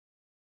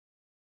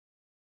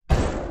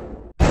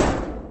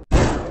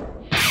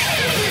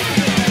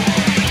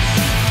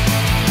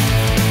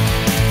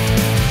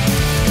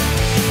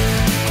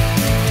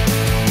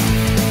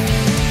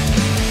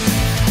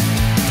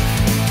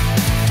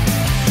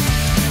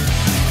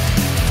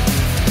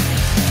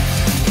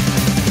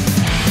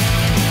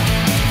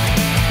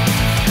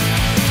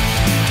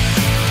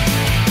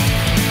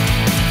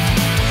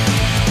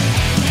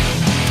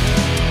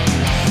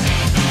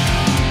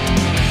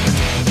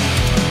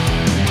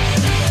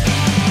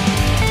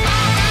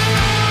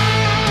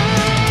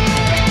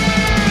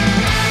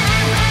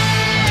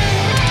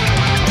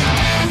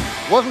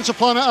Welcome to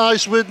Planet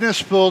Ice Witness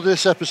for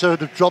this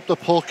episode of Drop the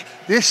Puck.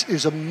 This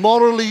is a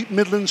Morley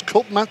Midlands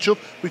Cup matchup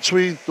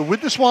between the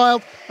Widnes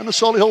Wild and the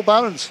Solihull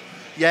Barons.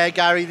 Yeah,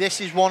 Gary,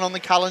 this is one on the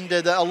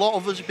calendar that a lot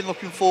of us have been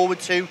looking forward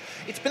to.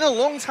 It's been a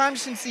long time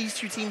since these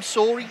two teams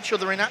saw each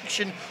other in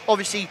action.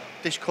 Obviously,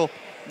 this cup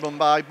run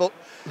by, but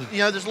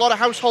there's a lot of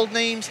household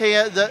names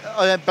here that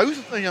are both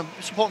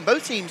supporting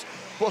both teams.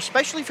 But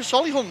especially for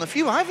Solihull, and a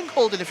few I haven't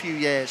called in a few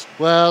years.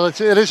 Well, it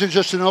is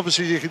interesting.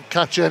 Obviously, you can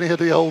catch any of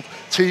the old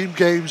team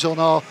games on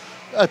our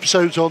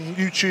episodes on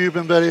YouTube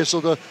and various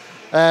other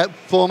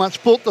formats.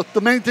 But the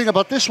main thing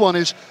about this one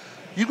is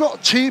you've got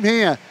a team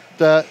here,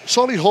 the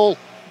Solihull,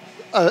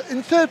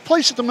 in third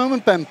place at the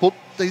moment, Ben, but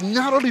they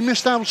narrowly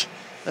missed out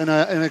in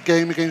a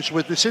game against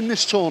Widnes in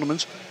this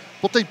tournament.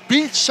 But they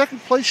beat second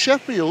place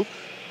Sheffield,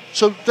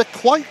 so they're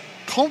quite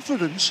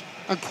confident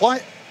and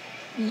quite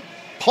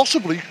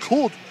possibly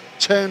could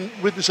turn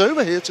Widnes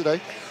over here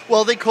today.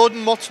 Well, they could,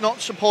 and what's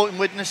not supporting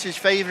Widnes'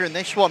 favour in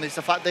this one is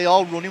the fact they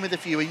are running with a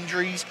few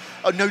injuries.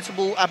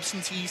 Notable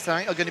absentees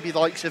tonight are going to be the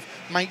likes of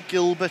Mike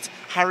Gilbert,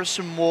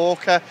 Harrison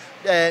Walker,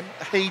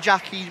 Hey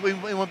Jackie, we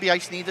won't be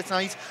icing either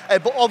tonight.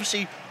 But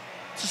obviously,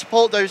 to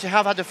support those who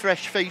have had a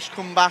fresh face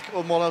come back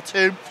on 1 or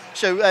 2.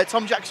 So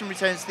Tom Jackson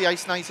returns to the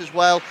ice tonight as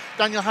well.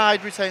 Daniel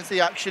Hyde returns to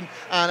the action,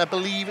 and I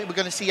believe we're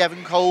going to see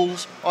Evan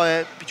Coles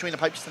between the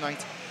pipes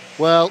tonight.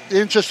 Well, the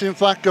interesting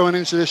fact going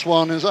into this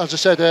one is, as I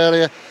said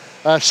earlier,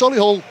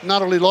 Solihull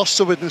narrowly lost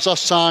to Widnes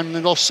last time and they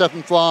lost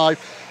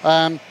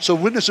 7-5. So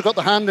Widnes have got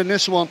the hand in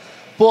this one.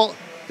 But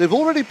they've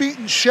already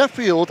beaten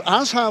Sheffield,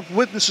 as have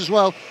Widnes as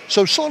well.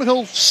 So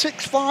Solihull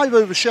 6-5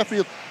 over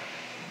Sheffield.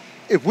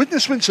 If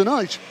Widnes win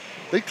tonight,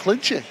 they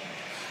clinch it.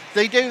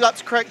 They do,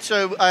 that's correct.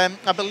 So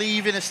I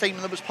believe in a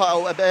statement that was put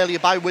out earlier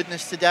by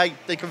Widnes today,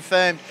 they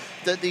confirmed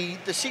that the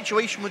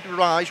situation would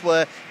arise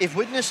where if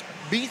Widnes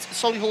beat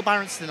Solihull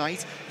Barons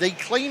tonight, they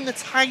claim the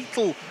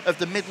title of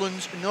the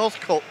Midlands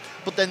North Cup,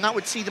 but then that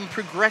would see them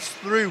progress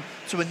through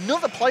to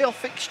another playoff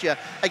fixture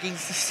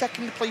against the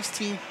second place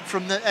team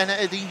from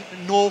the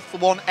North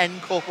 1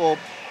 N Cup, or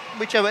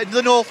whichever,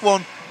 the North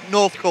 1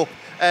 North Cup.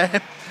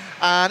 And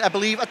I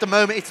believe at the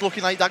moment it's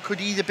looking like that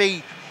could either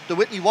be the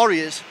Whitley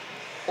Warriors,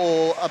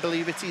 or I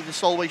believe it's either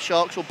Solway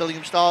Sharks or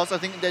Billingham Stars. I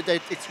think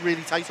it's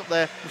really tight up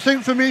there. The thing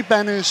for me,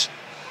 Ben, is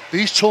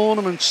these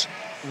tournaments,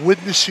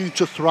 Widnes seem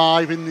to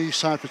thrive in these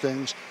type of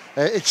things.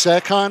 It's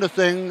their kind of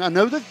thing. I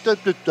know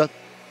that they're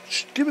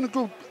giving a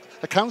good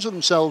account of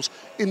themselves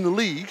in the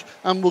league,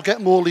 and we'll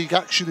get more league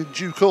action in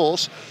due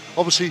course.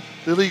 Obviously,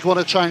 the league want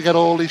to try and get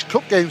all these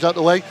cup games out of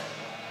the way.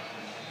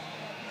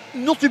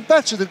 Nothing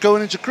better than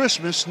going into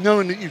Christmas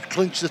knowing that you've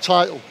clinched the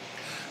title.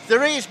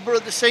 There is, but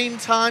at the same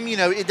time,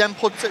 it then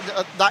puts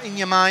that in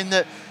your mind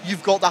that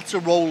you've got that to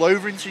roll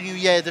over into New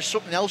Year. There's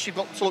something else you've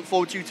got to look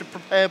forward to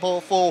prepare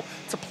for,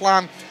 to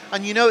plan.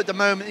 And at the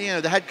moment,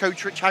 the head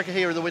coach, Rich Hagger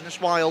here of the Widnes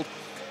Wild,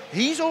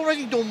 he's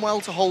already done well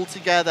to hold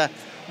together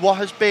what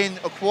has been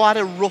quite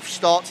a rough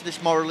start to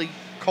this Morley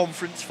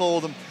conference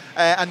for them.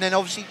 And then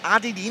obviously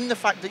added in the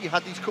fact that you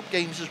had these cup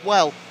games as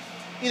well.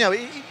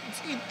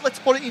 Let's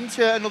put it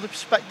into another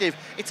perspective.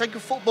 It's like a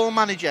football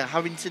manager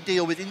having to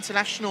deal with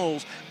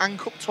internationals and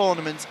cup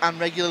tournaments and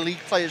regular league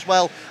play as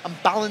well, and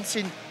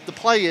balancing the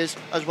players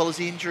as well as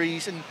the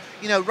injuries. And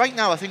right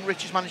now I think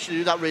Rich has managed to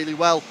do that really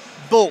well.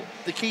 But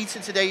the key to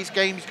today's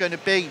game is going to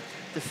be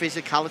the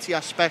physicality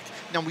aspect.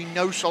 Now we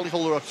know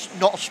Solihull are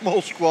not a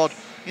small squad.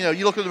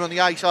 You look at them on the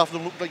ice, half of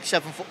them look like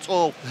 7 foot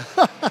tall.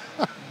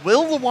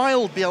 Will the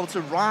Wild be able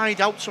to ride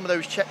out some of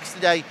those checks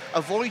today,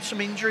 avoid some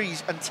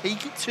injuries, and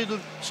take it to the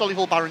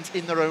Solihull Barons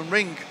in their own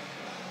ring?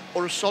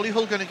 Or is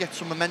Solihull going to get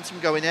some momentum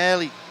going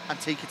early and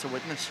take it to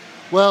Widnes?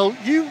 Well,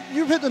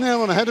 you've hit the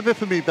nail on the head a bit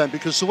for me, Ben,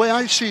 because the way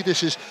I see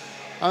this is,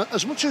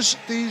 as much as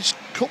these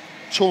cup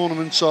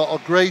tournaments are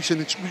great,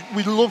 and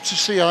we love to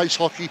see ice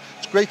hockey,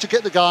 it's great to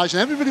get the guys,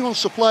 and everybody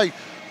wants to play,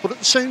 but at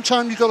the same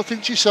time, you've got to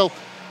think to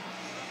yourself,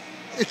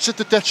 it's at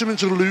the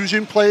detriment of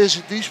losing players.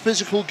 These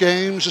physical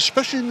games,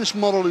 especially in this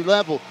Morley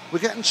level, we're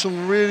getting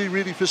some really,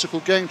 really physical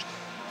games.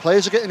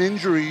 Players are getting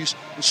injuries,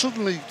 and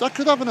suddenly that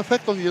could have an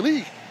effect on your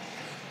league.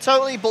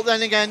 Totally, but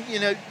then again,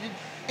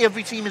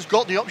 every team has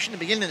got the option at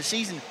the beginning of the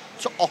season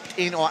to opt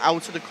in or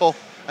out of the cup.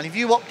 And if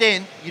you opt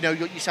in, you know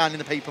what you're signing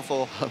the paper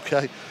for.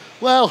 Okay,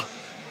 well,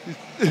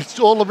 it's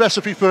all the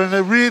recipe for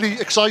a really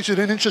exciting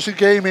and interesting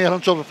game here on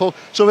Drop the Puck.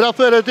 So without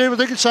further ado, I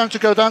think it's time to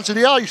go down to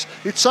the ice.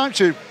 It's time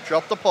to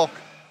Drop the Puck.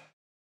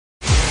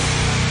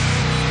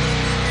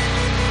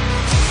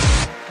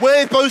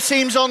 With both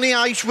teams on the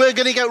ice, we're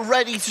going to get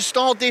ready to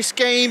start this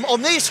game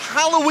on this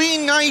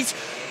Halloween night.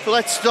 But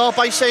let's start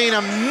by saying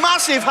a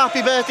massive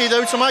happy birthday,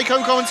 though, to my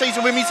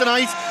co-commentator with me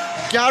tonight,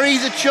 Gary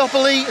the Chopper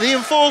Lee, the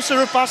enforcer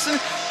of BASN.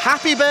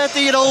 Happy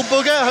birthday, you old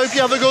bugger. I hope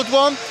you have a good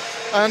one.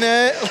 And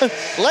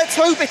let's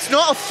hope it's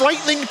not a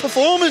frightening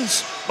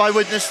performance by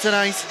Widnes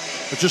tonight.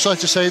 I'd just like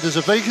to say there's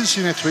a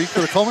vacancy next week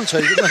for a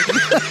commentator.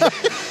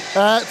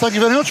 Thank you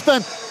very much,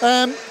 Ben.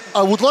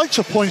 I would like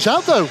to point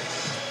out, though,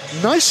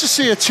 Nice to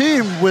see a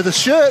team with a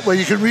shirt where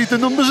you can read the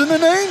numbers and the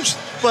names.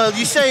 Well,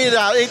 you say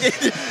that.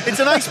 It's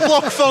a nice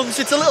block font.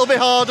 It's a little bit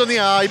hard on the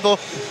eye, but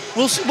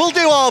we'll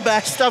do our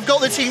best. I've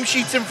got the team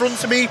sheets in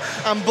front of me,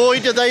 and boy,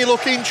 do they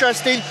look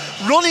interesting.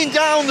 Running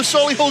down the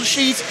Solihull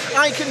sheet,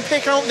 I can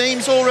pick out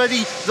names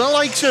already. The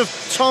likes of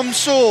Tom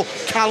Saw,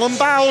 Callum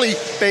Bowley,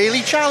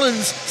 Bailey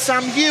Challens,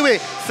 Sam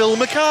Hewitt, Phil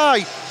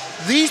Mackay.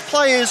 These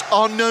players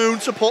are known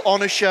to put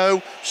on a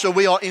show, so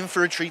we are in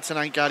for a treat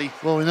tonight, Gary.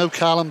 Well, we know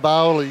Callum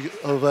Bowley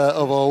of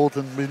old,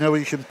 and we know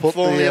he can put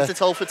formerly of the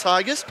Telford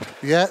Tigers.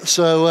 Yeah,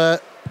 so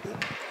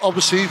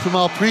obviously from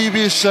our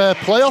previous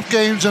playoff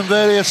games and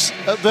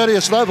at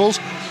various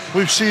levels,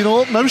 we've seen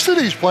most of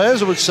these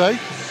players, I would say.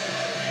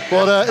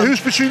 But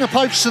who's between the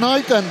pipes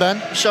tonight then, Ben?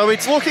 So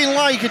it's looking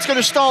like it's going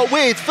to start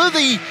with, for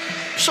the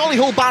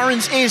Solihull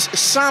Barons, is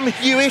Sam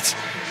Hewitt.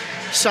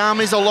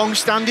 Sam is a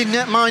long-standing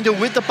netminder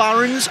with the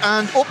Barons,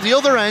 and up the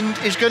other end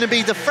is going to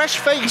be the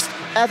fresh-faced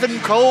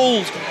Evan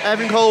Coles.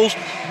 Evan Coles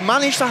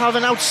managed to have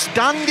an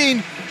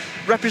outstanding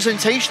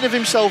representation of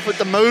himself at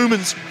the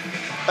moment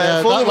for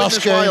the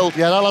Widnes Wild.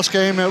 Yeah, that last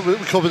game we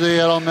covered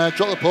here on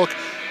Drop the Puck.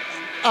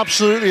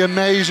 Absolutely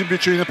amazing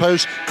between the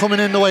posts, coming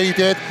in the way he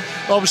did.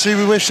 Obviously,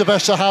 we wish the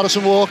best to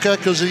Harrison Walker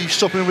because he's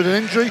suffering with an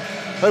injury.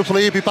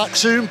 Hopefully he'll be back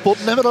soon, but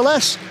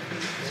nevertheless.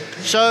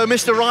 So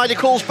Mr. Ryder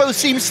calls both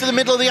teams to the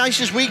middle of the ice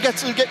as we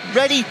get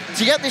ready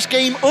to get this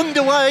game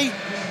underway.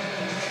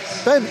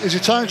 Ben, is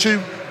it time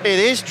to... It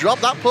is. Drop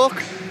that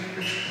puck.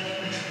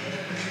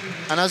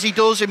 And as he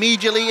does,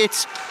 immediately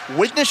it's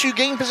Widnes who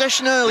gain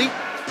possession early.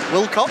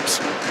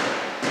 Wilcox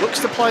looks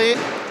to play it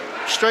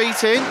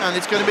straight in, and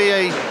it's going to be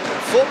a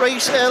foot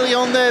race early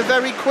on there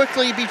very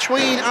quickly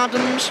between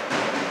Adams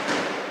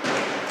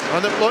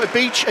and at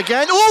Beach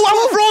again. Oh,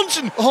 out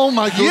front! Oh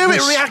my goodness.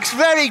 Hewitt reacts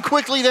very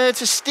quickly there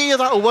to steer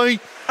that away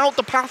out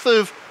the path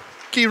of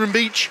Kieran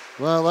Beach.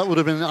 Well, that would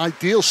have been an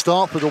ideal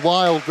start for the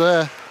Wild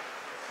there.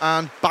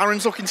 And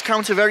Barron's looking to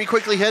counter very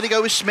quickly. Here they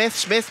go with Smith.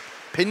 Smith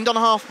pinned on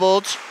half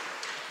boards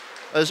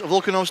as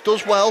Volkanovs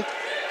does well.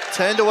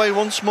 Turned away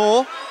once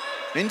more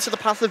into the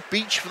path of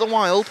Beach for the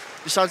Wild.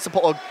 Decides to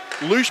put a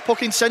loose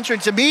puck in centre.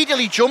 It's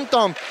immediately jumped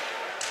on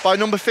by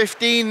number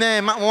 15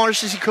 there, Matt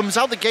Morris, as he comes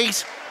out the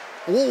gate.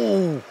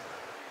 Oh,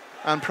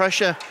 and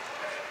pressure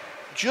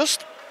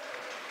just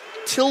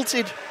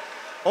tilted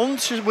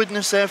onto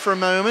Widnes there for a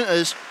moment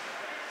as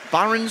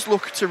Barons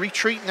look to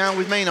retreat now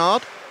with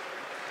Maynard.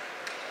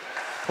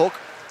 Puck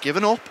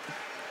given up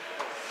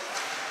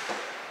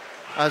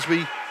as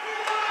we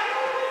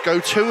go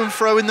to and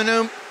fro in the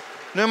no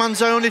man's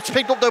zone. It's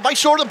picked up though by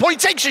Saw at the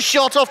point, takes a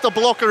shot off the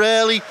blocker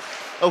early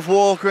of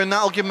Walker, and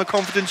that'll give him a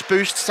confidence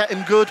boost, set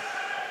him good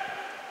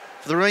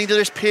for the remainder of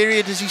this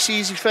period as he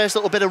sees his first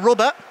little bit of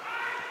rubber.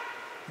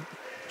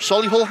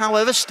 Solihull,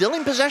 however, still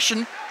in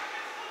possession,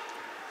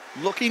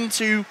 looking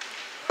to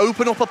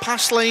open up a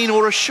pass lane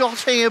or a shot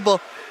here,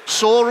 but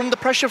Saw under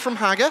pressure from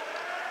Hagger.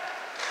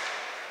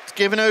 It's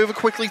given over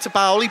quickly to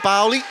Bowley.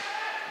 Bowley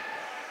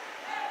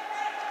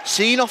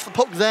seen off the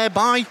puck there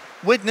by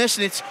Widnes,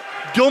 and it's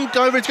dumped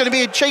over. It's going to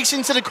be a chase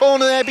into the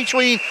corner there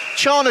between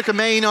Charnock and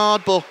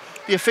Maynard, but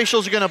the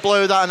officials are going to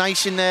blow that and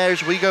ice in there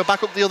as we go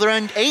back up the other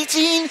end.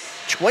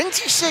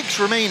 18:26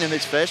 remain in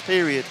this first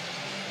period.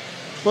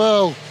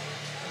 Well,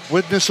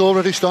 Widnes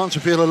already starting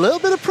to feel a little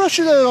bit of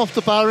pressure there off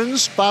the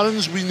Barons.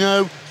 Barons, we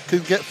know,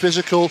 can get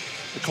physical.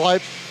 They're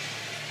quite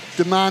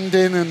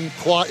demanding, and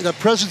quite their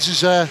presence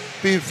is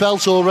being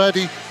felt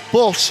already.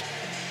 But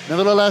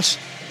nevertheless,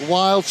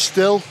 Wild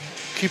still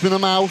keeping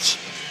them out.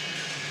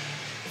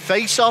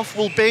 Face-off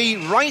will be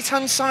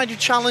right-hand side of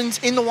Challenge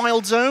in the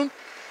Wild zone.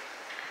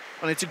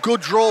 And it's a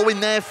good draw in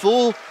there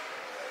for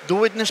the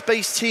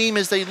Widnes-based team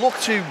as they look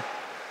to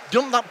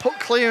dump that puck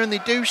clear, and they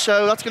do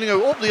so. That's going to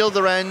go up the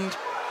other end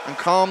and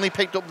calmly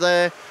picked up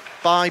there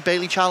by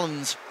Bailey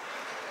Challens.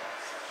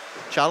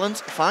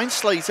 Challens finds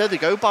Slater. They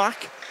go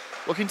back,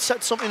 looking to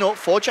set something up.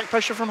 Forecheck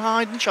pressure from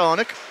Hyde and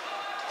Charnock.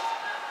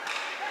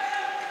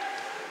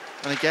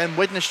 And again,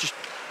 Widnes just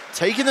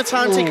taking the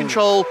time to take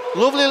control.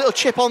 Lovely little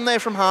chip on there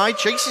from Hyde.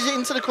 Chases it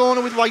into the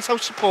corner with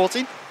Whitehouse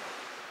supporting.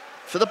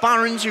 For the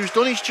Barons, who's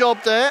done his job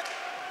there.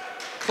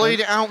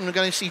 Cleared it out, and we're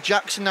going to see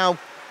Jackson now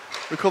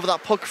recover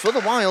that puck for the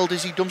Wild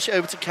as he dumps it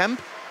over to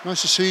Kemp.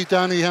 Nice to see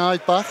Danny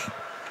Hyde back.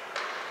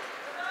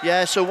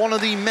 Yeah, so one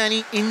of the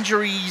many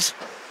injuries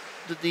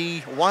that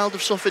the Wild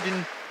have suffered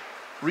in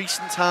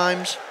recent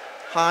times.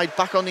 Hyde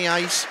back on the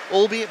ice,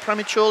 albeit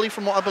prematurely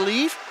from what I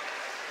believe.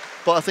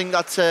 But I think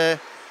that's a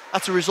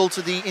result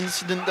of the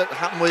incident that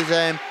happened with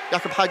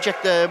Jakob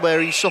Hajek there,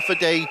 where he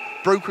suffered a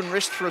broken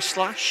wrist for a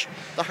slash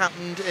that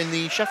happened in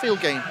the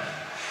Sheffield game.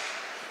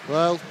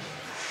 Well,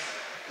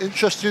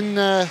 interesting,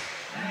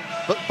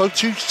 but both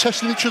teams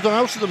testing each other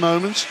out at the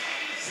moment.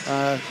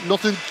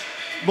 Nothing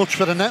much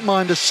for the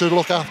netminders to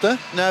look after.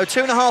 No,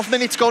 2.5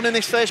 minutes gone in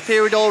this first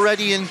period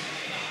already, and,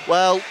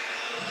 well,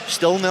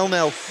 still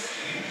 0-0.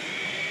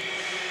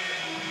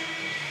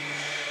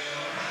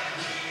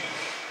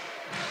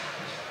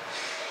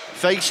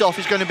 Face-off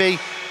is going to be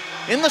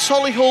in the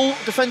Solihull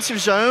defensive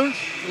zone,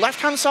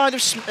 left-hand side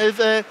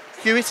of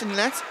Hewitt in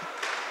net.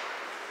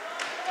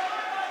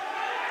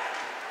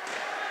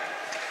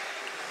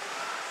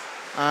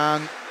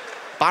 And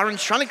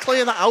Barons trying to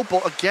clear that out,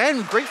 but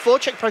again, great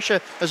forecheck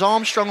pressure as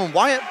Armstrong and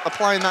Wyatt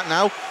applying that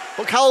now.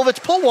 But Calvert's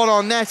put one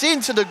on net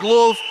into the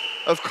glove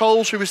of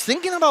Coles, who was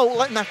thinking about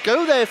letting that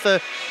go there for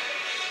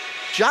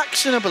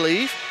Jackson, I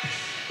believe.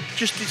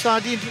 Just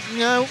decided, you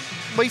know,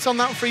 wait on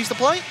that and freeze the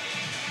play.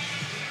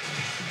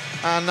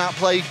 And that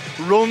play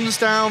runs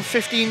down,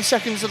 15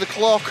 seconds of the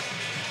clock.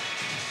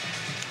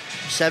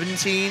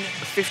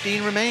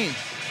 17-15 remain.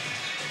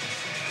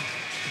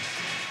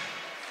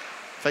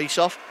 Face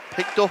off,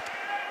 picked up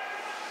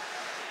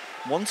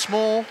once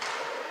more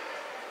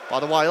by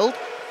the Wild.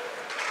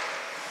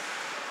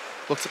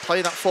 Look to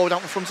play that forward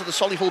out in front of the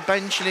Solihull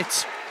bench, and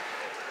it's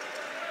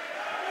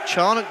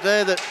Charnock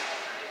there that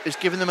is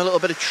giving them a little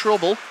bit of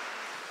trouble.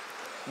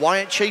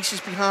 Wyatt chases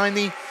behind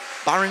the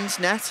Barons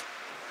net.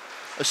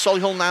 As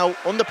Solihull now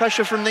under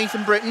pressure from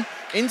Nathan Britton.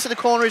 Into the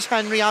corner is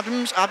Henry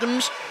Adams.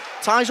 Adams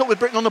ties up with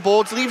Britton on the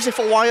boards, leaves it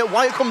for Wyatt.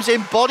 Wyatt comes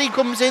in, body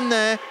comes in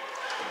there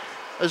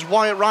as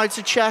Wyatt rides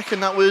a check,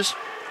 and that was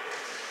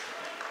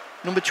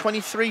number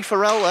 23,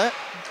 Farrell there.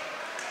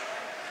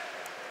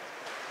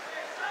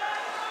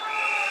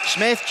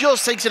 Smith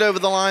just takes it over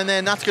the line there,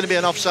 and that's going to be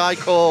an offside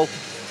call.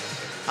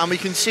 And we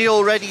can see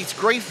already it's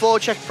great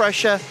forecheck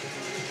pressure,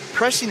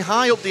 pressing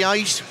high up the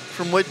ice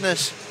from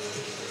Widnes.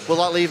 Will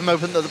that leave him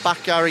open to the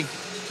back, Gary?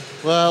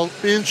 Well,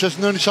 be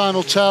interesting, only time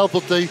will tell,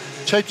 but the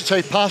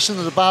tape-to-tape passing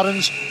of the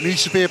Barons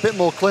needs to be a bit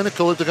more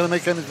clinical if they're going to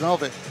make anything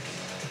of it.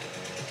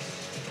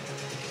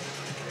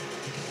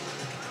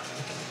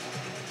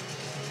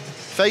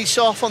 Face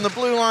off on the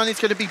blue line,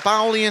 it's going to be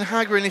Bowley and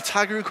Hagger, and it's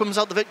Hagger who comes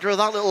out the victor of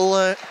that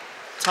little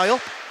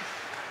tie-up.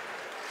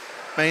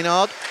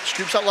 Maynard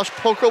scoops that last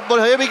puck up,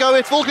 but here we go,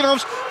 it's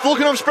Volkanovs.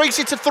 Volkanovs breaks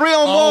it to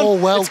 3-on-1. Oh,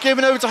 well. It's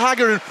given over to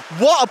Hagger, and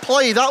what a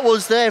play that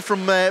was there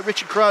from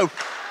Richard Crowe.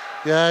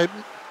 Yeah,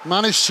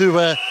 managed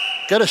to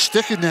get a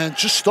stick in there and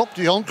just stop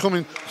the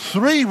oncoming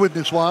 3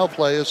 Widnes Wild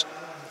players.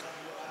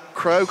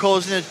 Crowe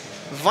causing a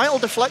vital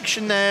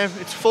deflection there.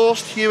 It's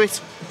forced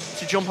Hewitt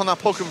to jump on that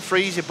puck and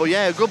freeze it, but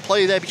yeah, a good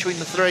play there between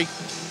the 3.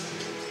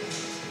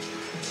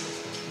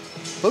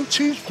 Both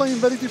teams playing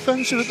very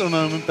defensive at the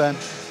moment, Ben.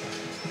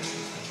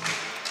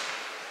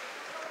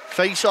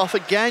 Face off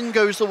again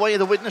goes the way of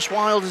the Widnes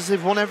Wild as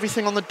they've won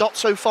everything on the dot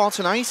so far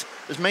tonight.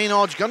 As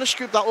Maynard's going to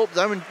scoop that up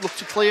there and look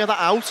to clear that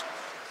out.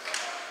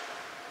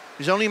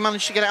 He's only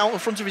managed to get it out in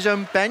front of his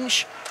own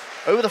bench.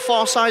 Over the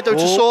far side though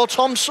to Saw.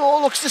 Tom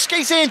Saw looks to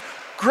skate in.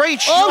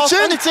 Great shot,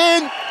 and it's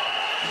in.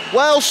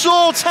 Well,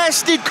 Saw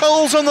tested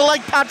Coles on the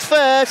leg pad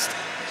first.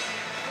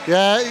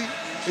 Yeah,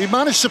 he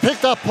managed to pick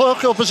that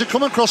puck up as it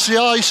come across the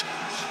ice.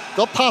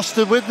 Got past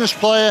the Widnes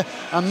player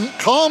and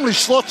calmly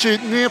slots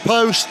it near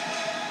post.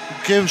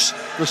 Gives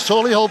the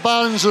Solihull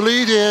Barons the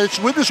lead here. It's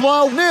Widnes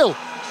Wild 0,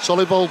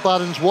 Solihull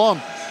Barons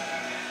 1.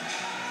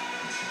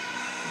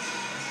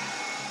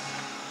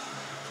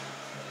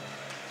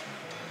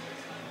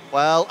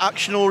 Well,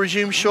 action will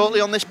resume shortly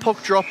on this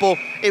puck drop, but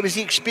it was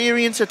the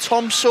experience of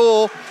Tom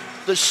Saw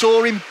that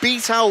saw him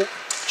beat out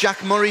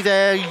Jack Murray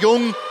there,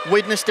 young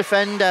Widnes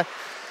defender,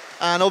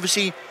 and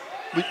obviously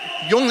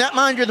young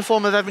netminder in the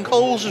form of Evan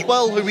Coles as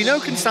well, who we know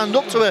can stand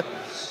up to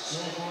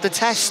the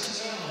test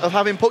of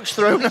having pucks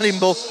thrown at him.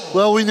 But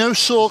well, we know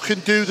Saw can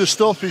do the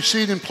stuff. We've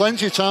seen him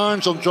plenty of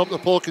times on Drop the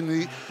Puck in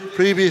the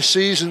previous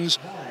seasons.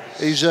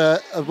 He's a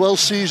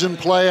well-seasoned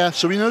player,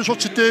 so he knows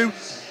what to do.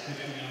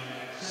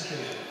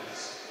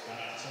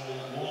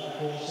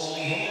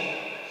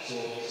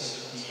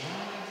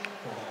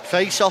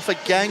 Face off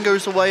again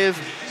goes the way of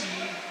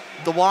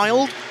the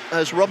Wild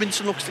as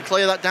Robinson looks to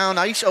clear that down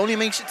ice, only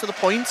makes it to the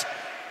point.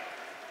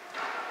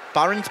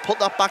 Barons put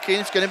that back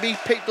in, it's going to be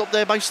picked up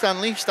there by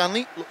Stanley.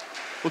 Stanley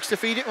looks to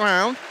feed it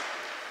round.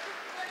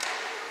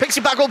 Picks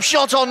it back up,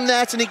 shot on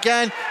net, and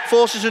again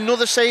forces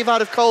another save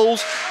out of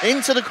Coles.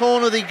 Into the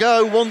corner they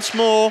go once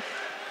more.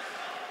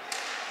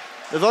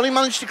 They've only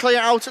managed to clear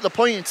it out at the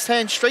point. It's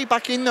turned straight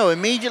back in though,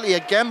 immediately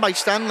again by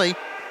Stanley.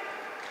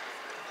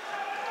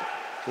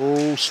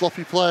 Oh,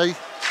 sloppy play.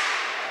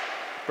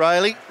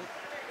 Riley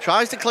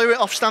tries to clear it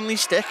off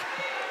Stanley's stick.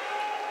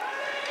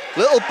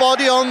 Little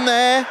body on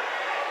there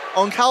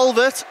on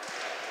Calvert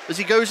as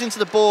he goes into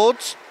the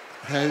boards.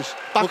 Yeah,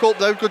 back up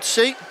though, good to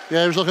see.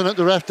 Yeah, he was looking at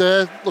the ref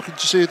there, looking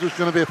to see if there was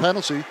going to be a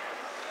penalty.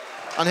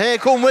 And here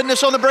come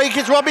Widnes on the break.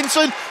 It's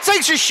Robinson,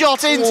 takes a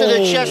shot into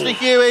the chest of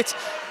Hewitt.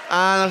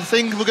 And I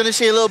think we're going to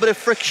see a little bit of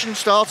friction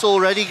start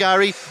already,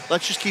 Gary.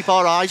 Let's just keep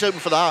our eyes open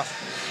for that.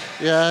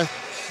 Yeah,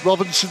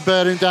 Robinson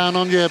bearing down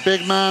on you,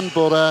 big man,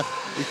 but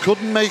he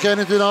couldn't make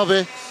anything of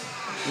it.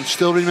 It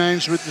still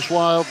remains Widnes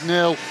Wild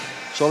 0,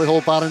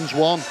 Solihull Barons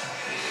 1.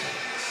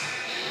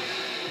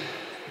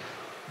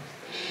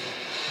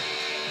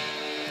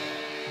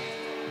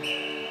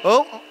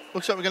 Oh,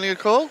 looks like we're going to get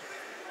a call.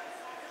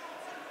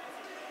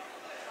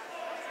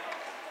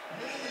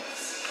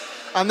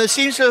 And there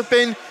seems to have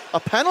been a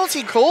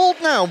penalty called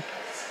now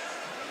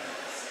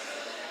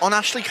on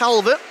Ashley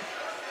Calvert.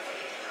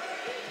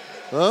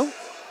 Well,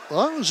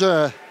 that was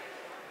a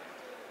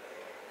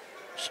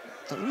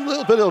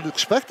little bit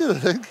unexpected, I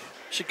think.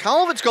 So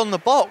Calvert's gone in the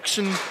box,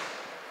 and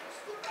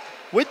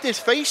with this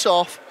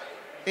face-off,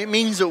 it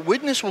means that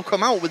Widnes will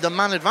come out with the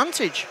man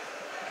advantage.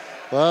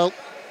 Well,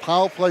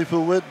 power play for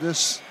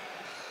Widnes.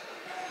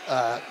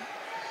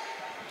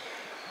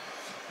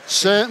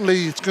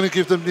 Certainly it's going to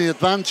give them the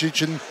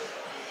advantage, and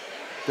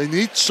they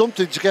need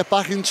something to get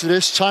back into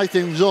this, tie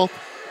things up.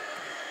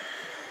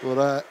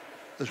 But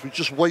as we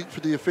just wait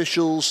for the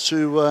officials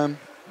to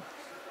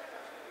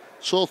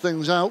sort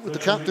things out with the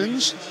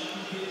captains.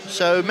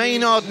 So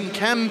Maynard and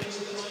Kemp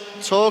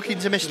talking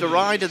to Mr.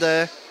 Ryder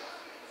there.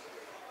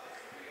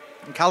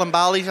 And Callum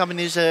Barley's having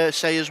his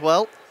say as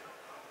well.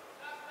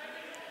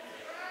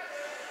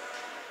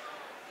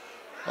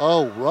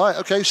 Oh, right.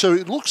 Okay, so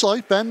it looks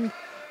like, Ben,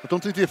 I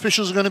don't think the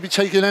officials are going to be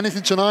taking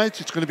anything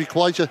tonight. It's going to be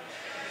quite a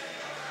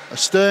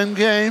stern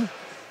game.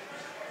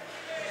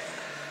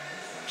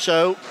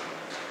 So,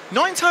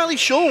 not entirely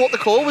sure what the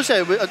call was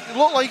there. It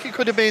looked like it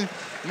could have been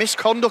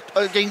misconduct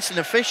against an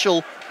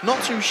official.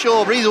 Not too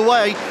sure. But either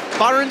way,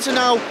 Barons are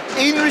now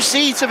in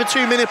receipt of a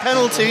 2-minute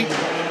penalty.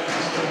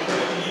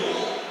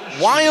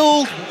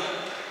 Wild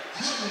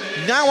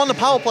now on the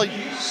power play.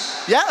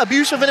 Yeah,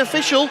 abuse of an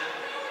official.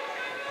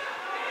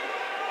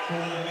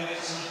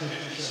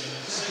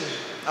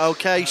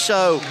 Okay,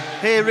 so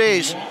here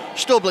is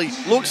Stubley,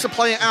 looks to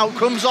play it out,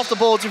 comes off the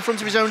boards in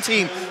front of his own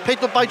team,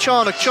 picked up by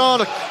Charnock.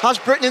 Charnock has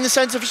Britton in the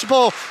centre for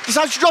support,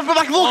 decides to drop it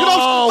back.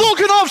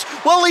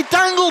 Volkanovs! Well, he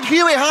dangled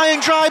Hewitt high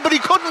and dry, but he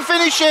couldn't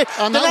finish it.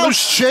 And that was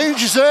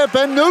changes there,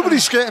 Ben.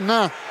 Nobody's getting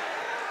that.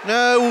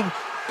 No,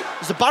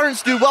 as the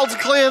Barons do well to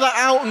clear that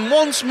out, and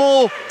once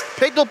more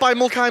picked up by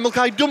Mulcahy.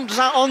 Mulcahy dumps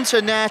that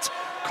onto net.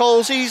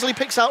 Coles easily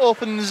picks that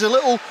up, and there's a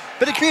little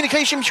bit of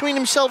communication between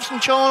himself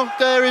and Charnock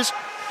there as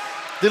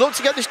they look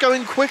to get this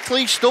going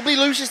quickly. Stubley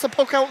loses the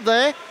puck out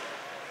there.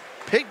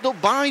 Picked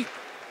up by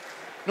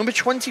number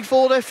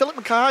 24 there, Philip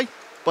Mackay.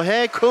 But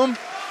here come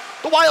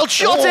the wild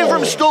shot in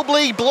from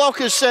Stubley.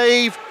 Blocker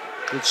save.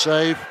 Good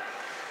save.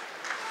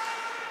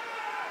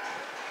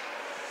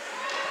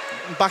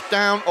 Back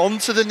down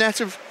onto the net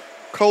of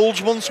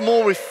Coles once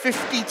more with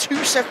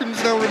 52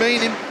 seconds now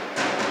remaining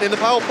in the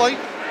power play.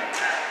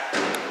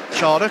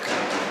 Charnock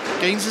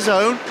gains his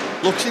own,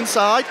 looks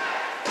inside.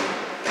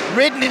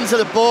 Ridden into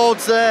the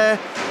boards there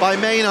by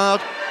Maynard.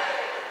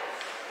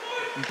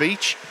 And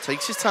Beach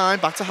takes his time,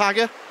 back to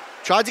Hagger.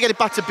 Tried to get it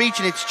back to Beach,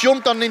 and it's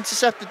jumped on and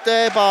intercepted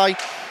there by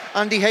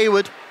Andy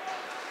Hayward.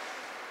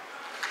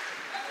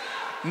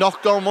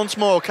 Knocked on once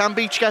more. Can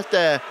Beach get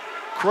there?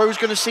 Crow's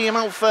going to see him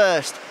out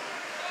first.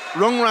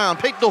 Rung round,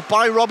 picked up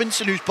by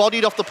Robinson, who's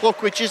bodied off the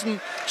puck, which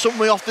isn't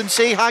something we often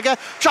see. Hagger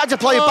tried to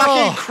play it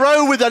back in.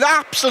 Crow with an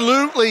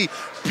absolutely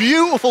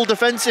beautiful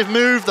defensive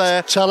move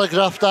there.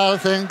 Telegraphed that, I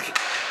think.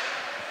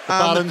 The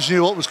Barons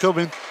knew what was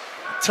coming.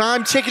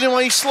 Time ticking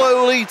away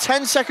slowly.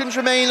 10 seconds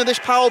remain of this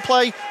power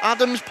play.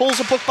 Adams pulls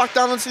the puck back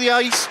down onto the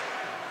ice.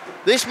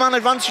 This man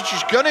advantage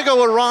is going to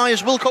go awry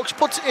as Wilcox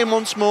puts it in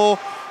once more.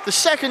 The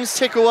seconds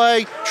tick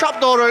away.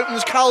 Trapdoor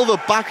opens.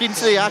 Calvert back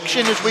into the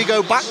action as we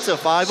go back to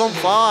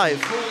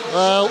 5-on-5.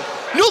 Well,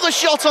 another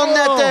shot on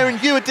net there, and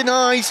Hewitt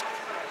denies.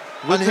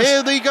 And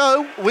here they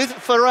go with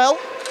Farrell.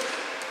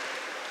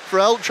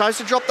 Farrell tries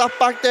to drop that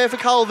back there for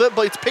Calvert,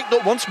 but it's picked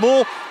up once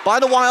more by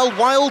the Wild.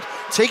 Wild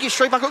take it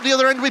straight back up the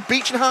other end with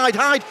Beach and Hyde.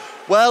 Hyde,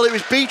 well, it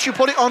was Beach who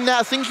put it on there.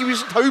 I think he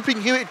was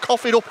hoping Hewitt would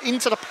cough it up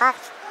into the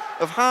path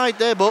of Hyde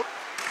there, but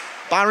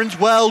Barons,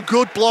 well,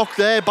 good block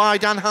there by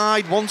Dan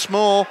Hyde once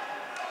more.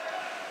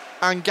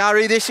 And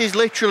Gary, this is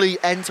literally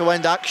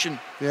end-to-end action.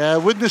 Yeah,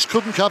 Widnes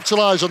couldn't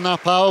capitalise on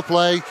that power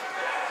play.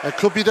 It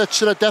could be that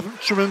to their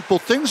detriment,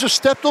 but things have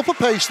stepped up a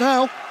pace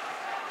now.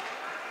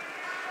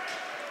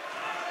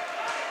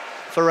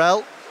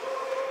 Farrell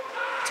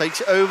takes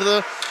it over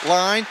the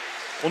line,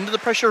 under the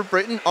pressure of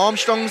Britton.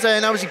 Armstrong's there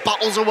now as he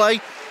battles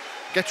away.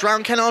 Gets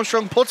round Ken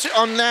Armstrong, puts it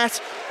on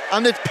net,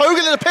 and it's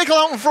poking at the pickle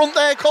out in front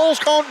there. Coles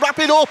can't wrap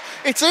it up.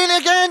 It's in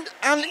again,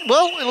 and,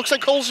 well, it looks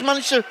like Coles has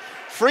managed to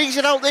freeze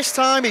it out this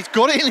time. He's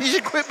got it in his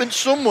equipment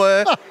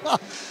somewhere.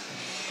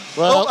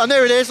 Well, and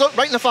there it is, look,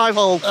 right in the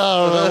 5-hole.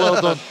 Oh,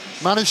 well done.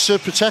 Managed to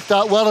protect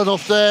that well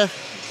enough there.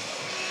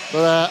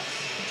 But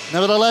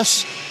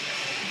nevertheless,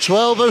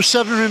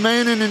 12:07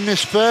 remaining in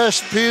this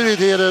first period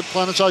here at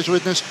Planetize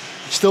Widnes.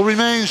 Still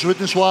remains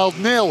Widnes Wild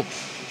 0,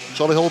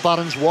 Solihull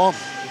Barons 1.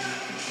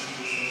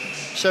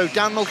 So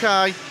Dan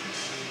Mulcahy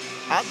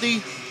at the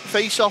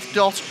face-off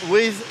dot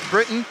with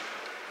Britton,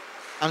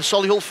 and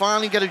Solihull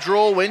finally get a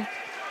draw win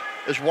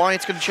as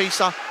Wyatt's going to chase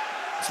that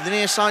to the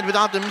near side with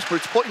Adams, but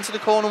it's put into the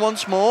corner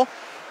once more.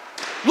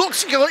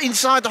 Looks to go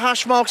inside the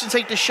hash marks and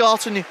take the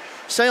shot, and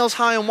sails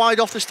high and wide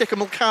off the stick of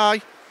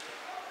Mulcahy.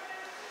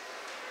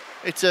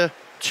 It's a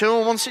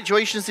 2-on-1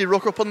 situation as they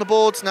ruck up on the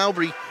boards now,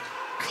 but he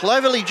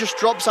cleverly just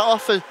drops that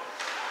off for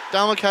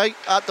Dan Mulcahy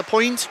at the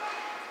point.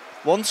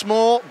 Once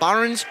more,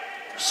 Barons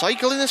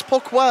cycling this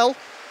puck well,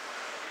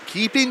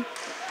 keeping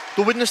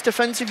the Widnes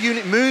defensive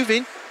unit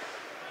moving.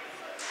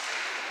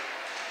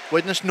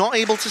 Widnes not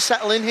able to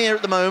settle in here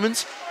at the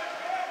moment.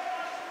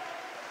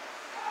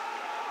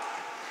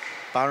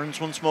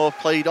 Barons once more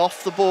played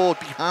off the board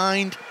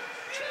behind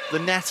the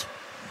net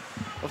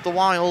of the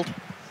Wild.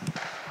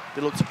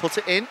 They look to put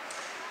it in.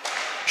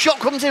 Shot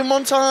comes in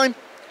one time.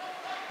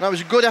 That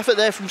was a good effort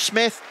there from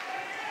Smith.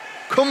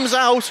 Comes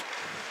out.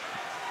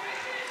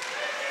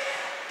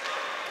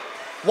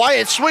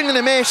 Wyatt swing and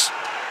a miss.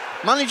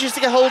 Manages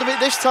to get hold of it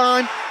this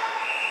time.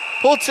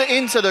 Puts it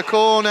into the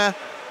corner.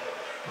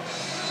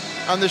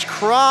 And there's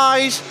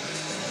cries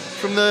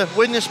from the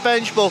witness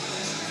bench, but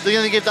they're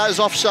going to give that as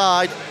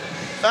offside.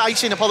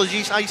 Icing,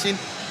 apologies, icing.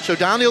 So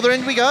down the other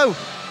end we go.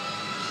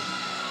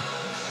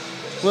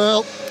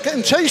 Well,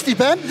 getting tasty,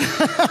 Ben.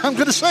 I'm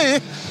going to say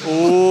it.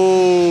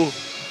 Oh.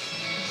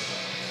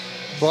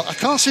 But I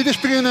can't see this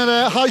being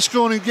a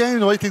high-scoring game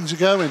the way things are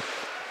going.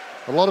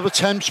 A lot of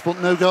attempts,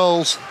 but no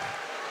goals.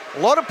 A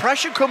lot of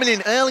pressure coming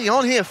in early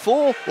on here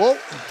for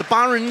the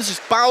Barons. As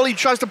Bowley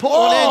tries to put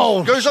one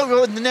in, goes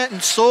over the net,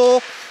 and Saw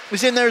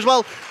was in there as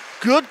well.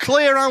 Good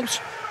clear out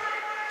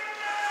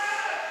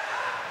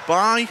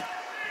by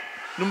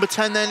number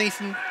 10 there,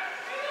 Nathan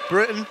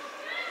Britton,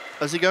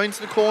 as they go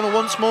into the corner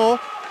once more.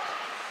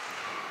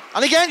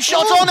 And again,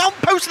 shot on out,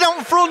 posted out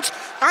in front,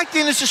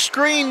 acting as a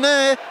screen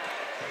there.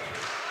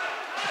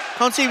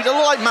 Can't see, it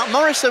looked like Matt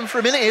Morrison for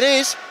a minute, it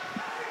is.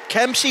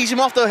 Kemp sees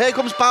him off though, here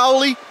comes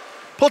Bowley.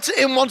 Puts it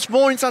in once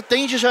more into that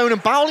danger zone,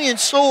 and Bowley and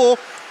Saw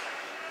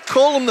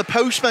call them the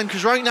postmen,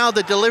 because right now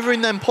they're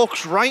delivering them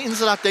pucks right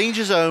into that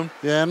danger zone.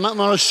 Yeah, Matt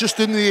Morris just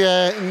in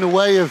the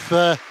way of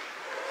the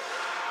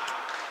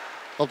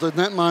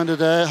netminder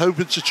there,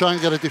 hoping to try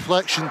and get a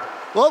deflection.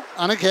 Well,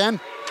 and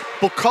again.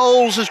 But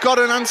Coles has got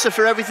an answer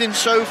for everything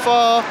so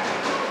far.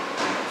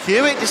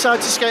 Hewitt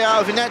decides to skate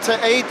out of the net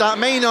to aid that.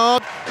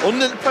 Maynard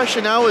under the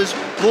pressure now as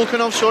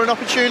Volkanov saw an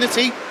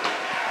opportunity.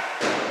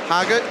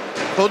 Haggart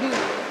couldn't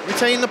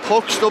retain the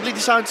puck. Stubley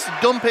decides to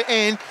dump it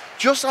in.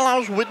 Just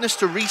allows Witness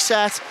to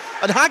reset.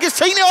 And Haggart's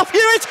taking it off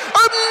Hewitt.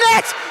 Up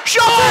net!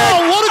 Shot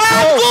it! What a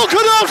goal! And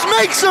Volkanovs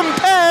makes them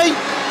pay!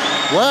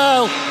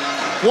 Well,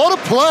 what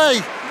a play!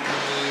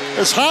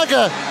 As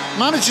Haggart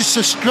manages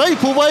to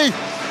scrape away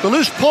the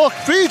loose puck,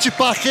 feeds it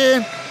back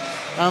in,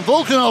 and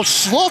Volkanov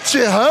slots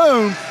it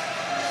home,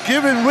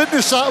 giving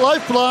Witness that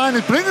lifeline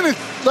and bringing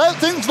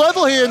things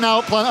level here now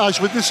at Planet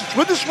Ice Witness. It's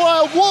Witness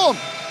Wild 1,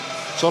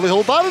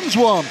 Solihull Barons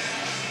 1.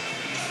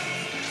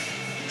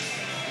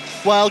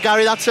 Well,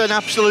 Gary, that's an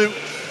absolute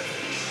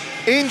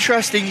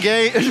interesting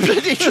game.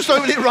 He's just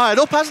opened it right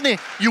up, hasn't he?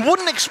 You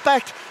wouldn't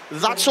expect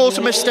that sort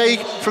of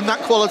mistake from that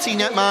quality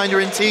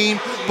netminder and team,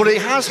 but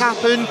it has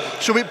happened,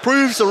 so it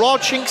proves there are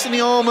chinks in the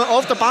armour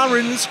of the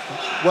Barons.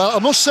 Well, I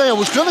must say, I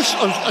was going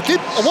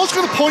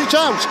to point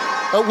out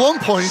at one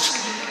point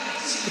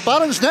the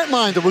Barons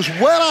netminder was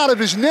well out of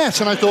his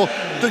net, and I thought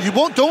that you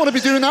don't want to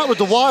be doing that with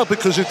the Wild,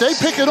 because if they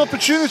pick an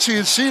opportunity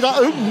and see that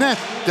open net,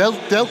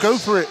 they'll go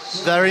for it.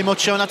 Very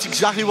much so, and that's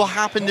exactly what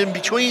happened in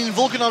between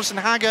Volkanovs and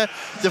Haggart.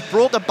 They've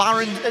brought the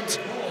Barons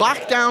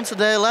back down to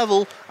their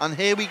level, and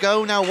here we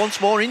go now once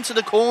more into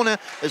the corner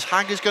as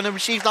Haggart's going to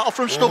receive that off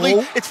from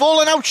Stubley. It's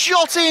fallen out,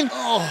 shot in.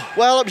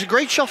 Well, it was a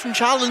great shot from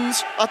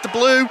Challens at the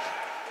blue.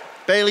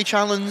 Bailey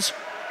Challens,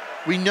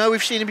 we know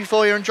we've seen him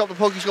before here and dropped the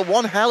puck. He's got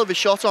one hell of a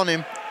shot on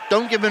him.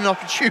 Don't give him an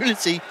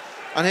opportunity.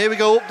 And here we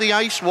go up the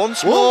ice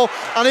once more.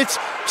 And it's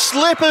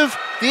slip of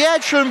the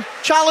edge from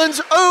Challens.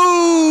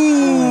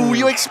 Oh,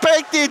 you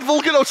expected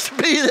Volkanovs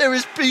to be there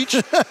as Peach.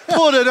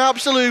 What an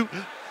absolute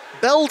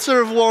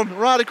belter of one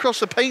right across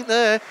the paint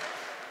there.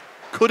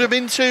 Could have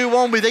been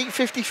 2-1 with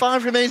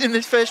 8:55 remaining in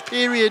this first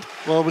period.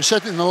 Well, we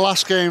said it in the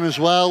last game as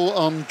well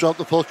on Drop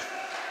the Puck.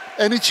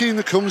 Any team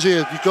that comes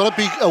here, you've got to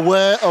be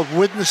aware of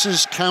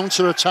Witness's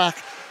counter-attack.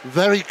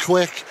 Very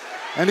quick.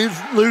 Any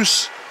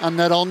loose, and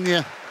they're on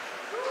you.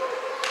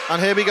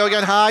 And here we go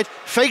again, Hyde.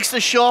 Fakes the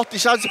shot,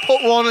 decides to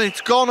put one, and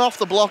it's gone off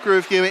the blocker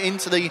of Hewitt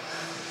into the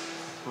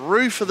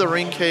roof of the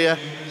rink here.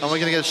 And we're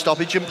going to get a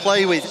stoppage and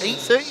play with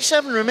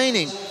 8:37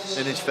 remaining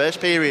in this first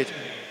period.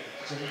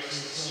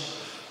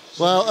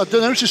 Well, I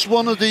noticed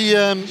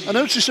I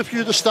noticed a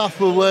few of the staff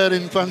were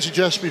wearing fancy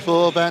dress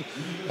before, Ben,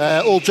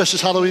 all dressed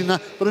as Halloween there.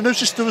 But I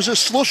noticed there was a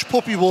slush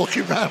puppy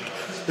walking around,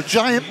 a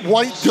giant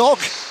white dog.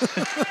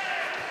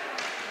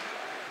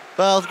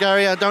 Well,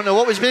 Gary, I don't know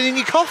what was been in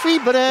your coffee,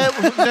 but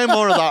no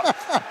more of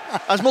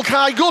that. As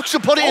Mulcahy looks to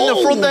put it in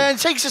the front there and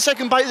takes a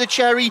second bite of the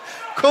cherry,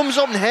 comes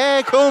up and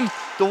here come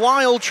the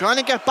Wild, trying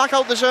to get back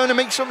out the zone and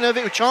make something of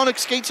it. Charnock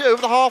skates it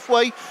over the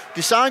halfway,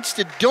 decides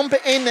to dump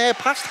it in there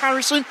past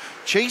Harrison,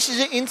 chases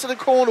it into the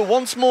corner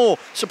once more,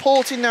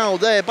 supported now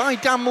there by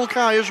Dan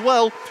Mulcahy as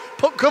well.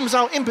 Puck comes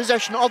out in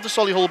possession of the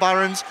Solihull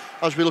Barons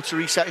as we look to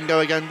reset and go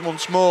again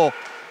once more.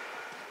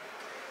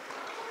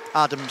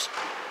 Adams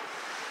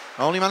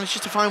only manages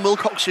to find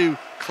Wilcox, who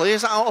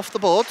clears it out off the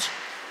boards.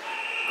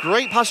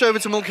 Great pass over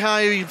to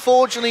Mulcahy, who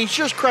unfortunately he's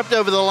just crept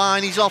over the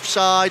line. He's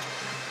offside.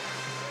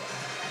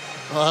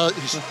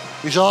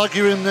 He's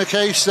arguing the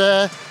case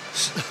there.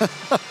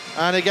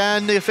 And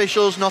again, the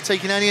officials not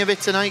taking any of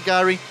it tonight,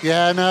 Gary.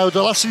 Yeah, no,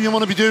 the last thing you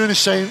want to be doing is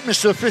saying,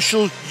 Mr.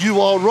 Official,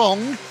 you are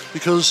wrong,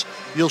 because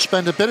you'll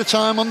spend a bit of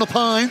time on the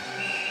pine.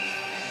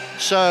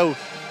 So,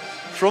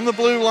 from the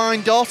blue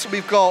line dot,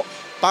 we've got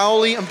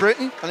Bowley and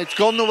Britton, and it's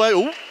gone the way.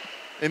 Ooh.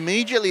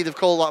 Immediately they've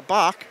called that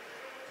back.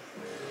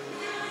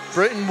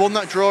 Britain won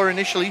that draw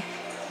initially.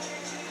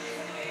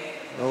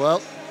 Oh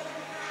well.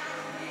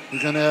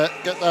 We're going to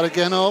get that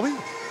again, are we?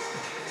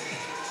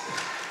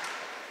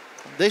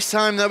 This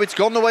time, though, it's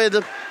gone the way of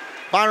the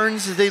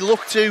Barons as they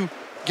look to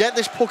get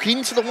this puck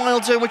into the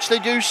wild zone, which they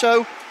do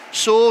so.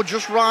 Saw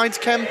just rides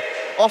Kemp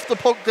off the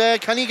puck there.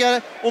 Can he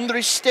get it under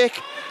his stick?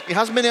 He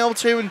hasn't been able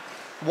to, and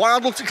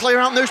Wild look to clear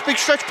out those big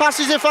stretch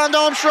passes. They found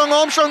Armstrong.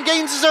 Armstrong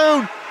gains his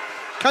own.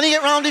 Can he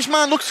get round his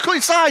man? Looks to cut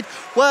inside.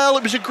 Well,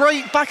 it was a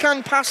great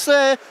backhand pass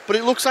there, but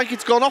it looks like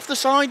it's gone off the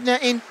side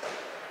netting.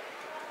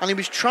 And he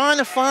was trying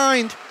to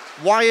find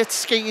Wyatt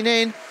skating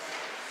in.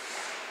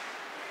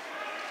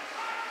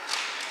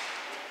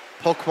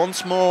 Puck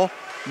once more,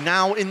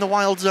 now in the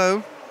wild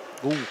zone.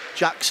 Ooh.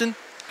 Jackson,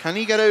 can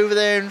he get over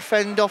there and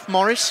fend off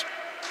Morris?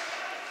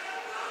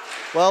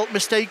 Well,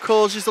 mistake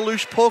causes the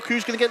loose puck.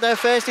 Who's going to get there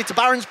first? It's a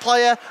Barons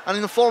player, and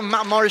in the form of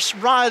Matt Morris,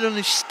 right on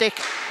his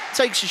stick,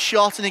 takes a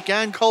shot, and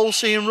again, Cole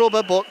seeing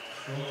rubber, but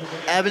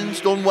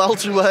Evans done well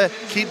to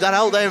keep that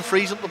out there and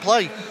freeze up the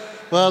play.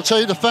 Well, I'll tell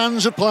you, the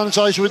fans at Planet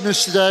Ice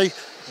Witness today,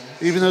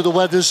 even though the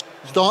weather's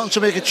starting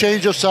to make a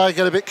change outside,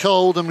 get a bit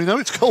cold, and we know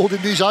it's cold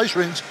in these ice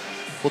rinks,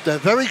 but they're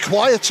very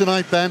quiet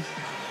tonight, Ben.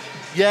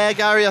 Yeah,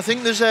 Gary, I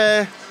think there's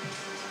a...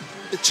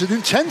 It's an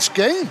intense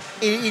game.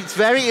 It's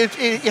very...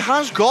 It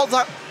has got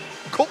that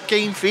cup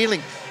game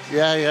feeling.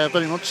 Yeah,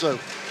 very much so.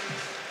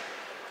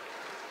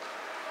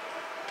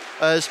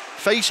 As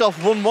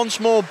face-off won once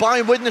more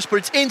by Widnes, but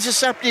it's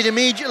intercepted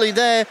immediately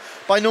there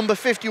by number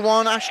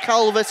 51, Ash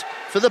Calvert,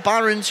 for the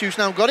Barons, who's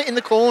now got it in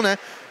the corner,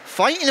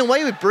 fighting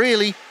away with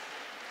Brearley.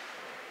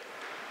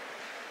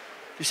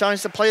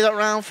 Decides to play that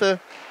round for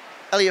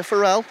Elliot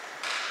Farrell.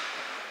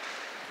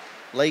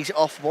 Lays it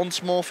off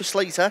once more for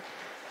Slater.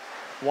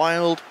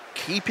 Wild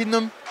keeping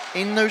them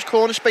in those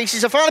corner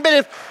spaces. I found a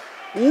bit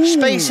of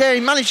space here. He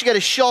managed to get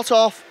a shot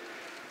off.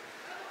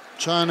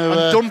 Trying to...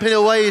 and dump it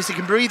away as he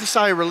can breathe a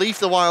sigh of relief,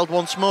 the Wild,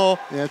 once more.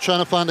 Yeah, trying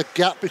to find a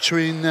gap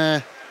between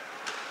the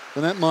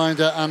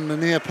netminder and the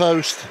near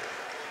post.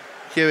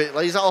 Hewitt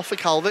lays that off for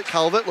Calvert.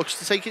 Calvert looks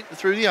to take it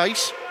through the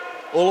ice,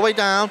 all the way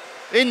down,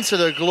 into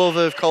the glove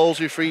of Coles,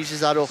 who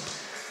freezes that up.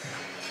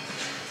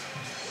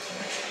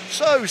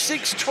 So,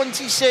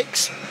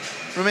 6:26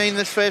 remain in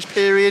this first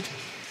period.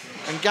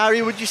 And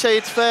Gary, would you say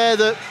it's fair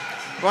that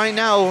right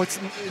now it's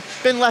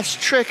been less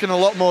trick and a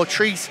lot more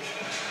treat?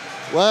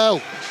 Well,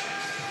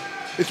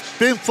 it's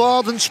been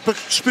far than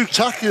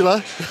spectacular.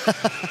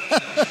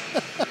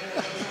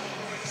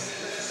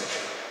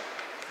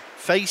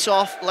 Face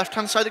off,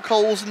 left-hand side of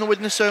Coles in the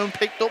Widnes zone,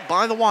 picked up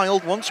by the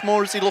Wild once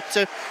more as they look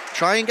to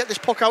try and get this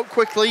puck out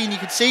quickly. And you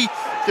can see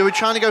they were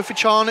trying to go for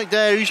Charnock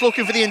there. He's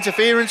looking for the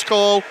interference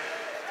call.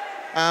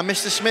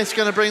 Mr. Smith's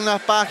going to bring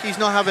that back. He's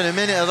not having a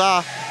minute of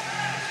that.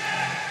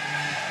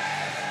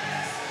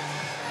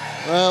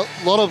 Well,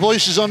 a lot of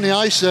voices on the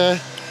ice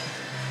there.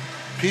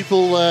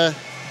 People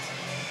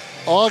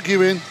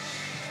arguing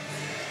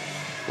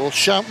or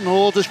shouting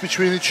orders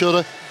between each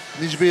other.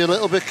 Need to be a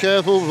little bit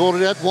careful. We've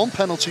already had one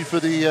penalty for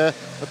the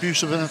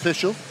abuse of an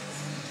official.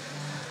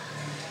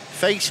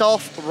 Face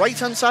off, right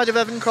hand side of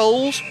Evan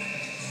Coles.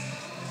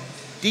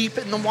 Deep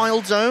in the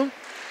Wild zone.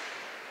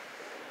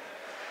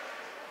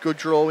 Good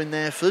draw in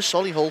there for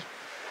Solihull.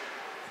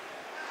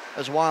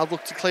 As Wild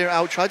look to clear it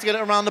out, tried to get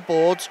it around the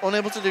boards,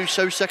 unable to do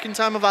so. Second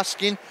time of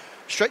asking.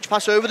 Stretch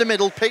pass over the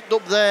middle, picked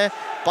up there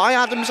by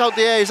Adams out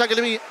the air. Is that going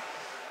to be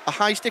a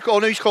high stick? Oh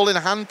no, he's calling a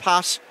hand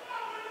pass.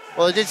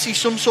 Well, I did see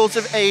some sort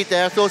of aid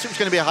there. I thought it was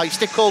going to be a high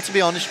stick call, to be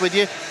honest with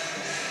you.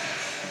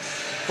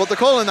 But they're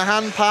calling the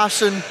hand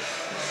pass, and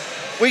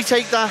we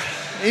take that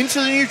into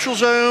the neutral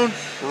zone,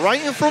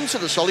 right in front of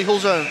the Solihull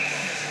zone.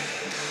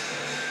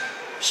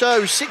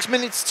 So 6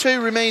 minutes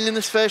 2 remain in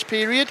this first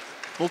period.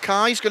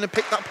 Mulcahy's going to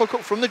pick that puck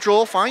up from the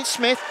draw, finds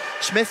Smith.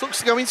 Smith looks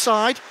to go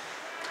inside.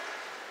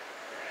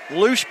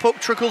 Loose puck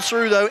trickles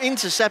through though,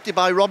 intercepted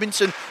by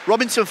Robinson.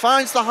 Robinson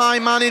finds the high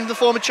man in the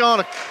form of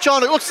Charnock.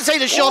 Charnock looks to take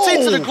the shot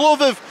into the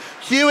glove of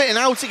Hewitt and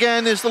out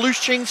again as the loose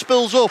chain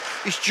spills up.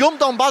 He's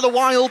jumped on by the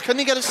Wild. Can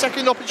he get a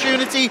second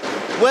opportunity?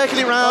 Working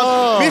it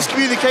round.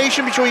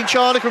 Miscommunication between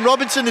Charnock and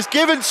Robinson has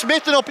given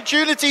Smith an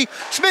opportunity.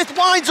 Smith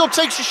winds up,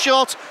 takes a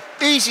shot.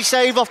 Easy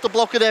save off the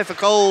blocker there for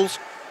Coles.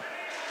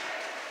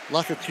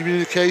 Lack of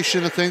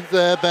communication, I think,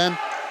 there, Ben.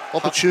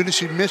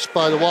 Opportunity missed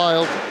by the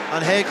Wild.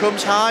 And here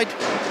comes Hyde.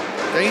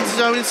 Gains his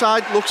own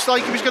inside. Looks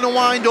like he was going to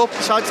wind up.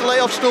 Decides to lay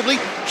off Stubley.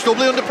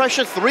 Stubley under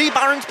pressure. 3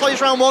 Barons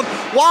plays round 1.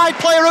 Wide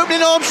player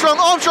opening Armstrong.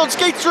 Armstrong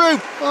skates through.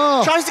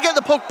 Tries to get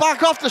the puck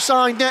back off the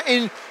side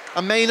netting.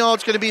 And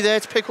Maynard's going to be there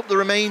to pick up the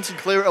remains and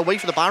clear it away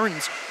for the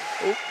Barons.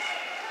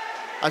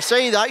 I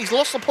say that. He's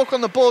lost the puck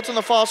on the boards on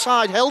the far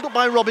side. Held up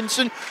by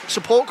Robinson.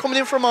 Support coming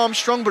in from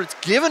Armstrong, but it's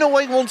given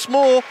away once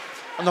more.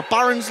 And the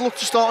Barons look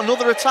to start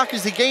another attack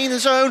as they gain the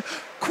zone.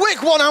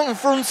 Quick one out in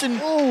front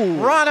and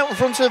right out in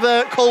front of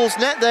Cole's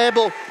net there,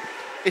 but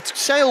it's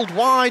sailed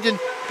wide and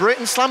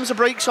Britton slams the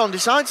brakes on,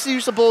 decides to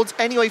use the boards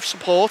anyway for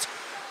support.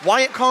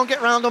 Wyatt can't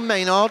get round on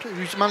Maynard,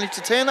 who's managed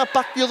to turn that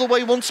back the other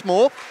way once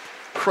more.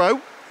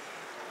 Crow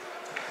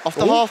off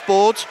the half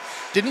boards,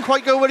 didn't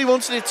quite go where he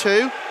wanted it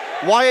to.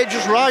 Wyatt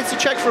just rides the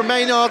check from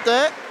Maynard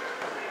there.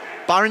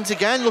 Barons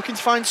again looking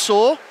to find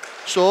Saw.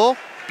 Saw,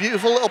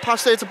 beautiful little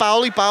pass there to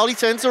Bowley. Bowley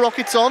turns the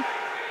rockets on.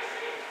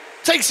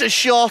 Takes a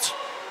shot.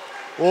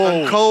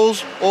 And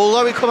Coles,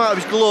 although it come out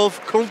of his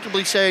glove,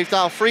 comfortably saved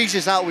out.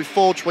 Freezes out with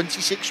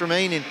 4:26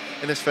 remaining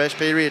in this first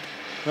period.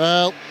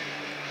 Well,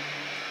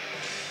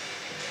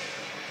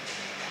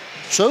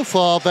 so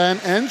far,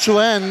 Ben, end to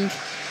end,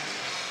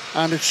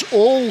 and it's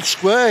all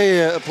square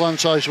here at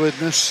Blindside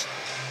Widnes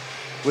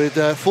with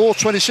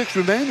 4:26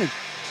 remaining.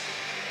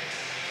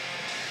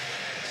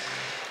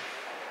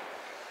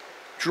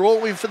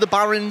 Drawing for the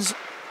Barons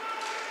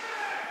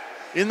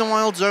in the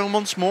wild zone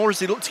once more as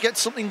they look to get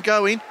something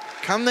going.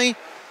 Can they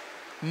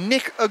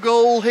nick a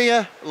goal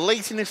here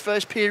late in this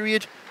first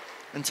period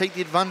and take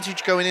the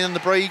advantage going in on the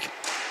break?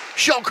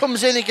 Shot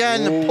comes in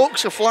again. The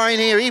pucks are flying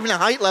here, even at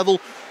height level.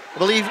 I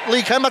believe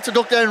Lee Kemp had to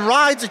duck there and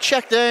rides a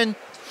check then.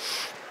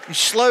 He's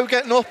slow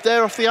getting up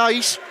there off the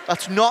ice.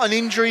 That's not an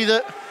injury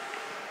that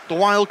the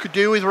Wild could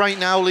do with right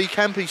now. Lee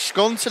Kemp, he's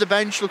gone to the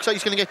bench. Looks like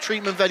he's going to get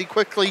treatment very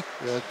quickly.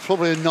 Yeah,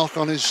 probably a knock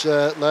on his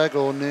leg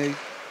or knee.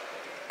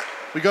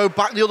 We go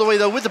back the other way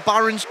though with the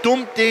Barons,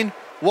 dumped in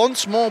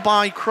once more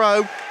by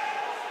Crow.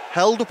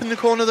 Held up in the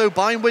corner though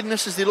by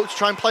Widnes as they look to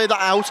try and play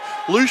that out.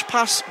 Loose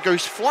pass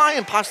goes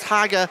flying past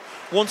Hager.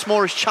 Once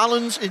more is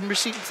challenged in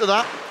receipt for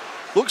that.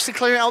 Looks to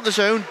clear it out the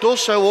zone,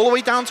 does so all the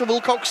way down to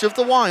Wilcox of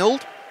the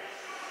Wild.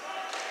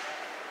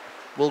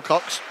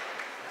 Wilcox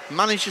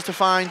manages to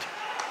find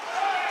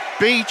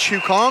Beach, who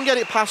can't get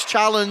it past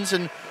Challenge,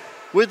 and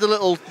with the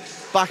little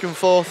back and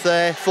forth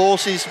there,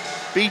 forces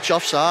Beach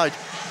offside.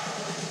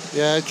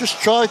 Yeah,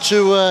 just tried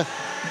to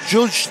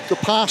judge the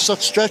pass,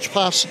 that stretch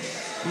pass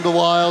from the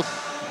Wild,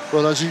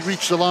 but as he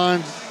reached the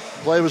line,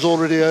 play was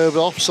already over,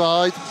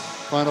 offside.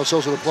 Find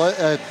ourselves with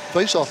a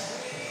face-off.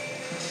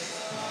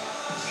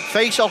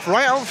 Face-off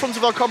right out in front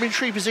of our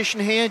commentary position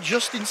here,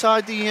 just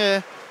inside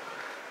the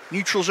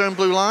neutral zone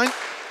blue line.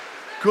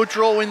 Good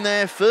draw in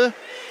there for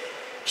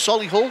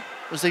Solihull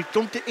as they've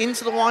dumped it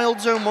into the Wild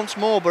zone once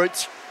more, but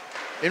it's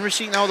in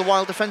receipt now of the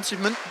Wild defensive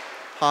man.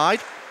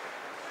 Hyde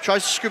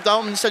tries to scoop that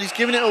one, instead he's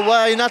giving it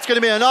away, and that's going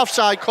to be an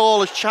offside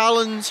call as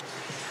Challenge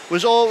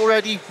was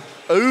already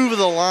over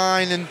the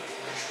line, and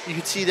you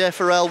can see there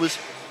Farrell was,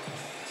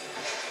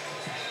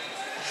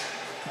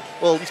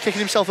 well, he's kicking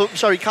himself up.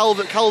 Sorry,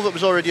 Calvert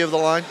was already over the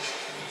line.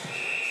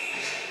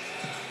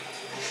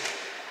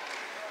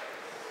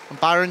 And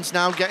Barons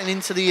now getting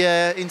into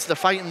the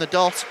fight in the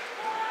dot.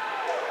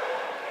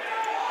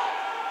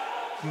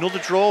 Another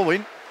draw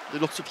win. They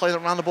look to play that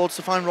around the boards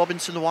to find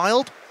Robinson the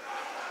Wild.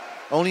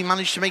 Only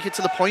managed to make it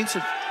to the point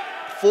to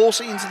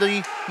force it into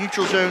the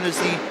neutral zone as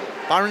the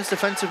Barons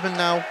defensive man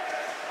now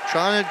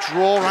trying to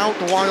draw out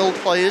the Wild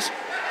players.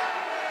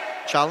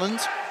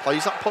 Challenge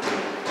plays that puck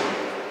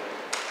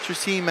to his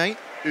teammate,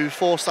 who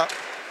forced that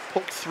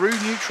puck through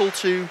neutral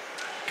to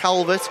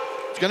Calvert.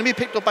 It's going to be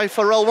picked up by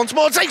Farrell once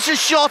more. Takes a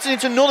shot, and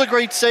it's another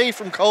great save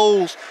from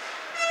Coles.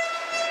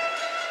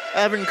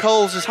 Evan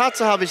Coles has had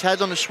to have his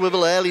head on a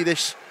swivel early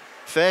this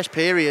first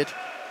period.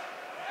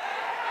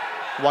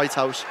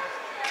 Whitehouse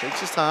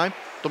takes his time,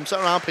 dumps it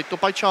around, picked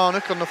up by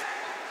Charnock on the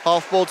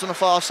half boards on the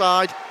far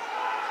side.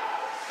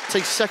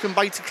 Takes a second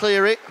bite to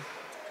clear it.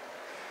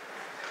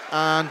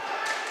 And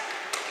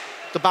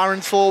the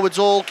Barons forwards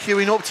all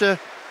queuing up to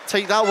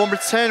take that one,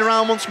 but turn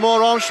around once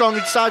more. Armstrong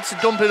decides to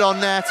dump it on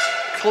net.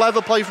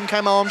 Clever play from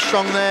Kem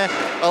Armstrong there,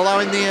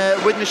 allowing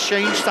the Widnes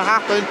change to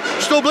happen.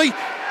 Stubley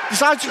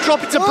decides to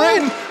drop it to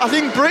Britton. I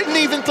think Britton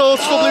even thought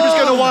Stubley was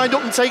going to wind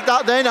up and take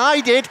that then. I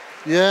did.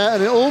 Yeah,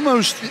 and it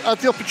almost had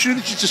the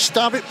opportunity to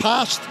stab it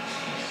past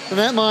the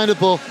netminder,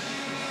 but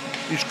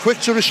he's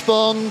quick to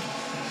respond,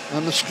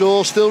 and the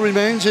score still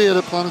remains here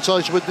at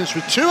Planetized Widnes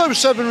with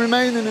 2:07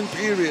 remaining in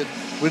period.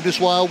 Widnes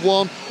Wild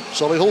 1,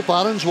 Solihull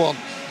Barons 1.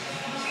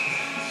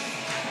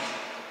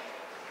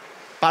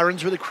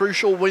 Barons with a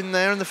crucial win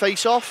there in the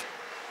face-off,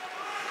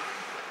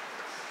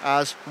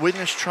 as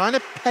Widnes trying to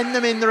pen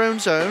them in their own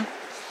zone.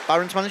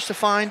 Barons managed to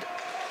find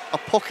a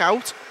puck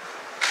out,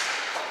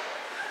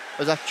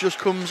 as that just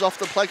comes off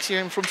the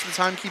plexi in front of the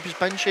timekeeper's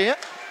bench here.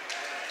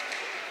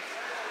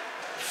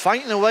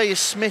 Fighting away is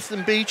Smith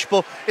and Beach,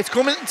 but it's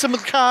coming to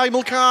Mulcahy.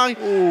 Mulcahy,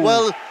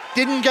 well,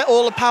 didn't get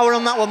all the power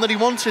on that one that he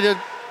wanted. I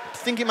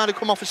think it might have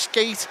come off a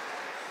skate.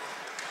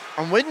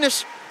 And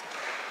Widnes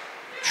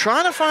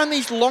trying to find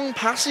these long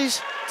passes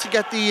to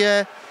get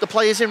the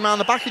players in round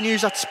the back and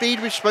use that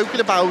speed we've spoken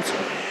about.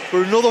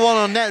 But another one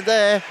on net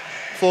there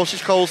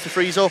forces Coles to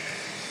freeze up.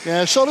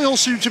 Yeah, Solihull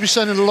seem to be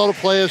sending a lot of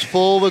players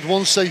forward.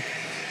 Once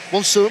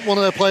one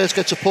of their players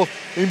gets a puck,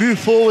 they move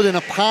forward in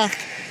a pack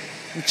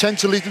and tend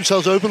to leave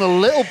themselves open a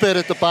little bit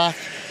at the back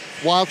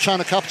while trying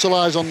to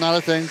capitalise on that, I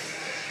think.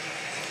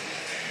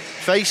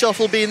 Face-off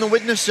will be in the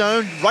Widnes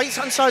zone,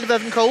 right-hand side of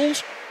Evan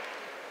Coles.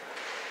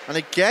 And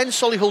again,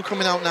 Solihull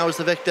coming out now as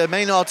the victor.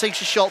 Maynard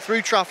takes a shot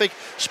through traffic,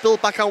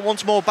 spilled back out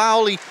once more.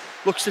 Bowley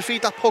looks to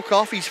feed that puck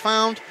off. He's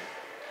found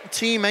a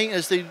teammate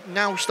as they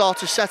now start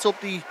to set up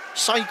the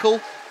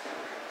cycle.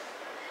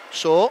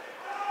 So,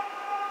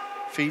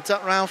 feeds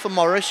that round for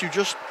Morris, who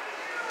just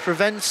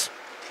prevents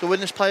the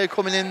Widnes player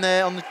coming in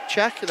there on the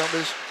check. That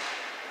was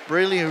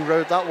Really, who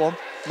rode that one?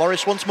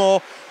 Morris once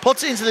more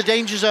puts it into the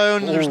danger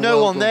zone. There's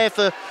no one there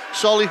for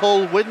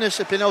Solihull. Widnes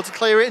have been able to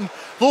clear it, and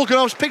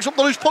Volkanovs picks up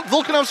the loose puck.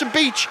 Volkanovs and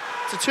Beach.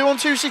 It's a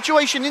 2-on-2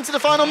 situation into the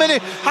final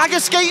minute. Hager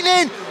skating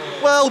in.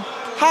 Well,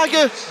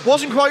 Hager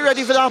wasn't quite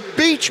ready for that.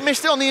 Beach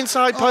missed it on the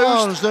inside post.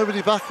 Oh, there's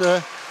nobody back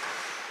there.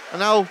 And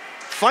now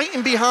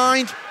fighting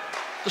behind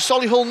the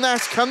Solihull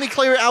net. Can they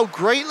clear it out?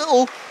 Great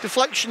little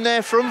deflection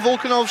there from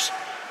Volkanovs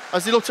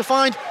as they look to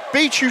find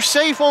Beach, who's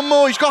safe one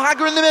more. He's got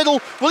Hager in the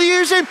middle. Will he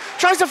use him?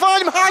 Tries to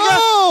find him.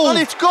 Hager! And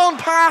it's gone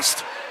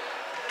past.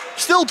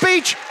 Still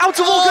Beach out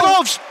to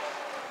Volkanovs.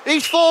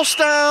 He's forced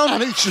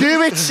down. And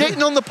Hewitt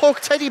sitting on the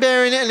puck, teddy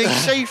bearing it, and he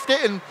saved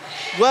it. And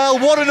well,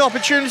 what an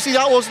opportunity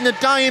that was in the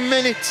dying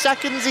minutes,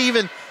 seconds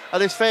even, of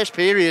this first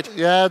period.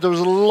 Yeah, there was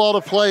a lot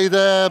of play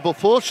there, but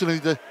fortunately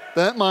the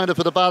netminder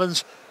for the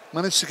Barons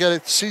managed to get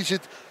it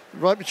seated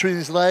right between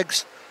his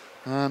legs,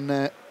 and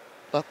that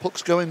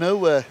puck's going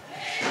nowhere.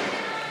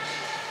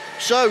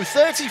 So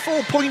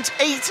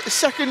 34.8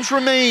 seconds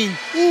remain.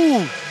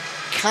 Ooh,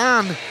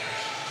 can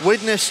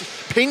Widnes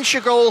pinch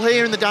a goal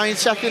here in the dying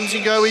seconds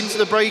and go into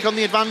the break on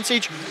the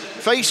advantage?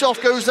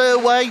 Face-off goes their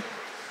way,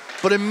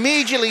 but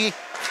immediately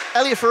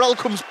Elliot Farrell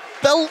comes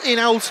belting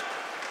out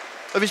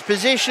of his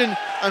position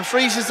and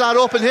freezes that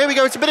up. And here we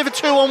go, it's a bit of a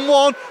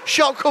 2-on-1.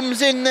 Shot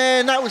comes in there,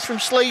 and that was from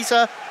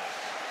Slater.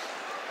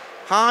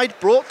 Hyde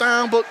brought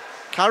down, but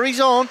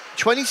carries on.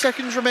 20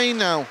 seconds remain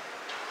now.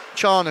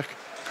 Charnock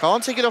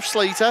can't take it off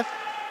Slater.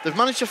 They've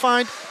managed to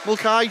find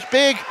Mulcahy.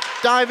 Big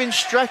diving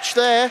stretch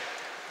there.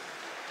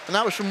 And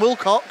that was from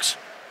Wilcox.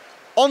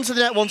 Onto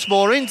the net once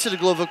more, into the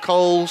glove of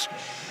Coles.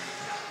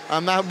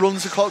 And that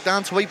runs the clock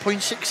down to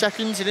 8.6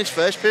 seconds in this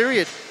first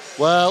period.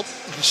 Well,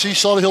 you can see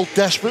Solihull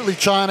desperately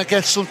trying to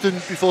get something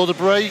before the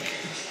break,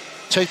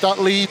 take that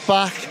lead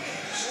back.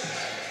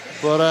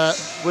 But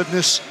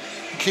Widnes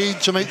keen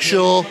to make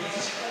sure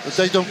that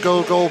they don't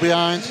go a goal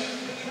behind.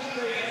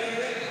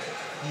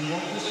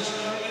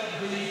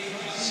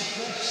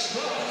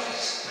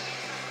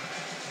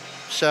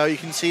 So you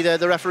can see there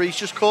the referee's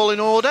just calling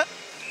order.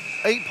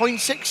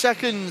 8.6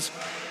 seconds.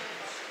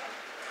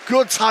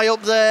 Good tie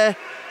up there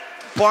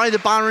by the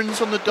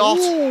Barons on the dot.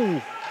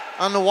 Ooh.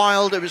 And the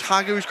Wild, it was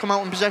Hager who's come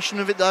out in possession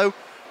of it though.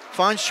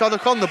 Finds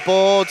Chodok on the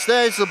boards.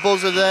 There's the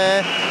buzzer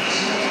there.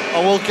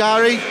 Oh well,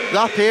 Gary,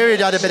 that period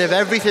had a bit of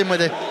everything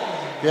with it.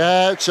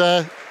 Yeah, it's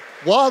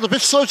Wild a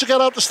bit slow to get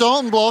out the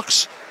starting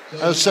blocks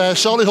as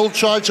Solihull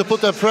tried to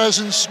put their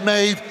presence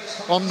made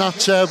on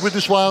that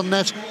Widnes Wild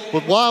net.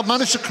 But Wild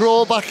managed to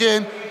crawl back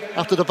in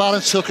after the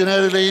Barons took an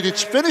early lead.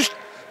 It's finished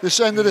this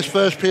end of this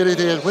first period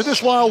here.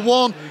 Widnes Wild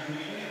 1,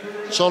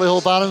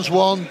 Solihull Barons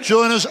 1.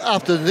 Join us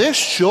after this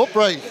short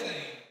break.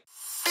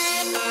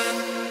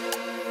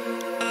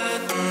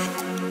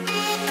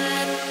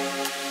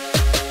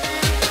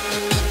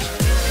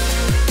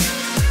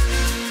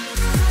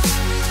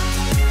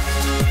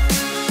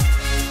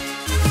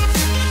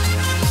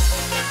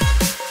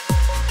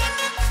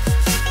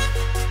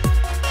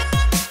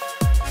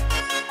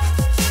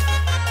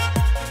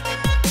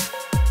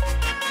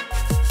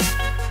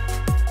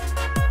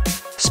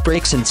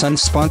 Brakes and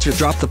Sons sponsor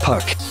Drop the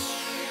Puck.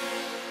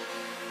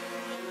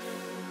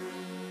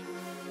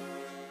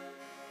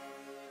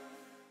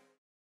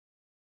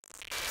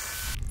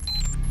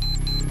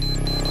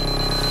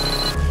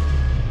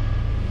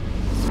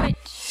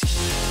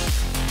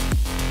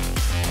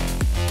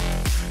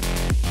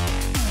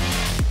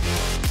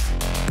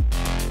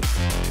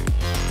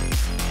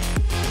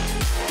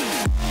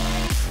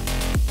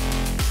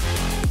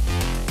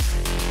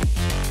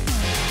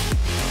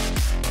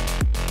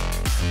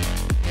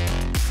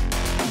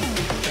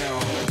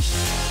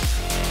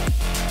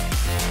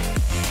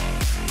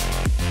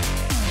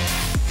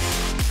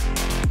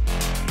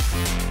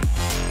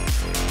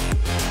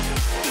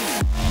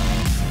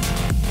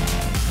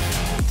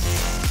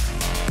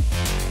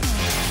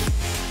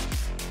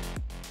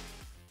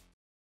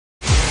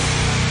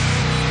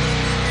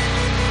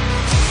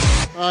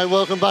 Hi,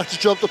 welcome back to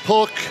Drop the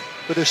Puck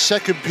for the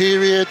second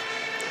period.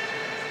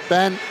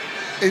 Ben,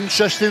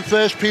 interesting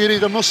first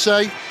period, I must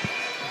say.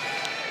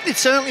 It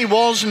certainly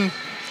was, and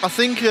I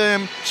think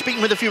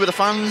speaking with a few of the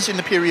fans in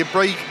the period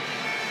break,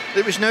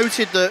 it was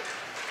noted that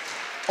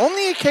on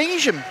the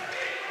occasion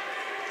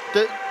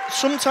that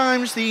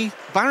sometimes the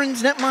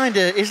Barons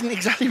netminder isn't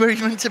exactly where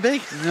he's meant to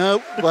be.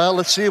 No, well,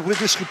 let's see if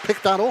Widnes can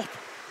pick that up.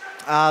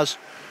 As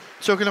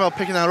talking about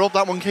picking that up,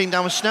 that one came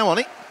down with snow on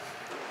it.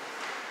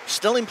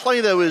 Still in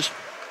play though as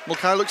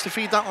Mulcahy looks to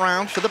feed that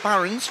round for the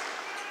Barons.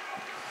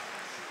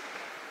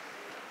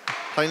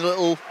 Playing a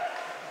little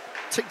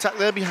tic-tac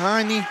there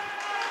behind the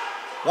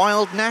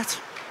Wild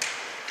net.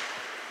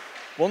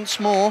 Once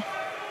more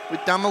with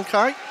Dan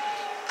Mulcahy.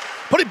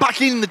 Put it back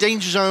in the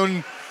danger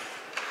zone.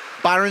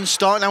 Barons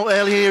starting out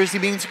early here as they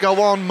mean to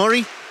go on.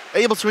 Murray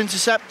able to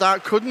intercept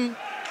that, couldn't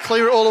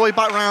clear it all the way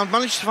back round.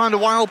 Managed to find a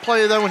Wild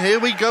player though, and here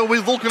we go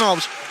with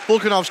Volkanovs.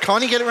 Volkanovs,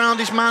 can he get around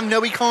his man?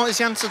 No, he can't, is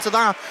the answer to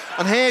that.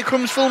 And here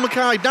comes Phil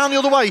Mackay down the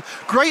other way.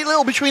 Great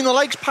little between the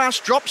legs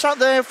pass, drops out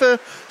there for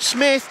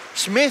Smith.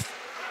 Smith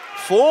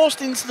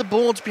forced into the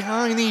boards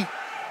behind the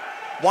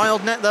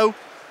Wild net though.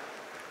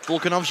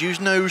 Volkanov's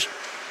using those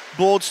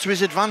boards to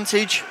his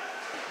advantage.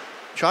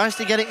 Tries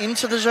to get it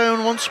into the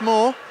zone once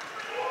more.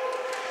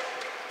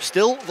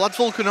 Still Vlad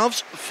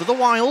Volkanov's for the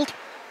Wild.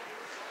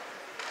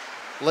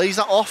 Lays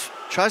that off.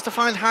 Tries to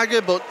find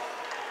Hager, but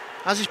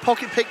has his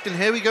pocket picked, and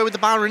here we go with the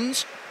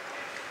Barons.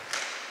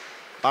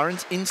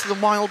 Barons into the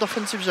Wild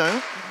offensive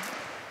zone.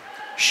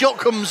 Shot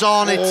comes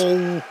on,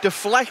 it's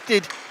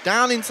deflected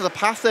down into the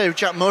path there of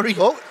Jack Murray.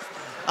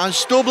 And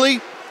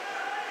Stubley,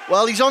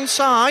 well, he's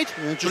onside,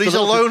 but he's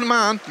a lone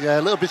man. Yeah,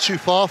 a little bit too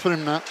far for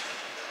him, that.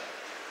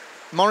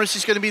 Morris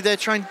is going to be there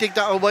trying to dig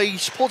that away.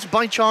 He's supported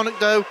by Charnock,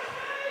 though.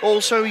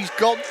 Also, he's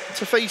got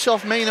to face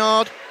off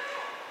Maynard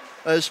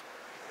as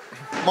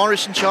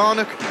Morris and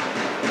Charnock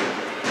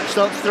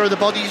start to throw the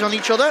bodies on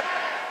each other.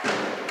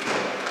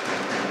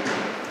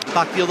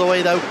 Back the other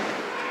way, though,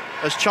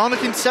 as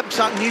Charnock intercepts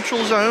that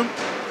neutral zone,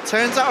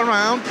 turns that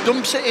around,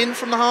 dumps it in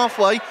from the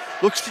halfway,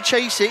 looks to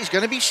chase it. He's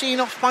going to be seen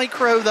off by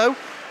Crow, though.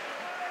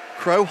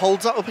 Crow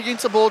holds that up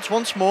against the boards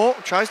once more,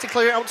 tries to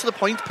clear it out to the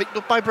point, picked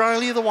up by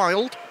Briley of the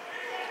Wild.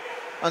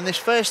 And this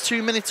first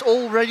 2 minutes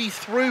already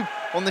through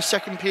on the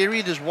second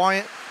period as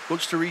Wyatt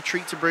looks to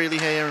retreat to Braley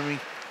here, and we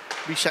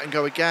reset and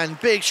go again.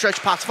 Big stretch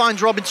pass,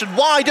 finds Robinson,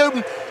 wide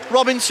open.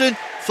 Robinson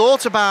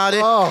thought about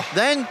it,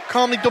 then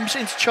calmly dumps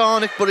it into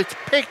Charnock, but it's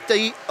picked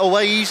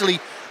away easily.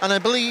 And I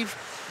believe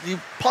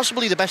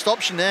possibly the best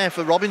option there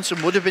for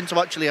Robinson would have been to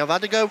actually have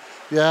had a go.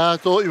 Yeah, I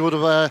thought he would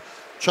have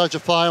tried to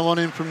fire one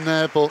in from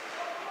there, but...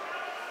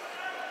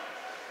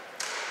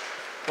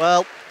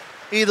 Well,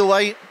 either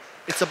way,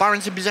 it's the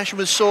Barons in possession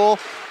with Saw.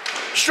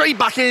 Straight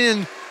back in,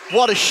 and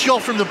what a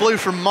shot from the blue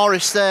from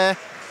Morris there.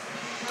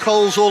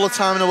 Cole's all the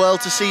time in the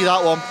world to see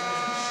that one.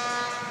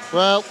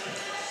 Well,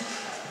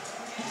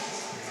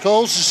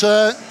 Coles is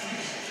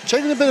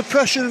taking a bit of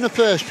pressure in the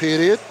first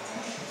period,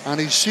 and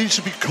he seems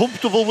to be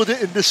comfortable with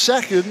it in the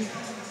second.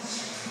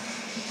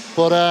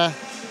 But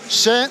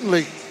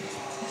certainly,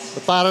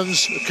 the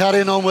Barons are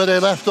carrying on where they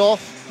left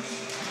off.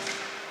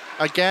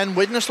 Again,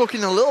 Widnes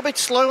looking a little bit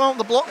slow out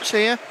the blocks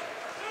here.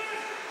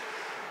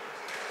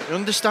 You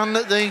understand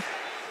that they're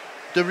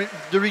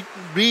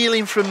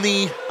reeling from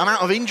the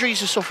amount of injuries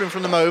they're suffering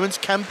from the moment.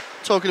 Kemp,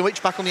 talking of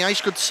which, back on the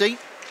ice, good to see.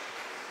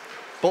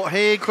 But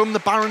here come the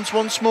Barons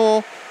once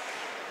more.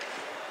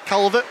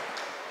 Calvert.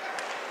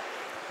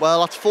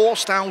 Well, that's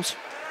forced out.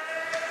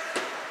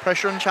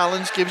 Pressure and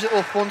challenge, gives it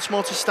up once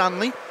more to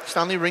Stanley.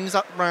 Stanley rings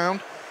that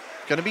round.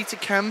 Going to be to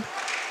Kemp.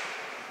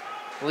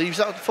 Leaves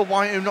that for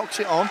White, who knocks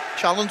it on.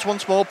 Challenge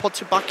once more,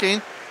 puts it back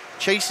in.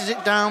 Chases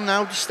it down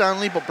now to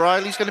Stanley, but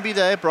Briley's going to be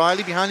there.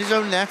 Briley behind his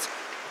own net.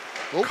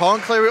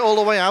 Can't clear it all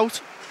the way out.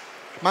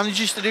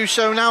 Manages to do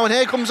so now, and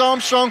here comes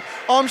Armstrong.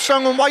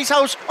 Armstrong on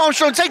Whitehouse.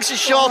 Armstrong takes a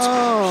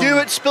shot.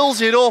 Hewitt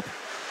spills it up,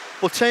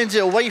 but turns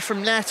it away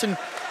from net and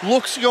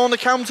looks to go on the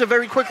counter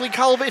very quickly.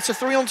 Calvert, it's a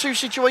 3-on-2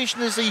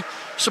 situation as the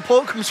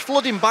support comes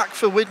flooding back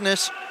for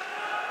Widnes.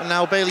 And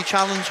now Bailey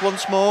challenged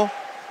once more.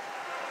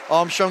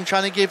 Armstrong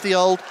trying to give the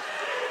old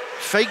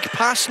fake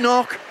pass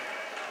knock.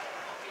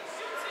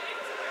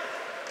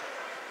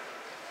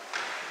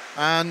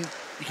 And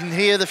you can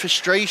hear the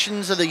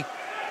frustrations of the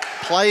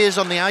players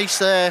on the ice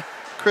there.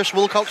 Chris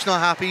Wilcox not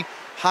happy.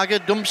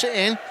 Haggard dumps it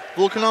in.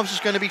 Volkanov's is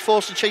going to be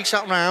forced to chase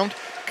that round.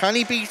 Can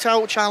he beat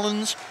out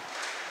challenge?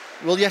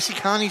 Well, yes, he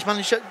can. He's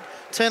managed to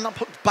turn that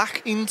puck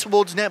back in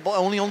towards net, but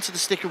only onto the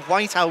stick of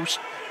Whitehouse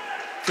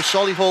for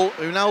Solihull,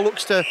 who now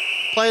looks to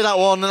play that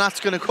one, and that's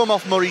going to come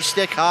off Murray's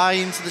stick high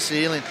into the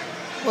ceiling.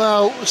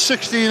 Well,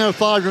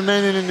 16:05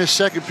 remaining in this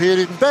second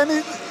period.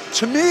 Ben,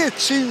 to me, it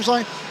seems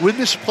like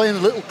Widnes are playing a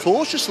little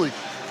cautiously.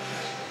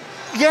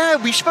 Yeah,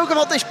 we spoke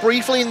about this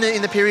briefly in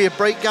the period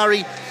break,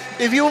 Gary.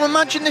 If you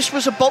imagine this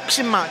was a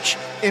boxing match,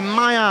 in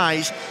my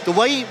eyes, the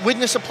way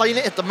Widnes are playing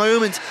it at the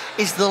moment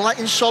is they're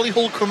letting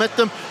Solihull come at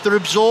them. They're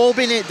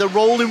absorbing it, they're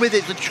rolling with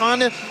it, they're trying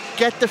to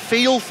get the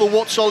feel for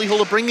what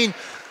Solihull are bringing.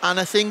 And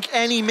I think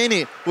any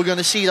minute we're going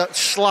to see that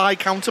sly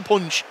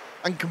counter-punch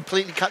and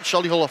completely catch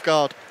Solihull off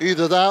guard.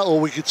 Either that, or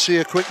we could see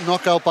a quick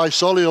knockout by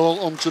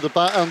Solihull onto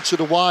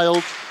the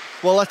Wild.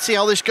 Well, let's see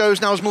how this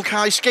goes now as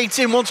Mulcahy skates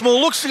in once more,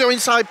 looks to go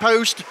inside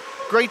post.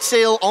 Great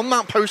seal on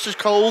that post as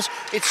Coles.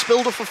 It's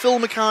spilled up for Phil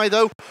Mackay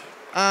though,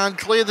 and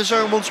clear the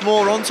zone once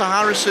more onto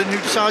Harrison, who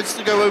decides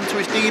to go over to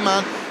his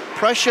D-man.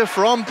 Pressure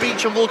from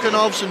Beach and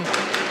Volkanovs, and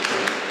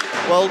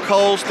well,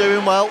 Coles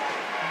doing well.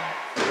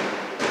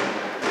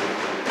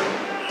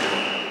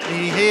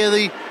 You hear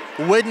the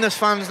Widnes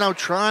fans now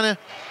trying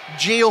to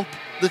G up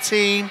the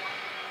team,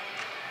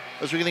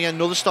 as we're going to get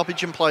another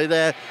stoppage in play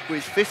there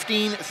with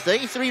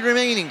 15:33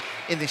 remaining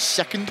in this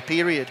second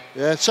period.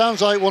 Yeah, it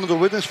sounds like one of the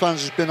Widnes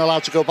fans has been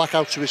allowed to go back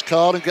out to his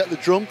car and get the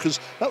drum, because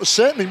that was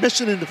certainly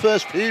missing in the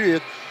first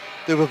period.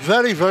 They were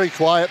very, very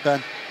quiet,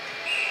 Ben.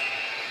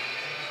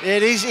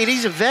 It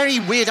is a very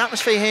weird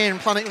atmosphere here in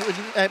Planet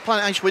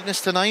Ice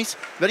Widnes tonight.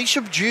 Very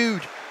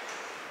subdued.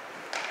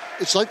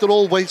 It's like they're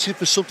all waiting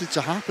for something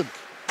to happen.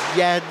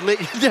 Yeah,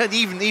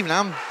 even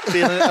I'm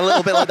feeling a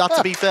little bit like that,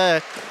 to be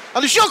fair.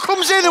 And the shot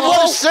comes in, and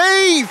what a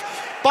save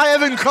by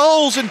Evan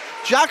Coles. And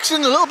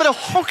Jackson, a little bit of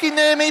hooking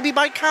there maybe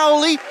by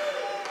Cowley.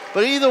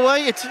 But either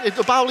way, it's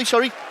Bowley,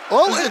 sorry.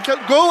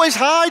 Go is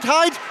Hyde.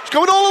 He's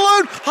going all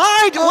alone.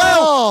 Hyde,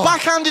 well,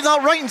 backhanded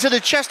that right into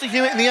the chest of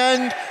Hewitt in the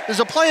end. There's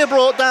a player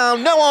brought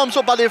down, no arms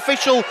up by the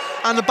official,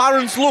 and the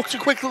Barons look to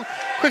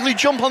quickly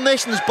jump on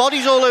this, and his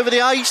body's all over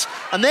the ice.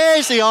 And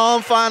there's the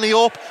arm finally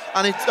up,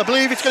 and I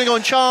believe it's going to go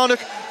on Charnock,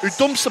 who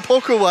dumps the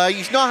puck away.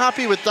 He's not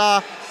happy with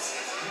that.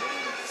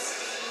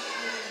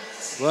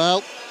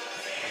 Well,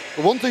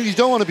 the one thing you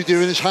don't want to be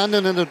doing is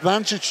handing an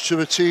advantage to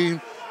a team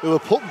who are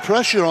putting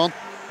pressure on,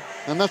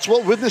 and that's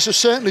what Widnes has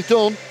certainly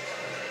done.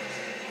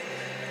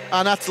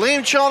 And that's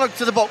Liam Charnock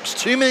to the box,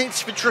 2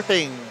 minutes for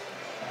tripping.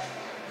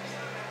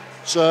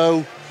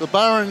 So the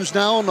Barons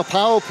now on the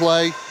power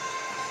play,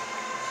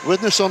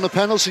 Widnes on the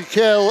penalty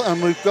kill,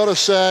 and we've got to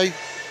say,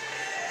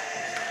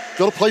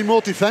 got to play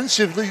more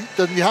defensively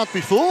than you had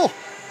before.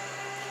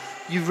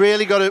 You've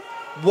really got to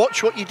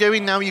watch what you're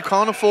doing now. You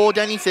can't afford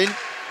anything.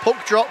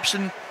 Puck drops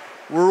and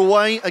we're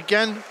away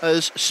again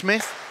as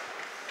Smith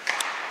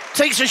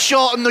takes a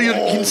shot, and you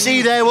can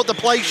see there what the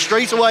play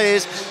straight away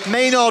is.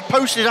 Maynard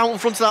posted out in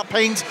front of that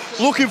paint,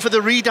 looking for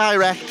the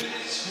redirect.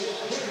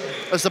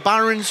 As the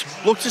Barons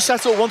look to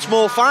settle once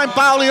more, find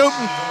Bowley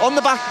open on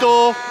the back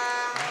door.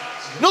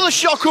 Another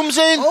shot comes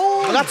in,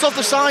 and that's off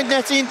the side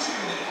netting.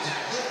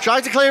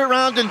 Tried to clear it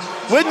round, and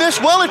Widnes,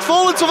 well, it's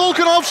fallen to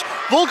Volkanovs.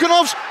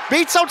 Volkanovs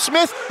beats out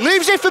Smith,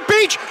 leaves it for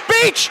Beach.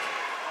 Beach!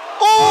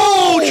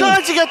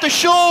 Trying to get the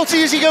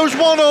shorty as he goes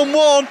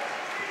one-on-one.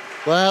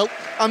 Well,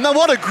 and then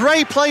what a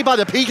great play by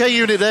the PK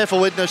unit there for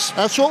Widnes.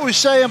 That's what we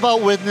say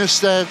about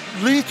Widnes. They're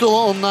lethal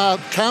on that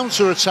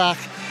counter-attack.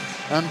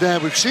 And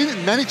we've seen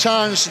it many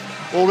times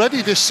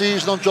already this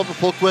season on Drop the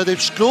Puck where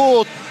they've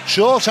scored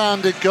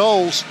short-handed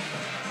goals.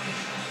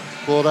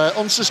 But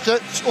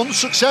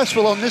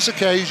unsuccessful on this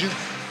occasion.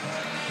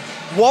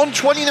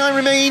 1:29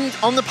 remained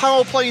on the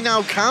power play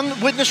now. Can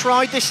Widnes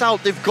ride this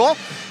out? They've got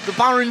the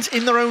Barons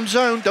in their own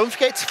zone. Don't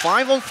forget, it's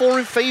 5-on-4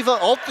 in favour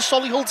of the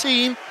Solihull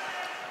team.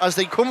 As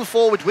they come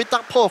forward with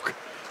that puck,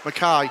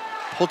 Mackay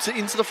puts it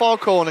into the far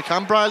corner.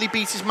 Can Briley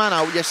beat his man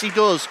out? Yes, he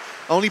does.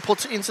 Only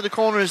puts it into the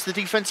corner as the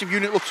defensive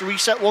unit looks to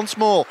reset once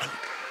more.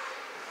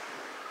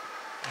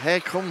 Here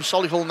comes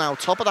Solihull now,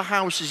 top of the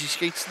house as he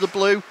skates to the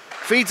blue.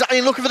 Feeds that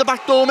in, looking for the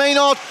back door.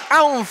 Maynard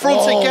out in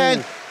front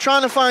again,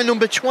 trying to find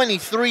number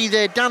 23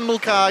 there, Dan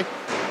Mulcahy.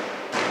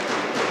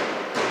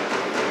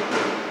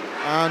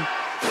 And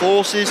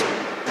forces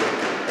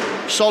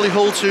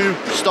Solihull to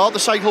start the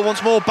cycle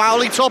once more.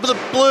 Bowley, top of the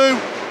blue,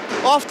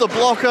 off the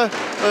blocker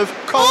of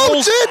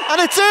Coles,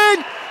 and it's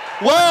in!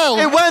 Well,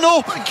 it went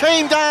up and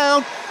came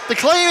down. They're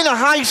claiming a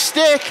high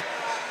stick.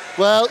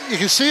 Well, you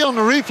can see on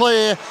the replay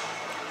here,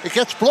 it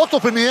gets blocked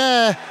up in the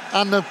air,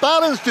 and the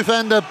Barons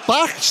defender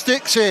back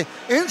sticks it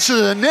into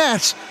the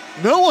net.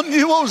 No one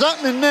knew what was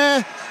happening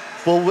there,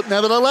 but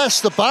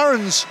nevertheless, the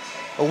Barons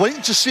are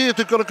waiting to see if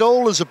they've got a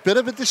goal. There's a bit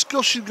of a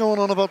discussion going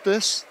on about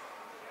this.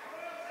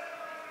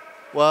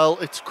 Well,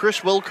 it's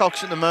Chris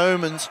Wilcox at the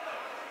moment.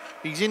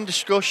 He's in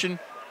discussion.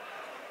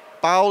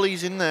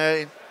 Bowley's in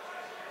there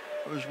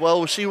as well.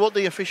 We'll see what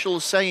the official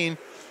is saying.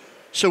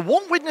 So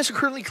what Widnes are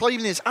currently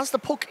claiming is, as the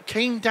puck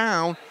came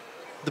down,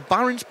 the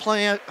Barons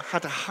player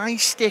had a high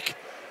stick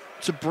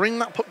to bring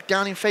that puck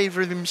down in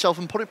favour of himself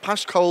and put it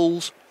past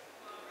Coles.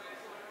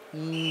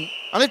 And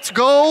it's a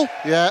goal.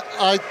 Yeah,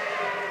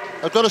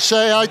 I've got to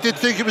say, I did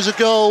think it was a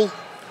goal,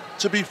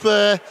 to be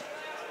fair.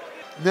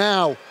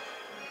 Now,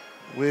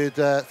 with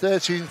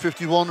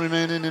 13:51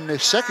 remaining in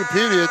this second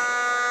period,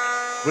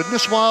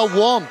 Widnes Wild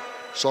 1,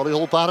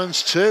 Solihull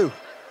Barons 2.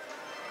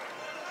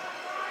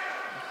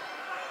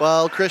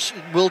 Well, Chris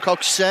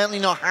Wilcox certainly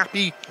not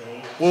happy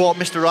with what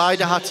Mr.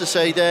 Ryder had to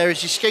say there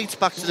as he skates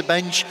back to the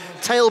bench,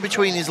 tail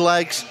between his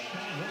legs.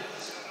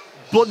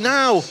 But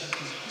now,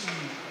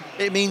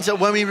 it means that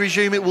when we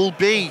resume, it will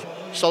be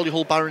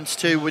Solihull Barons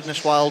 2,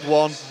 Widnes Wild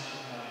 1.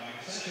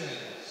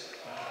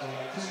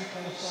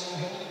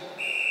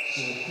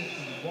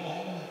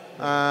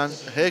 And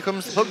here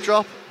comes the puck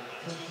drop.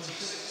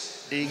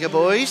 Eager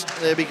boys,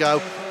 there we go.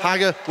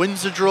 Hagger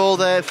wins the draw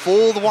there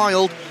for the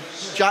Wild.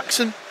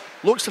 Jackson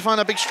looks to find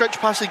a big stretch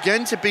pass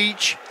again to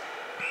Beach.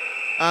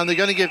 And they're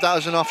going to give that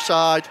as an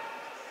offside.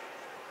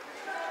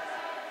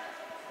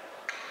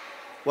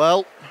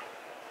 Well,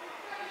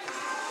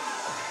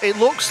 it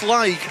looks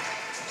like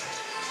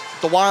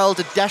the Wild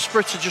are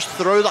desperate to just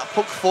throw that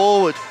puck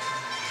forward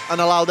and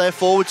allow their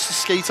forwards to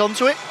skate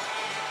onto it.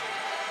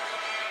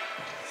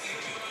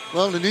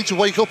 Well, they need to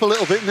wake up a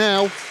little bit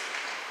now,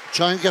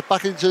 try and get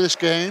back into this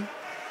game.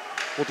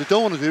 What they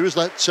don't want to do is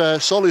let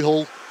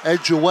Solihull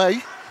edge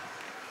away.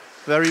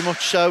 Very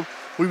much so.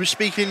 We were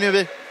speaking of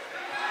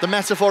the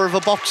metaphor of a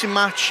boxing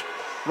match.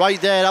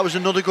 Right there, that was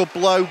another good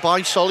blow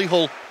by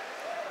Solihull.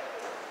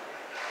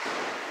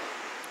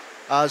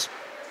 As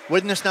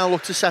Widnes now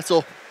look to set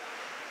up.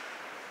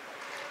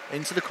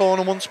 Into the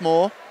corner once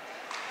more.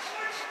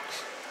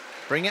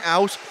 Bring it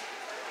out.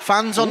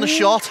 Fans on the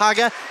shot.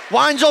 Hagger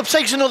winds up,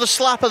 takes another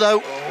slapper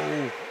though.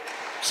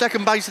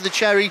 Second bite of the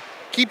cherry.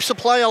 Keeps the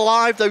play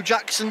alive though,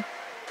 Jackson.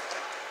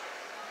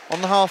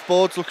 on the half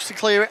boards, looks to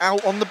clear it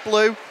out on the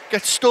blue,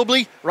 gets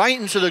Stubley right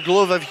into the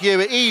glove of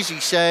Hewitt, easy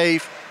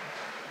save.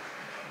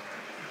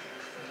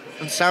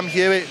 And Sam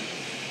Hewitt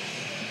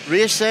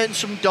reasserting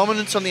some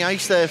dominance on the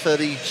ice there for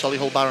the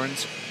Solihull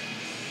Barons.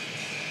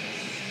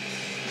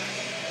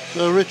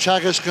 So Rich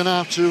Hagger's going to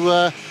have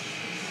to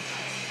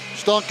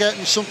start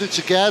getting something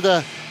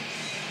together,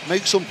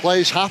 make some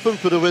plays happen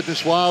for the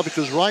Widnes Wild,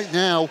 because right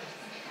now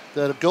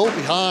they're a goal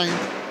behind.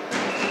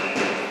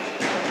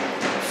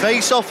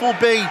 Face-off will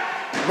be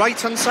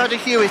right-hand side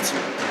of Hewitt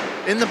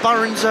in the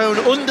Baron zone,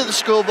 under the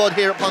scoreboard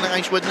here at Planet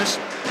Ice Widnes.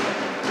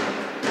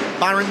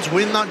 Barons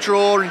win that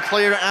draw and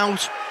clear it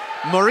out.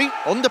 Murray,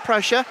 under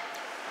pressure,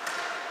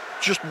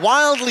 just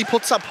wildly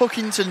puts that puck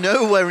into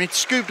nowhere, and it's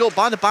scooped up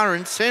by the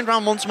Barons. Turned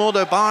around once more,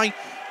 though, by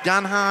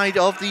Dan Hyde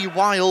of the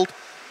Wild.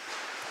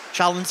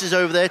 Challenges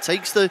over there,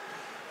 takes the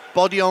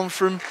body on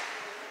from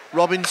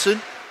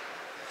Robinson.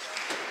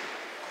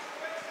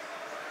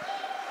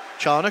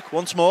 Charnock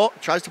once more,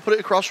 tries to put it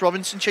across.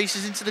 Robinson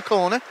chases into the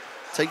corner,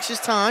 takes his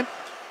time.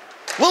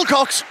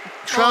 Wilcox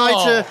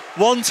tried to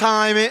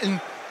one-time it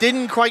and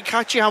didn't quite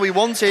catch it how he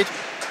wanted.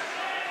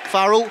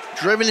 Farrell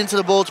driven into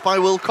the boards by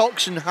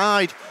Wilcox, and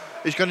Hyde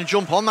is going to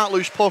jump on that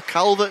loose puck.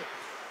 Calvert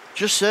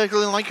just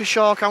circling like a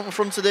shark out in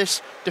front of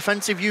this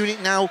defensive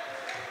unit now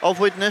of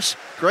Widnes.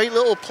 Great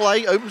little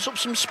play, opens up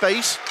some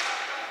space.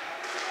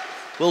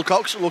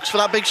 Wilcox looks for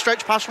that big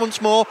stretch pass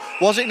once more.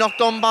 Was it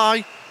knocked on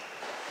by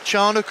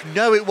Charnock?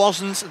 No, it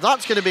wasn't.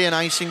 That's going to be an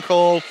icing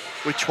call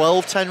with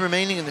 12:10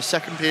 remaining in the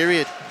second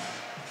period.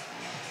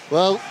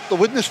 Well, the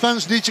Widnes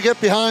fans need to get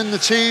behind the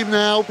team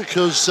now,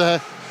 because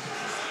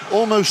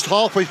almost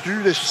halfway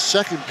through this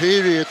second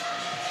period,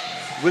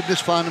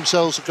 Widnes find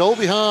themselves a goal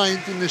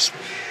behind in this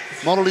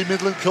Monterey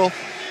Midland Cup.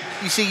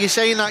 You see, you're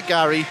saying that,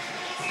 Gary.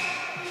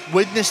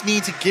 Widnes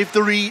need to give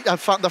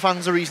the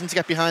fans a reason to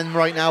get behind them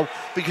right now,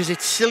 because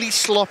it's silly,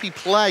 sloppy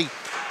play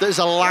that is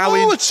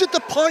allowing... Oh, it's at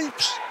the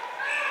pipes.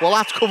 Well,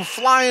 that's come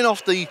flying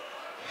off the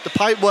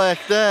pipe work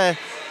there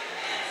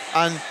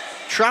and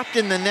trapped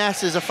in the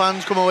net as the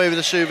fans come away with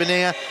a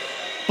souvenir.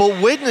 But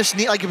Widnes,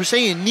 like you were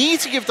saying, need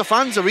to give the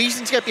fans a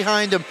reason to get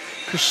behind them,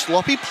 because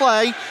sloppy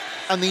play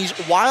and these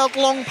wild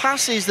long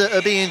passes that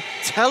are being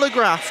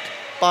telegraphed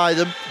by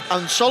them,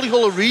 and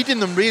Solihull are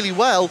reading them really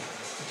well.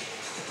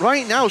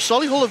 Right now,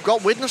 Solihull have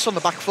got Widnes on the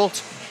back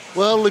foot.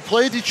 Well, they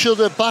played each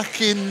other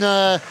back in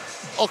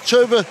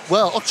October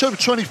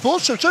 24th,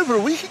 so it's over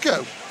a week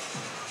ago.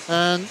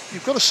 And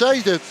you've got to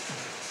say that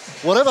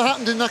whatever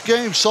happened in that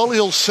game,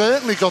 Solihull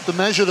certainly got the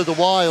measure of the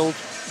Wild.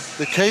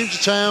 They came to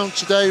town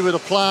today with a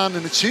plan,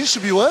 and it seems to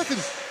be working.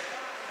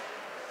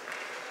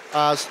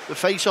 As the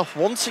face-off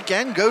once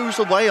again goes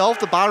the way of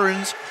the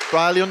Barons.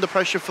 Riley under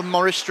pressure from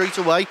Morris straight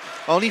away.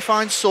 Only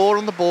finds Saw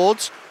on the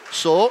boards.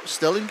 Saw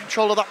still in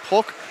control of that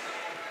puck.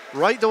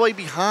 Right the way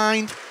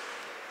behind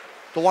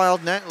the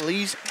Wild net.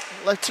 Lee's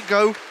lets it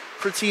go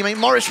for a teammate.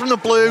 Morris from the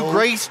blue. Oh.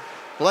 Great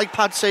leg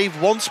pad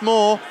save once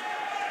more.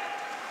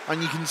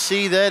 And you can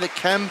see there that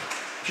Kemp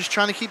just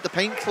trying to keep the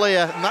paint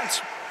clear. And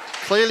that's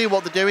clearly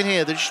what they're doing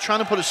here. They're just trying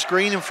to put a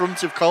screen in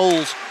front of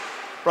Coles.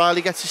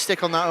 Riley gets his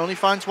stick on that. Only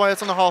finds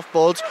Wyatt on the half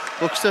boards.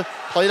 Looks to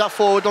play that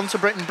forward onto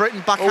Britton.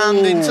 Britton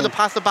backhand into the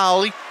path of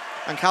Bowley.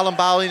 And Callum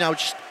Bowley now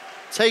just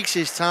takes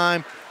his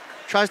time.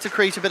 Tries to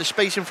create a bit of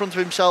space in front of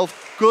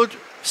himself. Good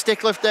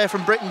stick lift there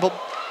from Britton, but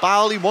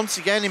Bowley once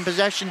again in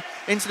possession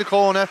into the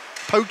corner.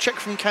 Poke check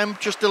from Kemp,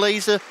 just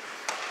delays the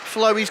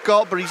flow he's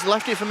got, but he's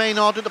left it for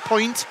Maynard at the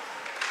point.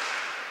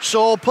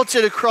 So puts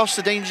it across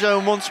the danger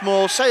zone once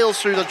more, sails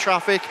through the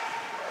traffic.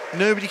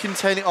 Nobody can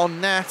turn it on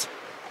net.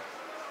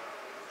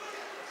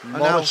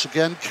 Morris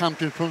again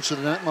camped in front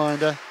of the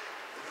netminder.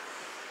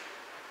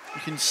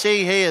 You can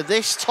see here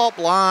this top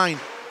line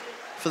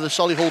for the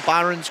Solihull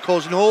Barons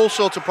causing all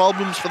sorts of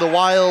problems for the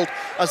Wild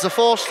as they're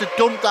forced to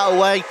dump that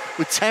away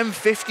with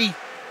 10:50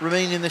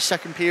 remaining in the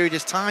second period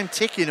as time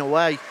ticking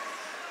away.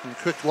 And a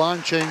quick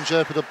line change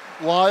there for the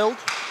Wild.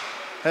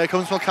 Here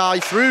comes Mackay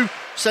through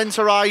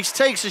centre ice,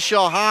 takes a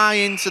shot high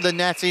into the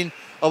netting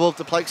above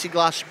the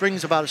plexiglass,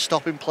 brings about a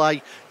stop in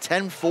play.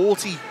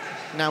 10:40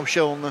 now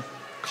show on the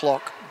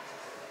clock.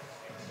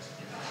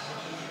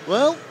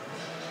 Well,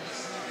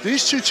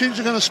 these two teams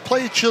are going to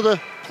play each other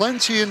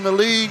plenty in the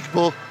league,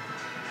 but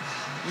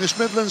in this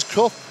Midlands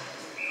Cup,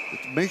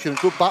 it's making a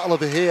good battle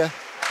over here.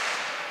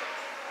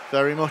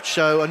 Very much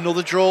so.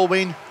 Another draw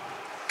win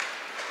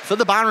for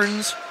the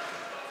Barons.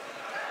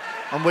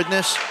 And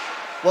Widnes,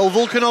 well,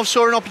 Volkanov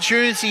saw an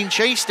opportunity and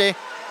chased it.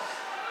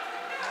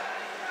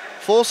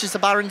 Forces the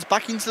Barons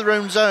back into their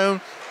own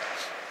zone,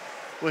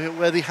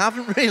 where they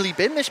haven't really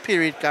been this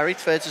period, Gary,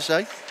 it's fair to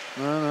say.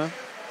 No.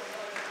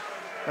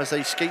 As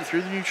they skate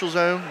through the neutral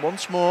zone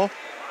once more.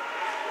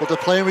 But they're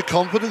playing with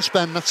confidence,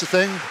 Ben, that's the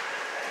thing.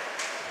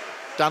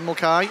 Dan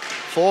Mulcahy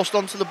forced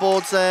onto the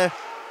boards there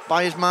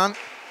by his man.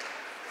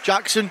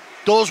 Jackson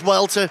does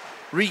well to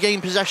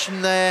regain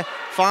possession there.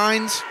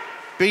 Finds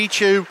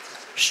Bichu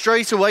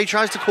straight away,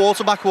 tries to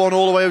quarterback one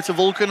all the way out to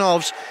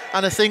Volkanovs.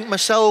 And I think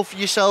myself,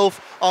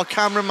 yourself, our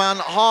cameraman,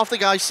 half the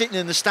guys sitting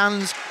in the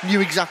stands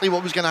knew exactly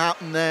what was going to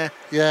happen there.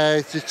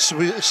 Yeah,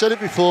 we said it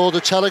before,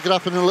 they're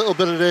telegraphing a little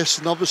bit of this,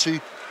 and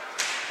obviously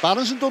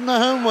Barons have done their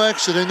homework,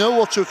 so they know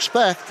what to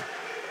expect.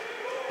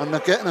 And they're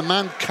getting a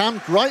man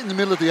camped right in the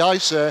middle of the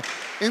ice there,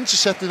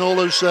 intercepting all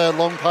those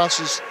long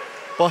passes.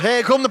 But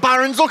here come the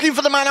Barons, looking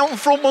for the man out in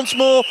front once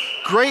more.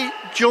 Great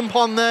jump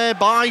on there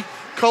by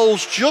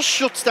Coles, just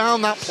shuts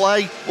down that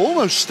play.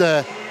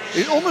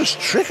 It almost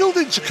trickled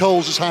into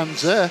Coles'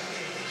 hands there.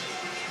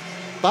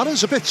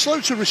 Barons a bit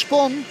slow to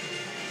respond.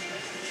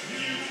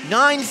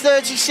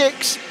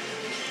 9:36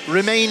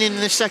 remaining in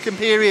the second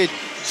period.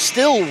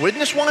 Still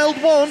Widnes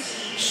Wild 1,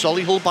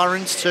 Solihull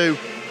Barons 2.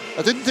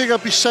 I didn't think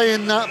I'd be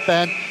saying that,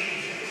 Ben,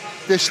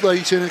 this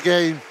late in a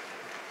game.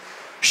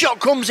 Shot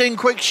comes in,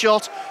 quick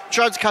shot.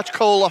 Tries to catch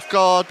Cole off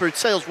guard, but it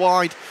sails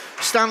wide.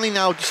 Stanley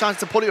now decides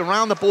to put it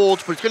around the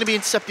boards, but it's going to be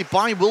intercepted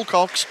by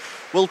Wilcox.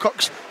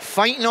 Wilcox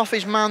fighting off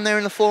his man there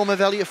in the form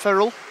of Elliot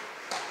Farrell.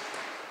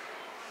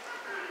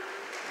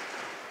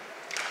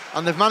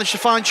 And they've managed to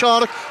find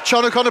Charnock.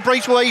 Charnock on a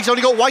breakaway. He's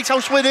only got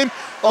Whitehouse with him.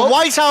 And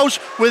Whitehouse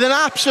with an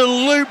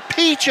absolute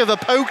peach of a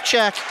poke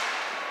check.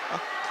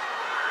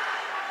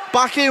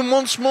 Back in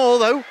once more,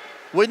 though.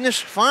 Widnes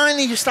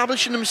finally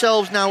establishing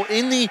themselves now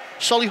in the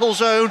Solihull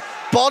zone.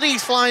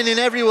 Bodies flying in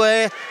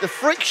everywhere. The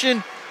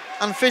friction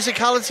and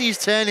physicality is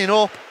turning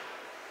up.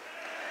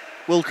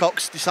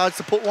 Wilcox decides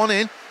to put one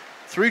in.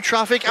 Through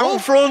traffic, out in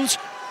front.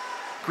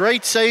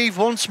 Great save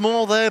once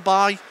more there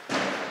by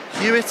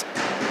Hewitt.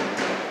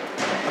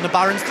 And the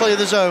Barons clear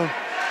the zone.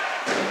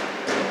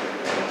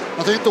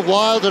 I think the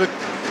Wild are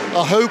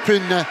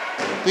hoping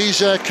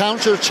these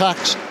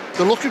counter-attacks,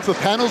 they're looking for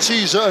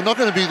penalties that are not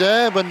going to be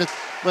there when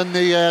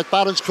the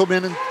Barons come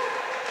in and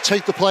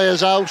take the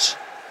players out.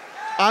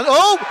 And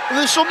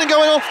there's something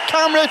going off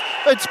camera.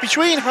 It's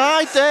between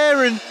Hyde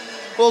there and,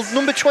 well,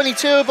 number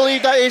 22, I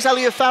believe that is,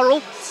 Elliot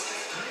Farrell.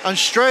 And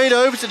straight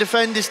over to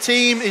defend his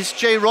team is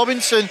Jay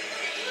Robinson.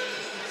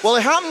 Well,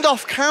 it happened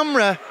off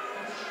camera.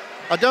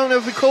 I don't know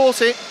if we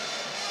caught it.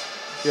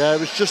 Yeah,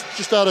 it was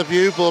just out of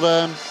view, but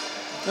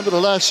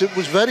nevertheless, it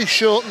was very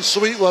short and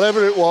sweet,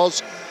 whatever it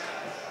was.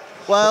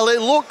 Well,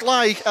 it looked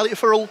like Elliot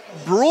Farrell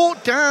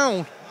brought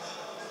down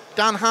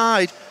Dan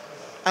Hyde,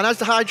 and as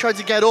the Hyde tried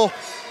to get up,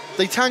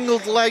 they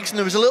tangled legs, and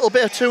there was a little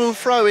bit of to and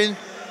fro in,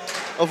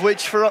 of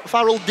which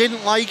Farrell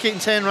didn't like it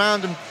and turned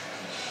around and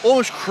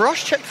almost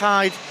cross-checked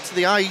Hyde to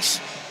the ice.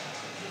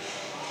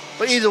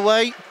 But either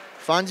way,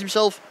 finds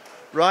himself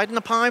riding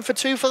the pine for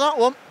 2 for that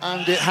one.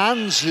 And it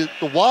hands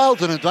the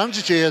Wild an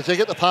advantage here as they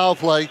get the power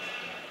play.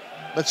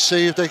 Let's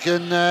see if they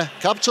can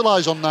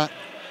capitalise on that.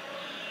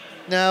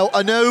 Now,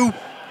 I know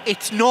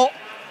it's not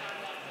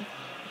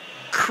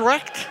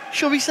correct,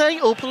 shall we say,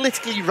 or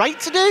politically right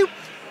to do,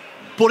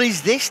 but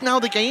is this now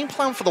the game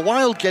plan for the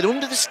Wild? Get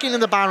under the skin of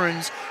the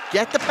Barons,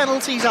 get the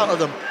penalties out of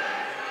them.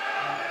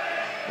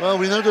 Well,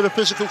 we know they're a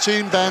physical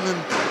team, Ben, and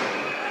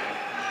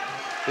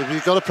if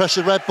you've got to press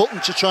the red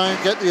button to try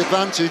and get the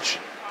advantage.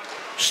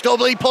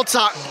 Stubley puts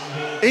that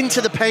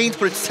into the paint,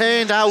 but it's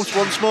turned out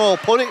once more.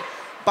 Put it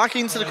back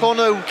into the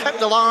corner,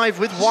 kept alive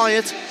with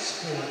Wyatt.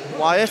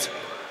 Wyatt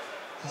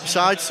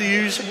decides to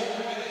use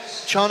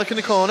Charnock in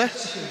the corner.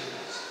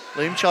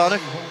 Liam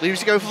Charnock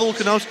leaves to go for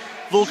Volkanovs.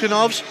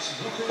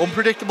 Volkanovs,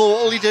 unpredictable,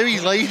 what will he do?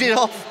 He's laid it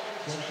off.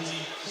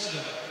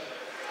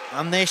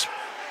 And this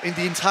is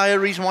the entire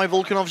reason why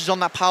Volkanovs is on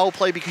that power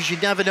play, because you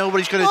never know what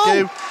he's going to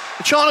do.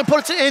 Charnock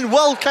puts it in,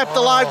 well kept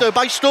alive though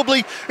by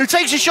Stubley, who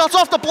takes a shot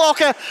off the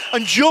blocker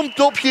and jumped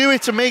up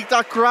Hewitt to make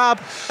that grab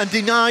and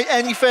deny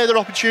any further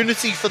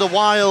opportunity for the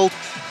Wild.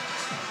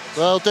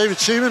 Well, David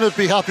Seaman would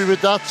be happy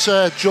with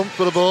that jump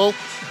for the ball.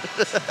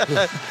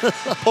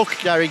 Puck,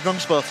 Gary, wrong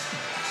spot.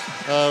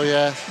 Oh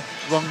yeah,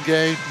 wrong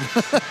game.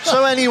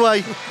 So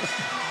anyway,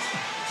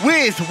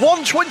 with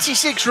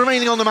 1:26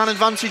 remaining on the man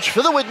advantage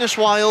for the Widnes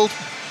Wild,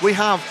 we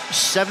have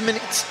 7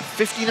 minutes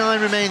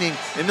 59 remaining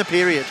in the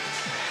period.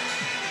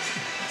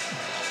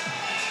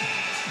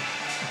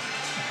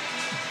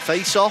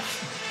 Face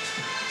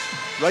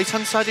off, right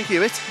hand side of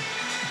Hewitt.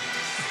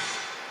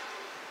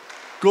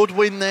 Good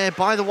win there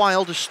by the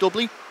Wild as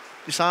Stubley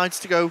decides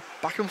to go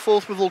back and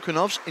forth with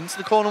Volkanovs into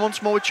the corner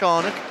once more with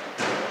Charnock.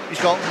 He's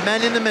got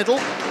men in the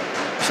middle,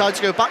 decides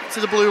to go back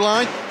to the blue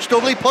line.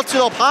 Stubley puts it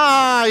up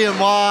high and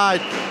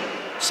wide.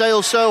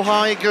 Sails so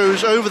high it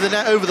goes over the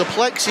net, over the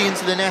plexi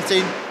into the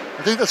netting.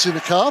 I think that's in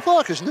the car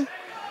park, isn't it?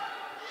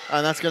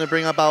 And that's going to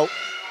bring about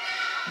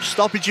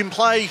stoppage in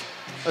play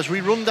as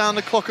we run down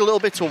the clock a little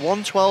bit to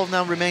 1:12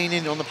 now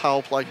remaining on the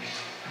power play.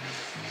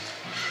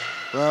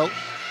 Well,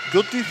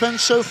 good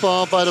defence so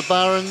far by the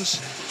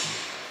Barons.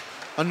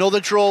 Another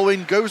draw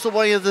in goes the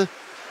way of the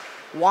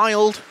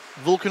Wild.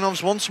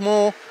 Volkanovs once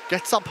more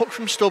gets that puck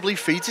from Stubley,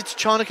 feeds it to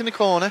Charnock in the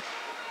corner.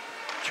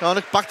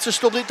 Charnock back to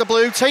Stubley at the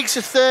blue, takes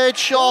a third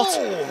shot.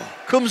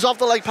 Comes off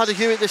the leg pad of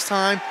Hewitt this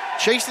time.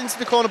 Chased into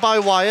the corner by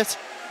Wyatt.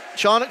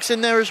 Charnock's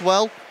in there as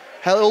well.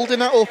 Holding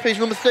that up is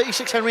number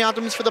 36, Henry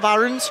Adams for the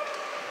Barons.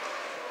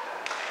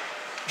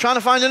 Trying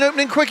to find an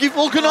opening quickly,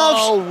 Volkanovs.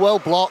 Oh, well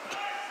blocked.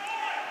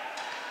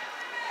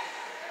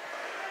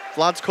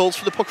 Vlad's calls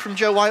for the puck from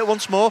Joe Wyatt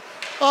once more.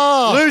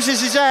 Oh.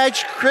 Loses his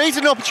edge, creates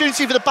an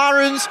opportunity for the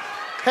Barons.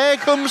 Here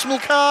comes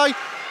Mulcahy,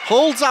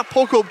 holds that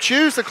puck up,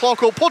 chews the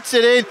clock up, puts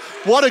it in.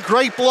 What a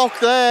great block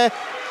there.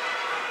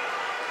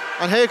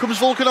 And here comes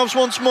Volkanovs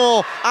once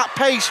more, at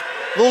pace.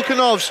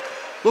 Volkanovs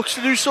looks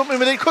to do something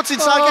with it, cuts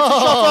inside, gets a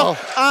shot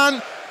off,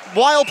 and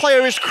Wild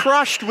player is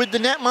crashed with the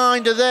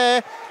netminder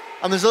there.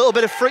 And there's a little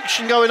bit of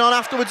friction going on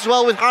afterwards as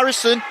well with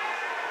Harrison.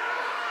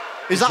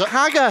 Is that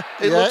Hager?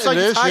 It looks like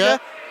it's Hager. Yeah.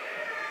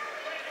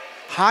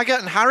 Hager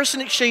and Harrison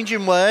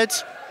exchanging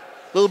words.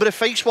 A little bit of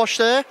face wash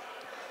there.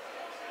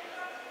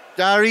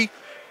 Gary,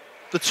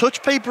 the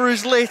touch paper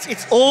is lit.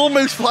 It's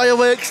almost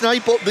fireworks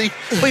night, but we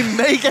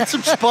may get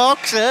some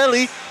sparks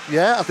early.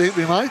 Yeah, I think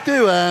we might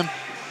do.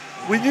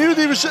 We knew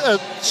there was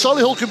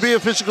Solihull can be a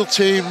physical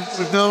team.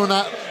 We've known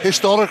that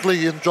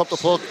historically and dropped the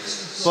puck.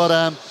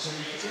 But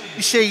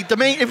you see,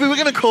 if we were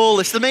going to call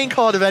this, the main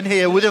card event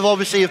here would have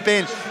obviously have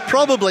been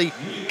probably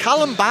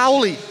Callum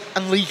Bowley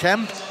and Lee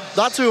Kemp.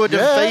 That's who would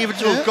have favoured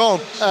to have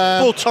gone.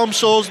 But Tom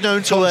Saw's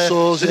known Tom to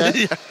Saw's,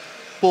 yeah.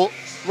 But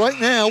right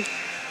now,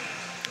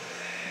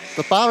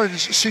 the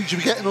Barons seem to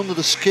be getting under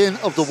the skin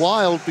of the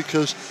Wild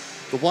because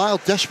the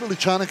Wild desperately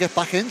trying to get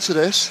back into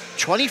this.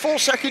 24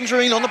 seconds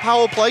remaining on the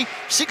power play,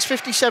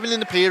 6:57 in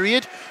the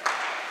period.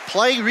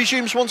 Play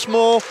resumes once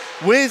more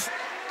with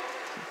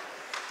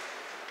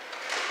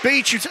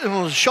Beach.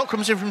 The shot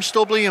comes in from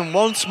Stubley, and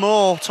once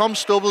more, Tom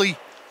Stubley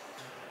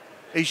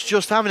is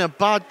just having a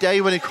bad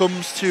day when it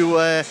comes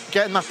to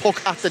getting that puck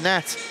at the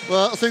net.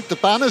 Well, I think the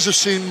Banners have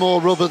seen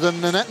more rubber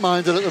than the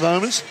netminder at the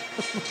moment.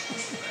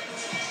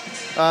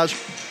 As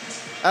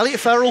Elliot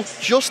Farrell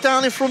just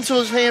down in front of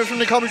us here from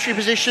the commentary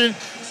position,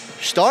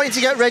 starting to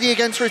get ready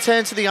again to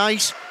return to the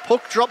ice.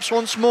 Puck drops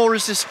once more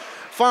as this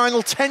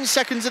final 10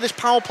 seconds of this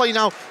power play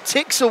now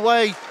ticks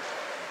away.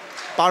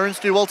 Barons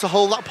do well to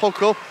hold that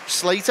puck up.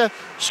 Slater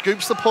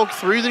scoops the puck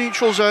through the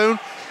neutral zone,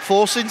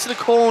 forced into the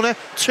corner.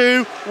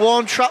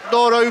 2-1,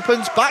 trapdoor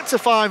opens, back to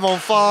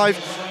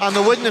 5-on-5, and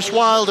the Widnes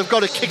Wild have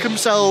got to kick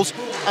themselves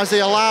as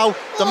they allow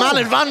the man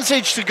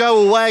advantage to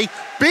go away.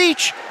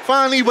 Beach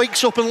finally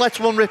wakes up and lets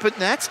one rip at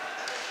net.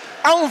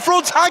 Out in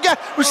front, Hager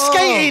was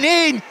skating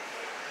in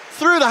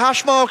through the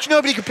hash marks.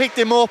 Nobody could pick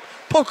them up.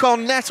 Puck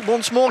on net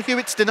once more.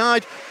 Hewitt's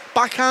denied.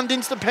 Backhand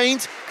into the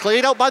paint,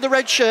 cleared out by the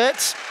red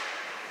shirts.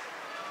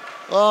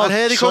 And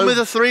here they come with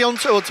a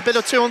 3-on-2. It's a bit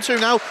of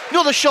 2-on-2 now.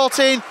 Another shot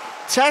in,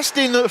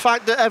 testing the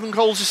fact that Evan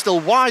Coles is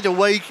still wide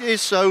awake.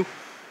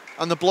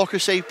 And the blocker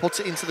save puts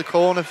it into the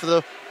corner for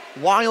the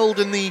Wild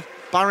and the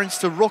Barons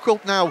to ruck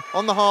up now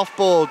on the half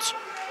boards.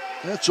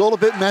 Yeah, it's all a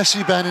bit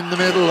messy, Ben, in the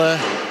middle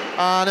there.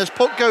 And as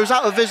puck goes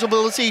out of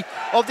visibility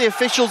of the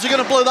officials, they're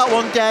going to blow that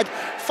one dead.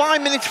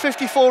 5 minutes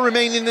 54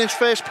 remaining in this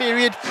first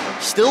period.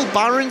 Still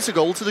Barons a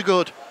goal to the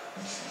good.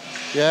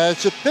 Yeah,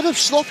 it's a bit of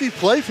sloppy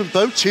play from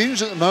both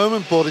teams at the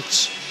moment, but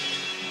it's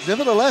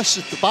nevertheless,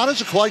 the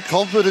Barons are quite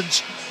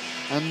confident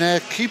and they're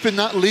keeping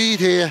that lead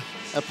here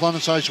at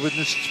Planetized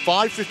Widnes. It's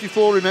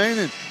 5:54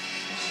 remaining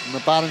and the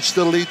Barons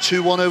still lead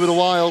 2-1 over the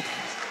Wild.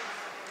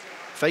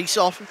 Face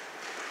off,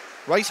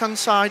 right hand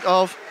side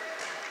of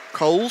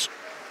Coles.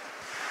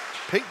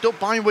 Picked up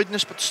by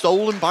Widnes but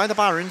stolen by the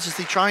Barons as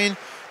they try and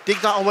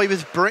dig that away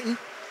with Britton.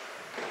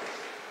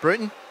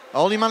 Britton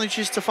only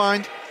manages to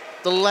find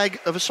the leg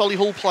of a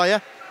Solihull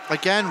player.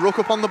 Again, ruck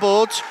up on the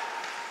boards.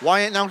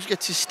 Wyatt now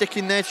gets his stick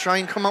in there to try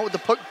and come out with the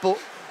puck, but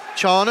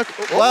Charnock,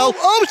 it's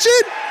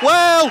in!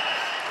 Well,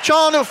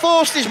 Charnock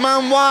forced his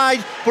man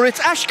wide, but it's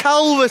Ash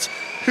Calvert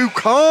who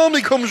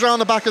calmly comes around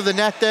the back of the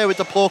net there with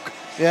the puck.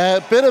 Yeah,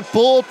 a bit of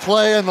board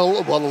play and a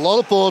lot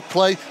of board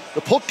play.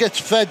 The puck gets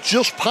fed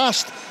just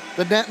past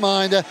the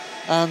netminder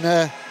and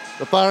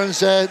the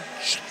Barons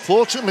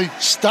fortunately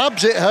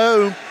stabs it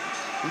home.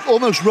 It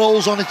almost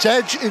rolls on its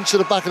edge into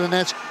the back of the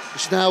net.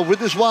 It's now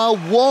Widnes Wild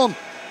 1,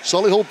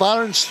 Solihull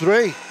Barons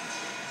 3.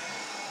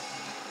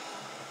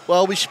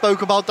 Well, we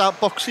spoke about that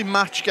boxing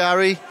match,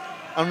 Gary,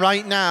 and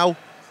right now,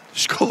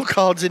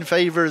 scorecard's in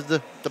favour of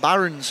the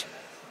Barons.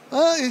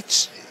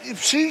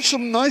 You've seen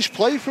some nice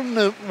play from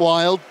the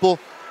Wild, but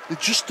they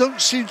just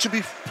don't seem to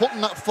be putting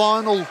that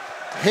final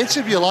hit,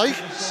 if you like.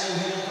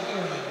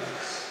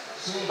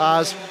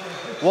 As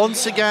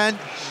once again,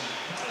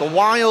 the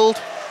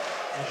Wild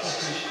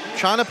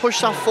trying to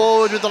push that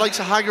forward with the likes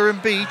of Hager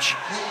and Beach.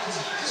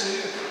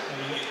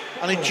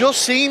 And it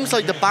just seems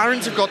like the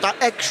Barons have got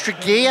that extra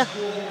gear,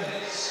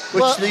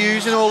 which they're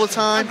using all the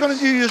time. I'm going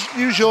to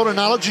use your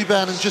analogy,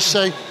 Ben, and just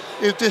say,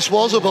 if this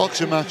was a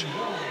boxing match,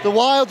 the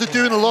Wild are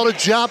doing a lot of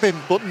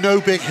jabbing, but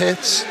no big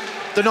hits.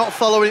 They're not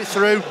following it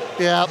through.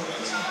 Yeah.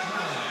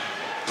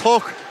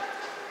 Puck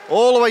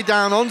all the way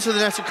down onto the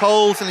net of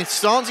Coles, and it's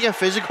starting to get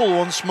physical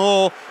once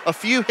more. A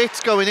few hits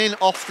going in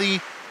off the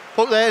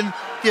puck there, and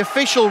the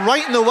official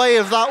right in the way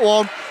of that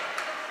one.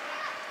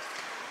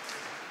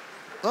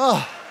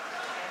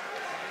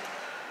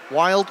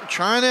 Wild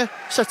trying to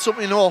set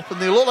something up,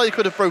 and they look like they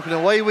could have broken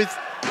away with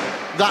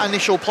that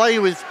initial play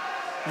with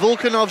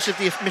Volkanovs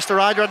if Mr.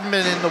 Ryder hadn't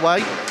been in the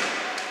way.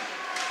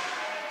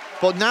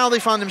 But now they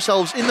find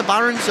themselves in the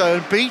Baron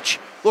zone. Beach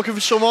looking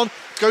for someone,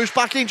 Goes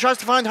back in, tries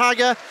to find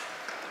Hager.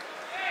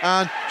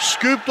 And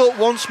scooped up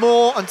once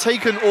more and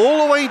taken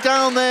all the way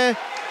down there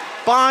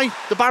by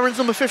the Barons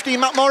number 15,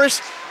 Matt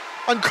Morris.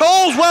 And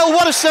Coleswell,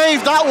 what a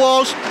save that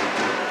was.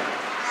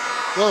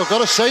 Well, I've got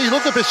to say, he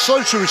looked a bit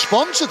slow to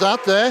respond to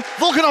that there.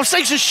 Volkanov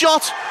takes a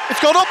shot. It's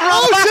gone up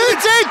around the back.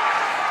 It's in.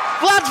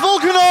 Vlad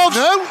Volkanov.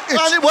 No,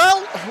 it's...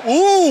 Well,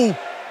 ooh.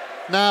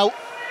 Now,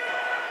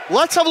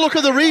 let's have a look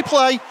at the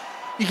replay.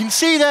 You can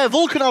see there,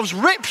 Volkanov's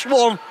rips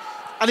one.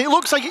 And it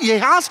looks like he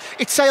has.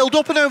 It sailed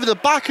up and over the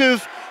back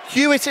of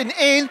Hewitt and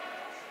in.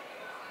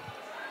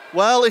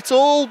 Well, it's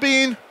all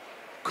being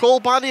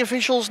called by the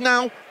officials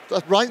now.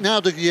 Right now,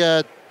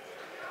 the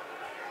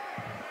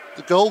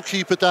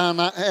goalkeeper down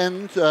that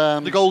end.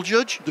 The goal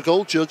judge. The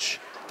goal judge.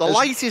 The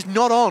light is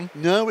not on.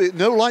 No,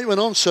 no light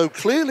went on, so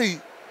clearly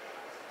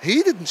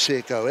he didn't see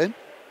it go in.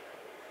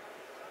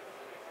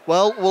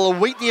 Well, we'll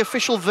await the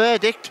official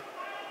verdict.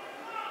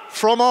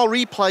 From our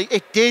replay,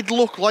 it did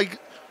look like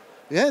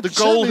the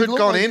goal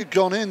had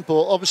gone in,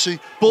 but obviously...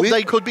 But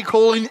they could be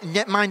calling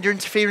netminder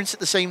interference at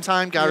the same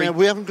time, Gary. Yeah,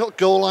 we haven't got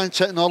goal line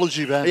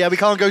technology, Ben. Yeah, we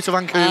can't go to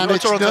Vancouver. And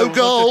it's no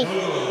goal.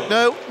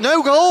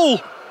 No goal.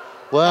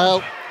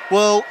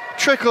 Well,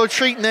 trick or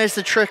treat, and there's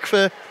the trick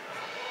for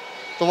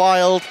the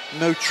Wild.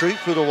 No treat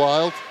for the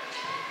Wild.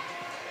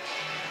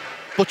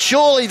 But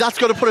surely that's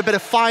got to put a bit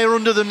of fire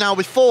under them now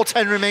with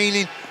 4:10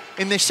 remaining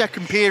in this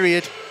second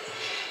period.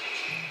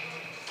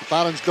 The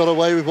Barons got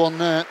away with one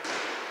there.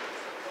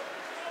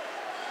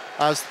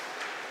 As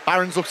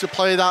Barons look to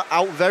play that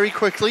out very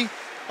quickly.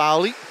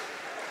 Bowley.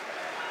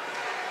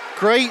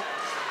 Great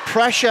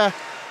pressure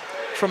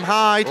from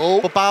Hyde,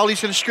 but Bowley's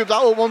going to scoop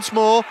that up once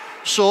more.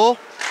 So,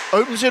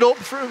 opens it up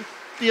for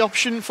the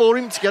option for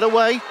him to get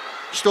away.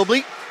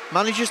 Stubley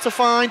manages to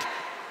find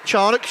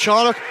Charnock.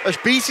 Charnock has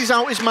beated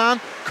out his man.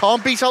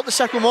 Can't beat out the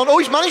second one. Oh,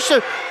 he's managed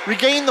to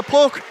regain the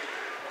puck.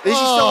 Is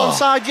he still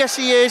onside? Yes,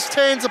 he is.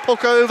 Turns the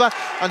puck over.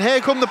 And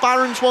here come the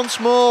Barons once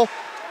more.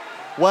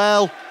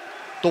 Well,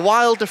 the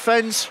Wild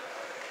defence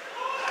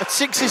at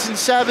 6s and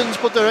 7s,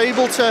 but they're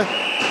able to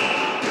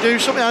do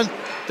something. And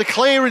the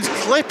clearance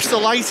clips the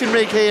lighting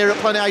rig here at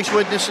Planet Ice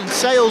Witness and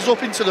sails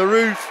up into the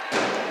roof.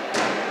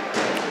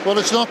 Well,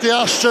 it's not the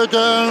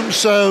Astrodome,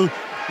 so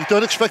you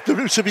don't expect the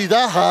roof to be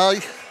that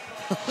high.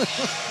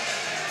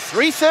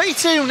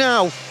 3:32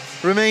 now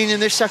remaining in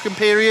this second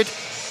period.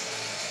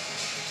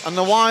 And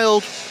the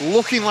Wild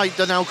looking like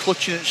they're now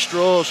clutching at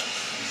straws.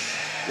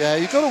 Yeah,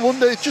 you've got to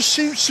wonder, it just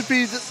seems to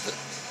be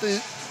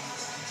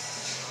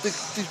they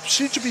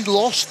seem to be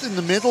lost in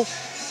the middle.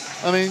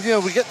 I mean,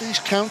 we get these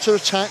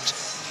counter-attacks.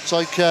 It's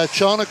like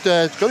Charnock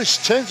there,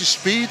 turns his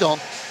speed on,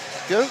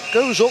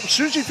 goes up, as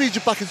soon as he feeds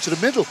it back into the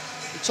middle,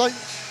 it's like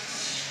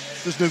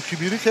there's no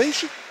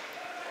communication.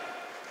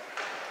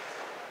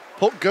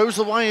 Puck goes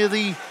the way of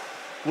the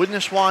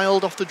Widnes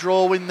Wild off the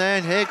draw in there,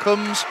 and here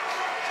comes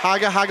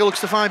Hager. Hager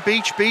looks to find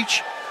Beach.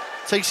 Beach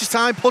takes his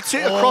time, puts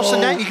it across the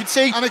net. You can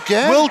see and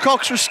again,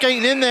 Wilcox was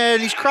skating in there,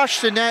 and he's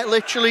crashed the net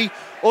literally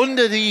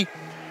under the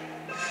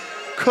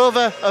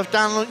cover of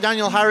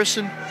Daniel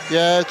Harrison.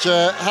 Yeah, it's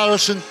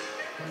Harrison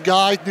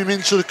guiding him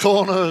into the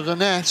corner of the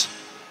net.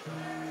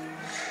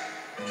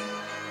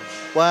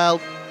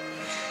 Well,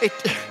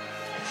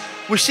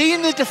 we're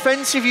seeing the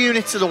defensive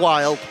units of the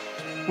Wild.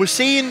 We're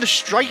seeing the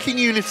striking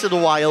units of the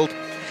Wild.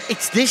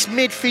 It's this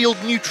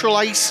midfield neutral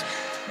ice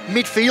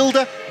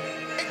midfielder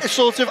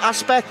sort of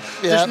aspect.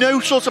 Yeah. There's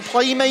no sort of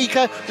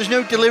playmaker, there's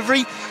no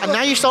delivery, and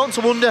now you're starting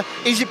to wonder,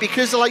 is it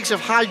because the likes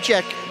of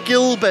Hajek,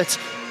 Gilbert,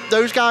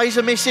 those guys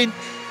are missing?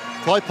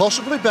 Quite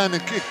possibly, Ben.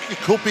 It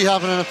could be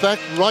having an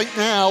effect. Right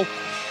now,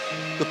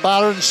 the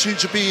Barons seem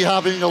to be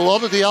having a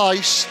lot of the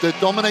ice. They're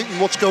dominating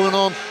what's going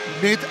on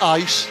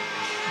mid-ice.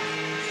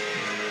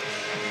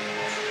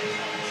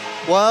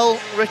 Well,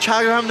 Rich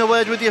Hager having a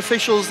word with the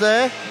officials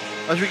there.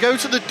 As we go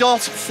to the dot,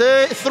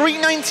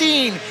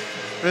 3:19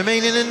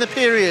 remaining in the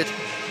period.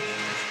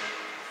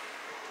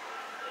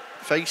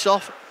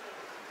 Face-off.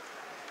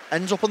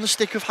 Ends up on the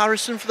stick of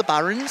Harrison for the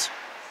Barons.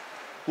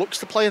 Looks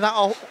to play that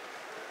out.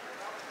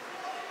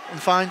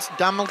 And finds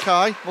Dan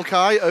Mulcahy.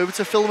 Mulcahy over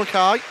to Phil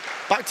Mackay.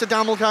 Back to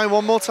Dan Mulcahy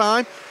one more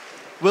time.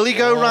 Will he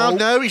go round?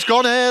 No, he's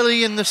gone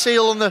early in the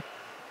seal on the...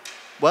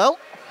 Well,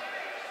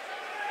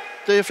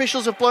 the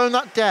officials have blown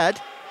that dead.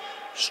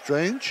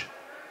 Strange.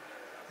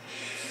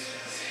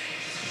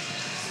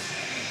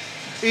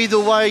 Either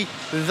way,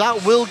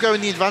 that will go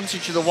in the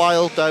advantage of the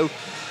Wild, though.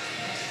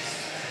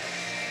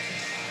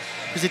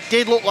 Because it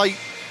did look like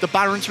the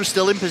Barons were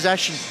still in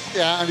possession.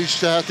 Yeah, and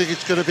I think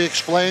it's going to be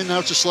explained now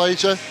to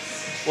Slater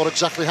what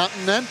exactly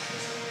happened then.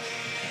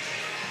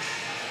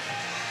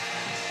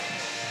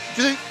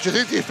 Do you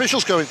think the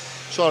official's going?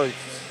 Sorry.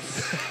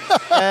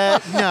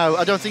 No,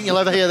 I don't think you'll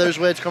ever hear those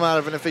words come out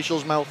of an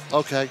official's mouth.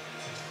 Okay.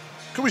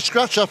 Can we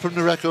scratch that from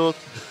the record?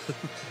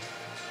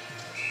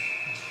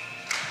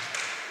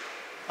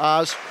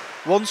 As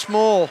once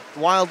more,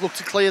 Wild look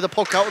to clear the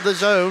puck out of the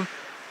zone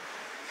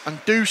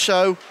and do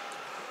so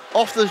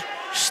off the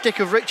stick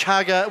of Rich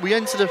Hager. We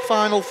enter the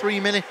final 3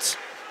 minutes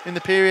in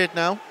the period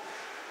now.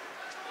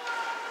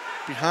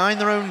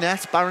 behind their own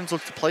net. Barons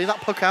look to play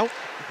that puck out.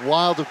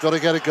 Wild have got to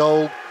get a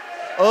goal.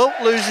 Oh,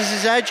 loses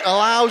his edge,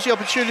 allows the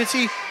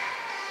opportunity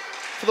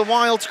for the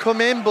Wild to come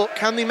in, but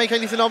can they make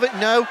anything of it?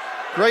 No.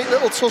 Great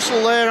little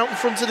tussle there out in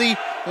front of the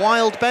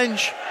Wild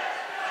bench.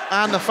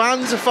 And the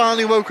fans have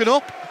finally woken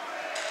up.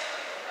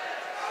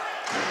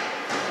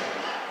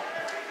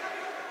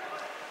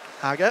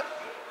 Hager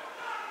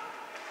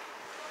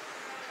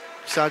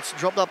decides to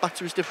drop that back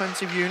to his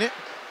defensive unit.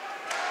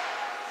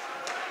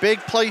 Big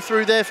play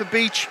through there for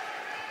Beach.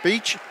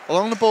 Beach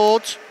along the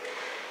boards.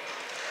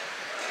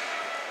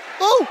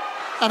 Oh!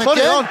 And Put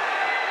it on.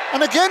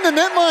 And again, the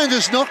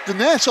netminder's knocked the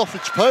net off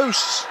its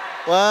posts.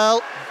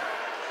 Well,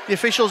 the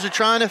officials are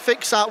trying to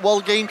fix that while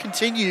the game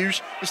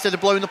continues instead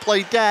of blowing the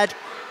play dead.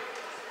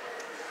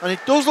 And it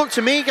does look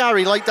to me,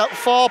 Gary, like that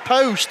far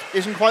post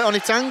isn't quite on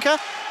its anchor.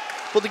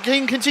 But the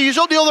game continues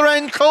up the other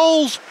end.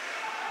 Coles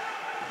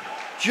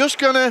just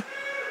going to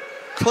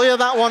clear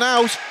that one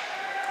out.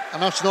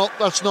 And that's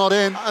not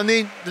in. And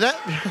the net,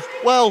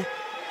 well,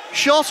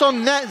 shot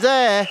on net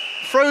there,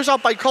 throws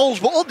out by Coles,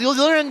 but up the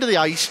other end of the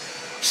ice,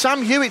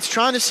 Sam Hewitt's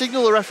trying to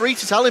signal the referee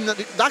to tell him that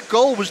that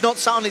goal was not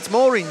sat on its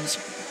moorings.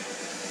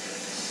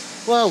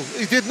 Well,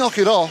 he did knock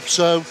it off,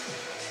 so...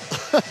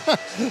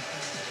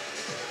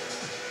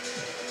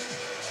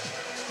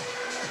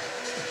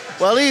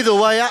 Well, either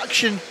way,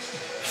 action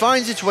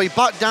finds its way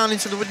back down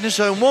into the witness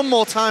zone one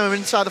more time. We're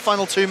inside the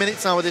final 2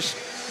 minutes now of this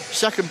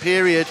second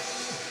period.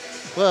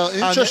 Well,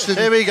 interesting.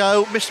 And here we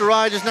go. Mr.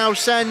 Ryder's now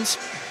sent.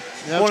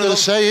 Yeah, I was going to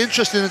say,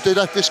 interesting that they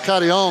let this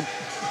carry on.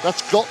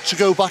 That's got to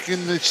go back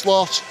in the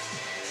slot.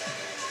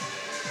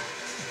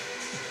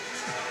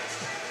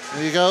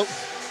 There you go.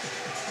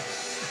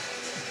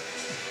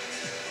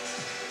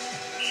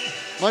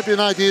 Might be an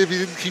idea if you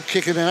didn't keep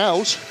kicking it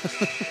out.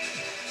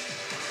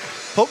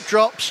 Puck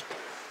drops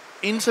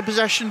into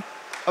possession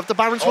of the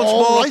Barons once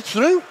more. Right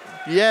through?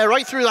 Yeah,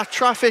 right through that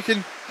traffic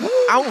and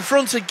out in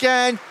front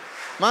again.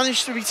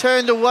 Managed to be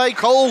turned away.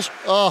 Coles.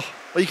 Oh,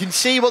 well, you can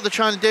see what they're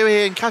trying to do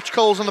here and catch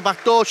Coles on the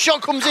back door.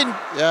 Shot comes in.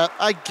 Yeah.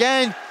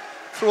 Again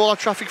through all that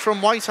traffic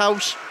from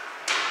Whitehouse.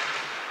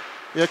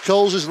 Yeah,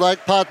 Coles is leg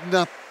padding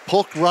that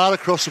puck right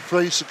across the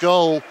face of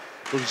goal,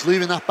 but he's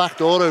leaving that back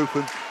door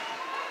open.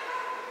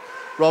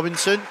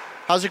 Robinson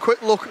has a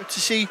quick look to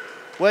see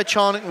where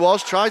Charnock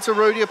was. Tried to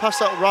rodeo past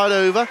that right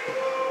over.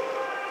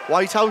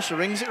 Whitehouse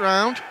rings it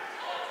round.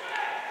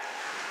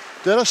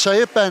 Did I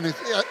say it, Ben?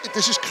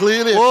 This is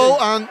clearly Whoa,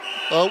 and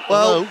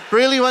well,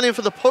 Brearley went in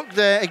for the puck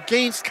there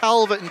against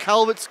Calvert, and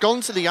Calvert's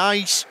gone to the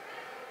ice.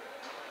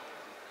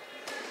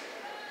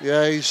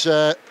 Yeah, he's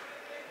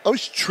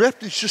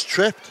tripped. He's just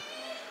tripped.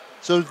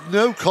 So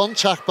no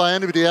contact by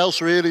anybody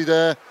else really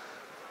there.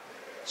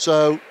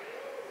 So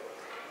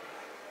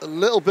a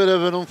little bit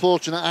of an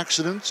unfortunate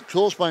accident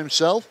caused by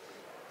himself,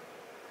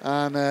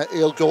 and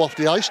he'll go off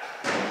the ice.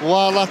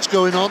 While that's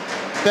going on,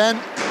 Ben,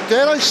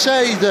 dare I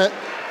say that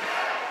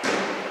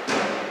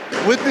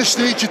witness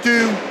need to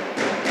do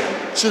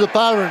to the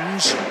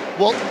Barons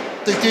what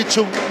they did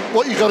to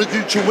what you got to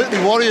do to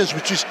Whitley Warriors,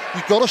 which is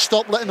you've got to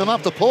stop letting them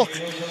have the puck.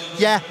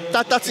 Yeah,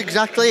 that's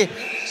exactly it.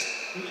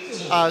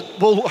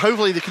 Well,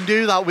 hopefully they can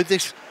do that with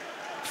this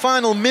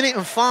final minute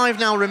and 5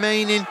 now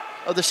remaining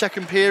of the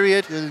second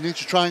period. Yeah, they need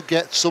to try and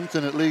get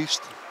something at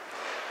least.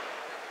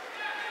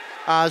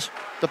 As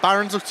the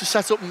Barons look to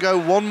set up and go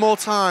one more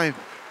time.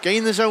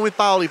 Gain the zone with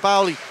Bowley.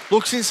 Bowley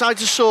looks inside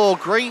to Saw.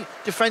 Great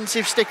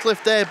defensive stick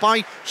lift there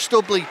by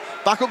Stubley.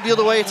 Back up the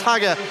other way, it's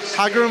Hager.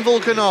 Hager and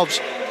Volkanovs.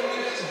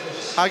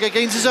 Hager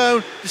gains his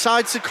own,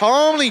 decides to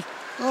calmly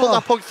put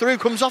that puck through.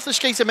 Comes off the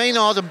skate of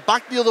Maynard and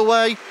back the other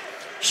way.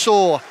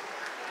 Saw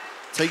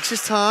takes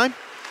his time.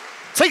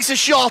 Takes a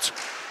shot.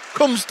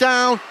 Comes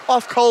down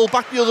off Cole,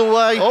 back the other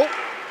way. Oh.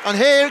 And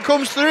here it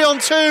comes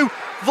 3-on-2.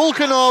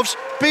 Volkanovs,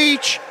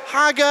 Beach,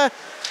 Hager.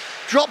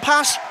 Drop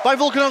pass by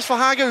Volkanovs for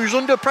Hager, who's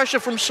under pressure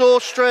from Saw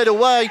straight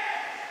away.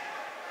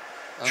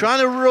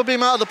 Trying to rub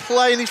him out of the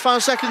play in these final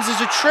seconds.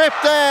 There's a trip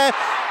there.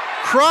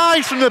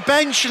 Cries from the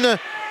bench and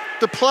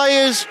the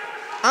players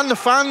and the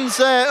fans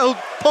there. Oh,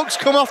 puck's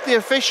come off the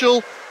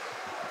official.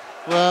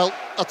 Well,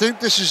 I think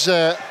this is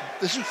the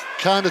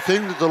kind of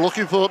thing that they're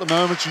looking for at the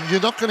moment.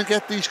 You're not going to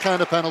get these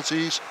kind of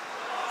penalties.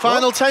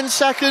 Final 10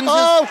 seconds.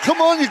 Oh,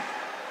 come on.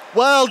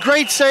 Well,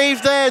 great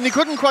save there, and they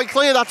couldn't quite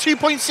clear that.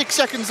 2.6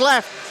 seconds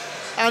left.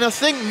 And I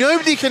think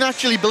nobody can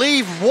actually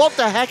believe what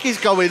the heck is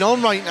going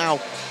on right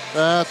now.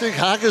 I think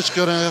Hager's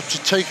going to have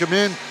to take them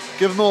in,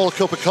 give them all a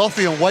cup of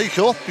coffee and wake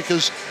up,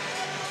 because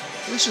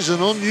this is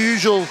an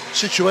unusual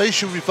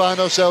situation we find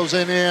ourselves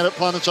in here at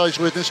Planet Ice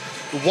Witness.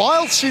 The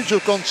Wild seem to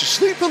have gone to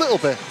sleep a little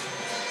bit.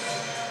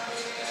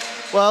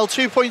 Well,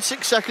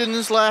 2.6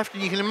 seconds left,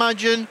 and you can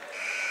imagine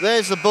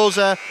there's the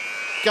buzzer.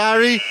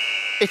 Gary,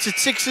 it's at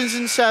 6s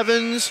and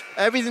 7s.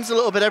 Everything's a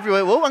little bit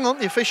everywhere. Whoa, hang on,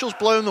 the official's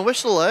blowing the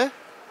whistle there.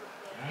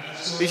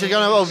 He's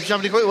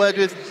having a quick word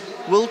with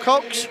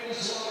Wilcox.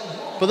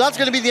 But that's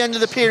going to be the end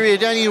of the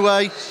period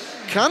anyway.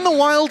 Can the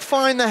Wild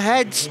find their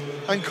heads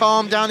and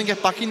calm down and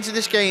get back into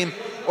this game?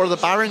 Or are the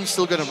Barons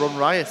still going to run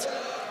riot?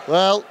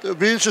 Well, it'll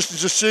be interesting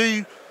to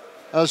see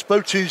as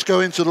both teams go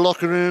into the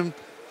locker room.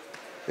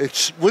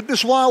 It's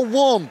Widnes Wild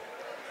 1,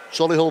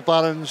 Solihull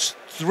Barons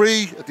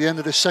 3 at the end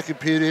of this second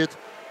period.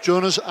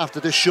 Join us after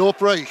this short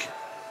break.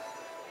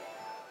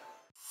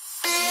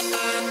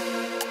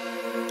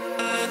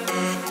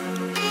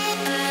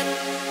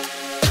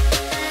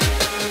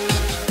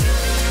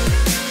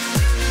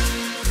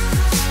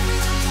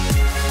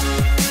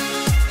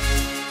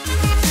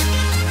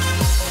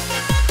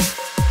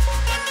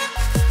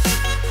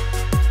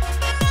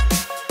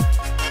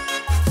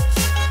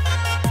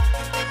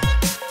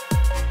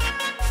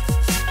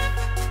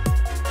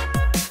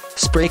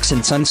 Brakes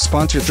and Sons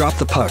sponsor Drop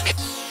the Puck.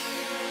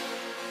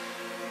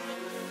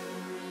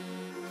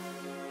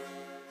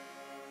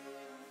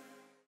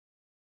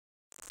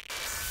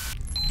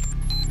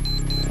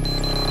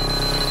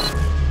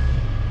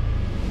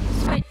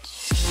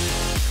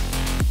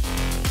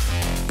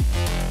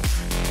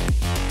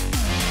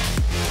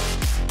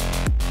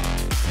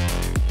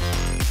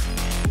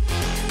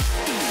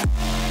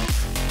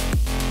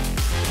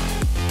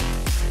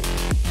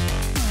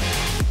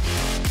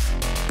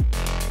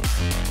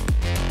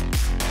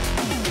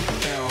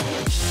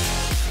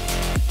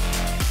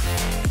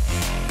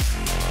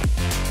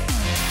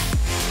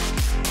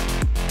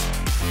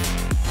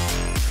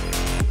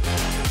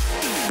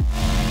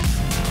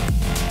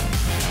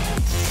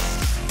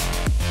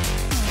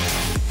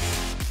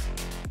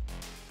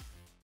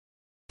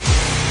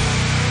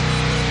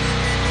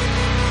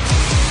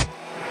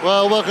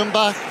 Well, welcome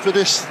back for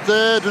this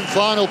third and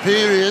final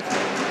period.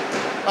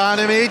 And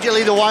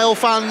immediately the Wild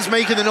fans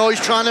making the noise,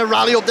 trying to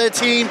rally up their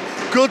team.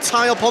 Good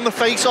tie-up on the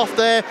face-off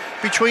there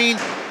between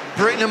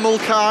Britton and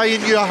Mulcahy,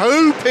 and you're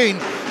hoping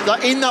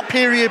that in that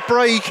period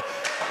break,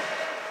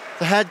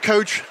 the head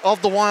coach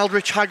of the Wild,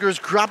 Rich Hagger, has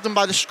grabbed them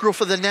by the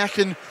scruff of the neck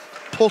and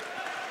put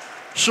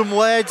some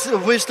words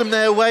of wisdom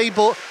their way.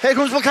 But here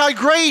comes Mulcahy,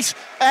 great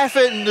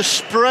effort, and the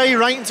spray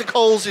right into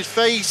Coles'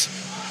 face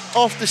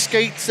off the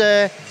skates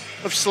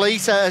of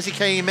Slater as he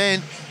came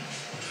in.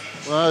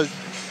 Well,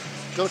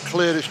 got to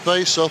clear his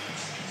face up.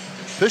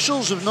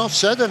 Officials have not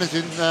said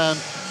anything.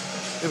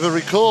 If I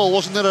recall,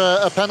 wasn't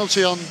there a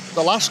penalty on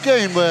the last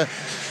game where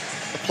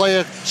a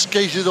player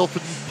skated up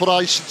and put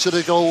ice into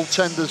the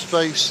goaltender's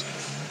face?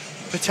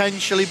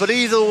 Potentially, but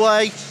either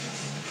way,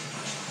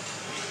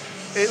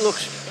 it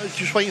looks,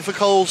 just waiting for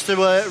Coles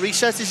to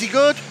reset. Is he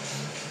good?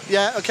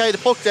 Yeah, okay, the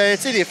puck there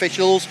to the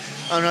officials,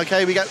 and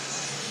okay, we get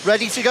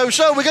ready to go.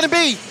 So we're going to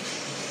be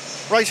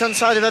right-hand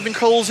side of Evan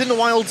Coles in the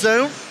Wild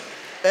zone.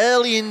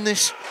 Early in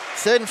this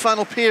third and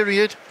final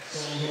period.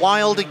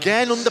 Wild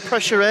again under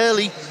pressure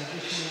early.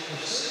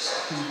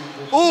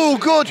 Oh,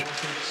 good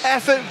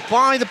effort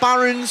by the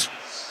Barons.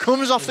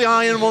 Comes off the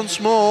iron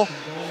once more.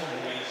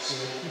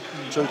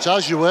 So it's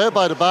as you were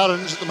by the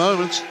Barons at the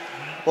moment.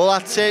 Well,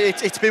 that's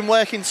it. It's been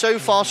working so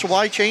far, so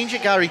why change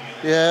it, Gary?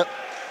 Yeah.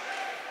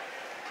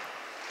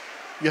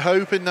 You're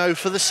hoping, though,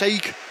 for the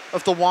sake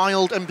of the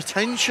Wild and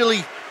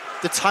potentially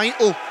the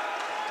title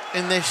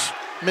in this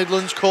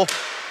Midlands Cup,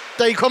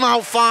 they come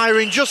out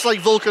firing just like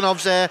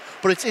Volkanov's there,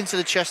 but it's into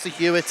the chest of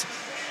Hewitt.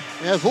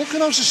 Yeah,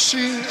 Volkanov's has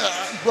seen,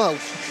 well,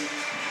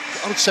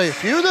 I would say a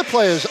few of their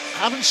players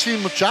haven't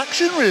seen much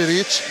action really.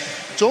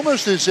 It's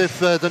almost as if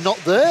they're not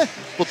there,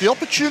 but the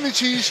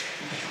opportunities,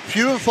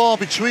 few and far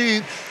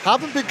between,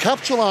 haven't been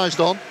capitalised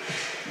on.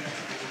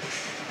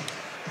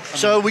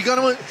 So we're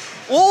going to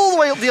all the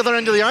way up the other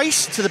end of the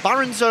ice to the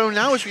Baron zone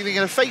now, as we're going to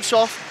get a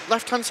face-off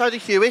left-hand side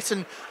of Hewitt,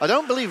 and I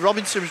don't believe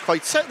Robinson was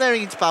quite set there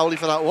against Bowley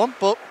for that one,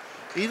 but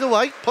either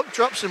way, puck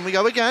drops and we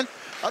go again.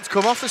 That's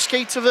come off the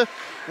skates of a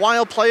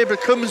Wild player, but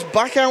comes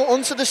back out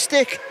onto the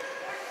stick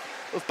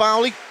of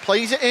Bowley,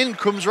 plays it in,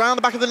 comes round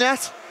the back of the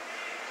net.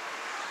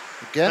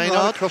 Again,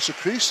 right across the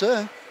crease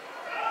there.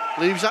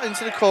 Leaves that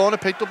into the corner,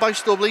 picked up by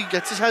Stubley,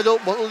 gets his head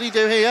up. What will he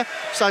do here?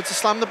 Decides to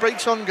slam the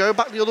brakes on, go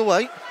back the other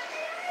way.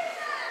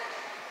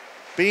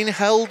 Being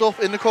held up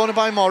in the corner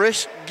by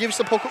Morris, gives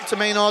the puck up to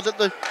Maynard at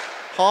the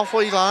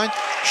halfway line.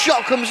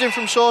 Shot comes in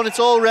from Sawn, it's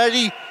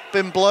already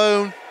been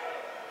blown.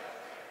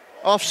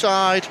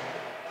 Offside.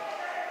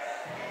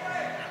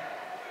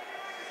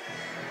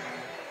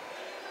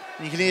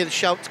 You can hear the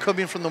shouts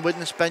coming from the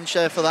Widnes bench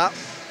there for that.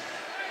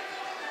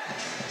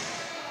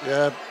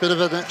 Yeah, a bit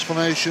of an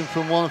explanation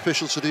from one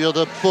official to the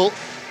other, but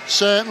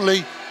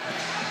certainly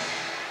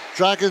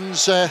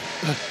Dragons,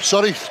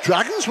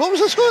 Dragons, what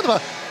was I talking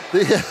about?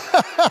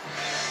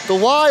 The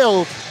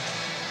Wild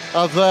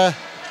have...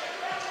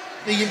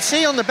 You can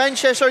see on the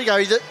bench there, sorry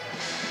Gary,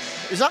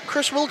 is that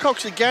Chris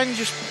Wilcox again?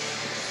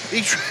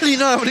 He's really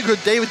not having a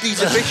good day with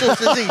these officials,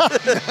 is he?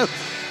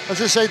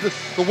 As I say,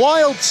 the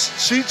Wilds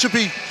seem to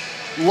be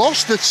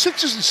lost at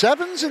 6s and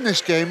 7s in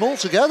this game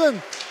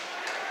altogether.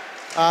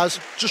 As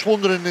just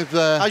wondering if...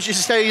 as you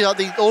say, that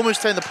they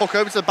almost turned the puck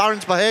over to the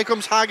Barons, but here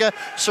comes Hagger,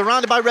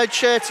 surrounded by red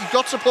shirts. He's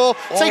got support,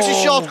 takes a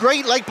shot,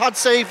 great leg pad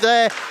save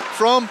there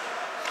from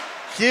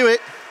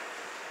Hewitt.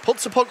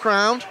 Puts the puck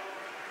round.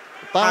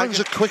 The Barons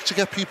are quick to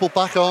get people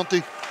back, aren't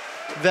they?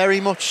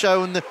 Very much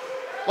so, and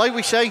like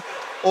we say,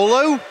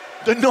 although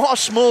they're not a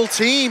small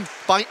team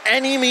by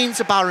any means,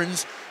 the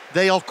Barons,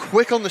 They are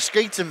quick on the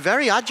skates and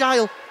very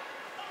agile.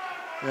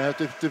 Yeah,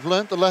 they've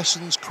learnt the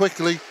lessons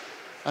quickly,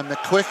 and they're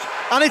quick.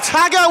 And it's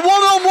Hagger,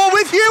 one-on-one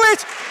with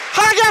Hewitt.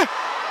 Hagger!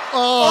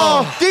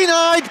 Oh,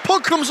 denied.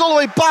 Puck comes all the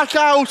way back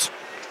out.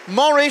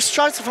 Morris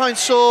tries to find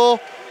Saw.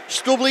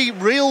 Stubley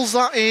reels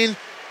that in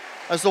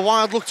as the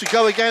Wild look to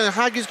go again, and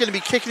Hagger's going to be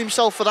kicking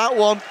himself for that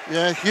one.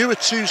 Yeah,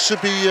 Hewitt seems to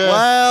be...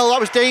 Well, that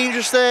was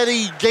dangerous there.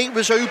 The gate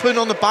was open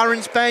on the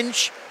Barons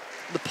bench.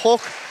 The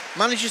puck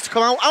manages to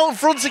come out in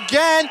front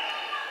again.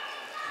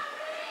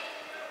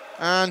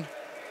 And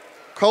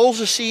Coles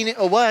has seen it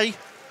away.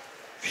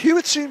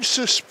 Hewitt seems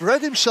to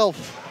spread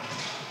himself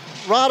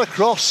right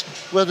across,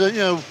 whether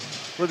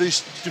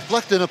he's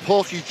deflecting a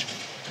puck, he's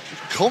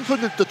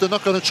confident that they're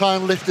not going to try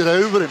and lift it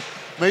over him.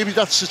 Maybe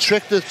that's the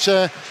trick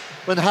that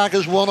when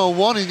Hagger's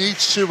one-on-one, he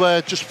needs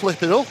to just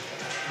flip it up.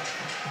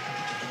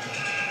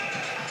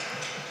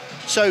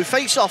 So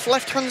face-off,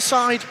 left-hand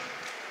side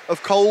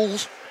of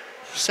Coles.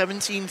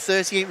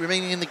 17:38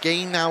 remaining in the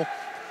game now.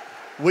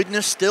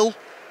 Widner still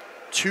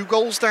 2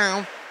 goals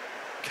down.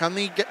 Can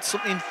they get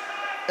something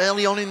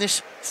early on in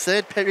this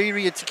third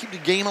period to keep the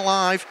game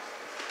alive?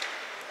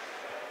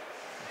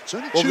 It's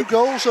only 2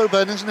 goals though,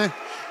 Ben, isn't it?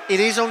 It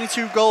is only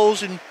 2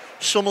 goals, and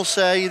some will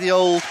say the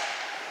old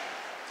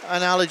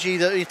analogy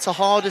that it's the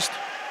hardest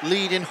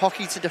lead in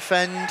hockey to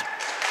defend.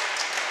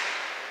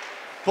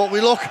 But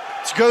we look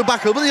to go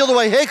back over the other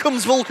way. Here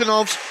comes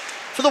Volkanovs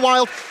for the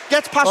Wild.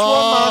 Gets past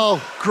one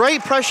man.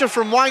 Great pressure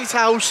from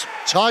Whitehouse.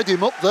 Tied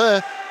him up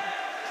there.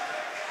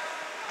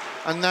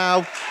 And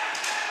now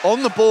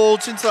on the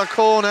boards into that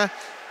corner.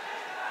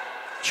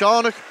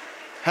 Charnock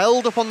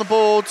held up on the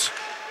boards.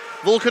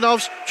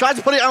 Volkanovs tried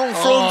to put it out in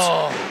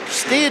front.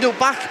 Steered it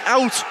back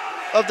out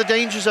of the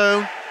danger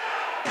zone.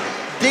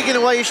 Digging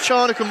away is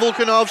Charnock and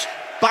Volkanovs.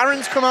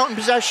 Barons come out in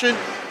possession.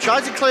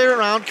 Tried to clear it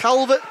around.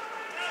 Calvert.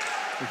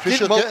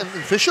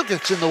 Official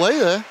gets in the way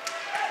there.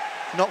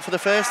 Not for the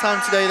first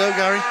time today though,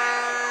 Gary.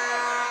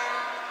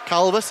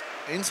 Calvert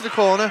into the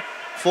corner.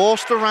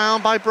 Forced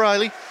around by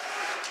Briley.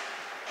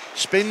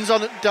 Spins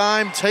on at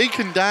dime.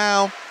 Taken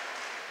down.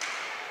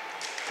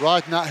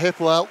 Riding that hip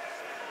well.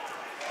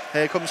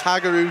 Here comes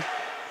Haggeroo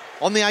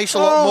on the ice a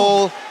lot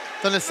more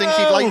than I think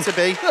he'd like to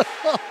be.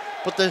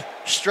 But the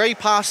stray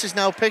pass is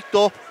now picked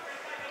up.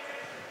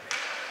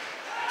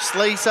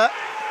 Slater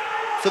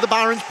for the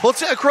Barons,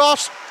 puts it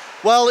across.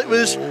 Well, it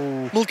was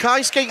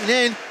Mulcahy skating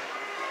in.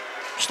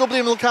 Stubbly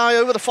and Mulcahy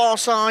over the far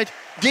side,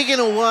 digging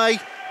away.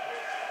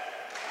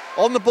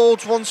 On the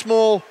boards once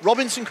more.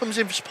 Robinson comes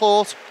in for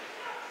support.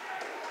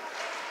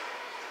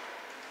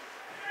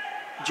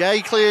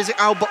 Jay clears it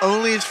out, but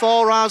only as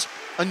far as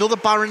another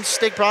Barons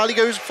stick. Briley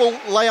goes full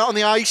layout on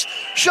the ice.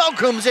 Shot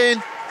comes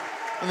in.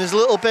 And there's a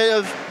little bit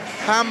of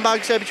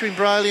handbags there between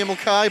Briley and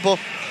Mulcahy, but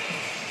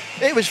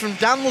it was from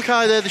Dan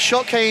Mulcahy there. The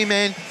shot came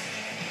in.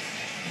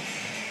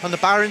 And the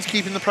Barons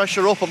keeping the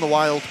pressure up on the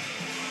Wild.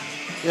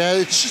 Yeah,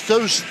 it's just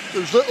those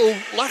little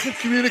lack of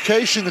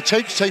communication. The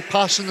take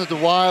passing of the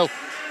Wild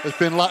has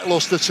been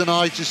lacklustre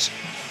tonight. It's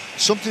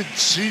something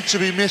seems to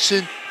be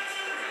missing.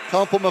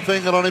 Can't put my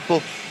finger on it,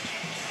 but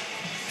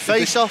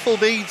face-off will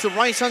be to the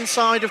right-hand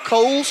side of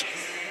Coles.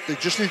 They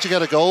just need to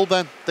get a goal,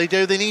 Ben. They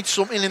do. They need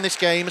something in this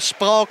game, a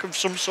spark of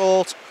some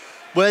sort,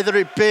 whether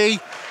it be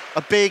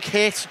a big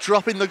hit,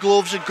 dropping the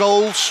gloves, a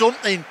goal,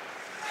 something.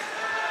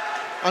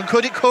 And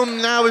could it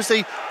come now as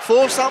they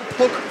force that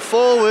puck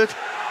forward?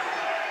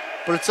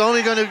 But it's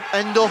only going to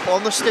end up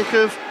on the stick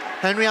of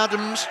Henry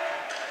Adams.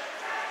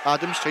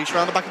 Adams chased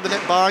around the back of the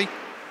net by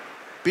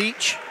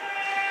Beach.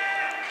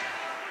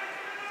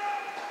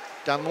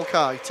 Dan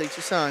Mulcahy takes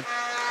his time.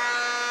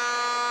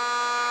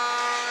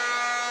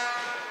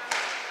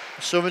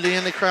 Somebody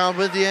in the crowd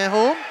with the air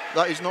horn.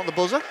 That is not the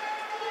buzzer.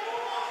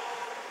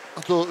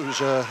 I thought it was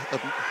a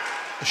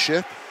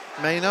ship.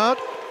 Maynard.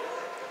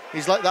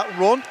 He's let that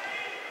run.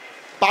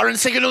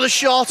 Barons take another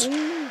shot.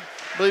 Ooh.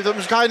 I believe that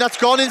was Mulcahy. That's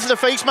gone into the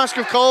face mask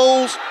of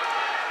Coles.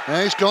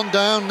 Yeah, he's gone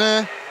down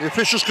there. The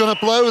official's going to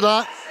blow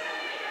that.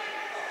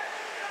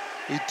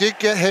 He did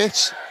get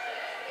hit.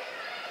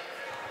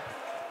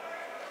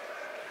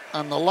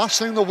 And the last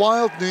thing the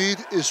Wild need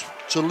is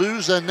to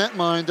lose their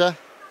netminder.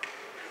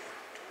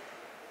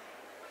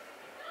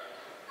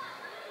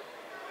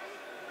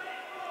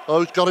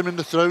 Oh, he's got him in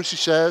the throat, he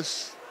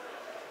says.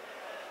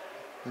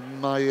 In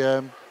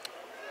my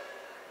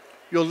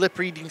your lip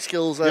reading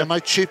skills there. Yeah, my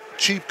cheap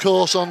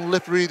course on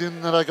lip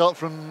reading that I got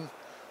from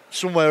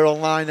somewhere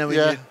online.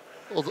 Yeah,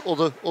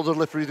 other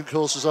lip reading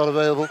courses are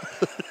available.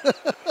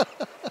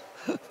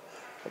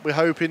 We're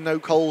hoping no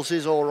Coles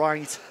is all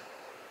right.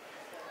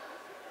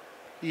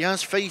 He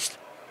has faced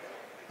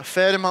a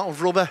fair amount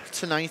of rubber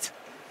tonight.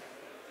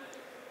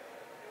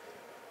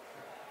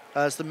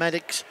 As the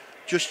medics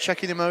just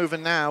checking him over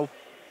now.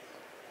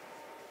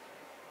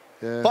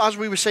 Yeah. But as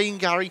we were saying,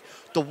 Gary,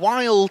 the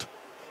Wild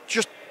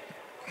just,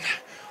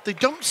 they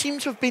don't seem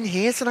to have been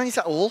here tonight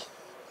at all.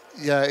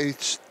 Yeah,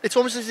 it's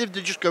almost as if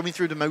they're just going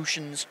through the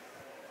motions.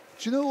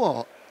 Do you know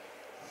what?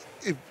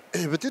 If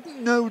I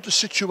didn't know the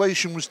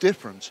situation was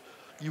different,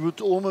 you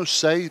would almost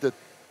say that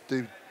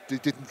they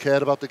didn't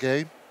care about the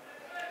game.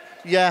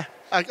 Yeah,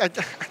 I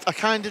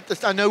kind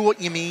of, I know what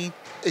you mean.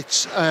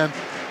 It's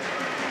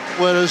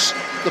whereas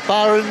the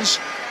Barons.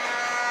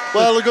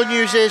 Well, the good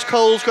news is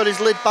Cole's got his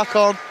lid back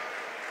on.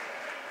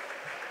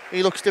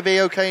 He looks to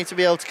be okay to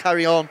be able to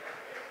carry on.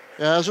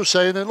 Yeah, as I was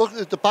saying, look,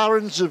 the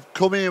Barons have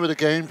come here with a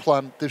game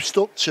plan. They've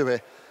stuck to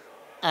it,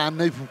 and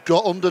they've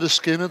got under the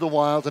skin of the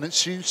Wild, and it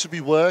seems to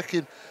be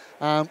working.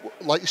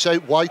 Like you say,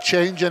 why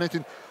change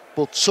anything?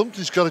 But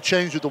something's got to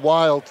change with the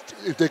Wild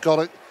if they're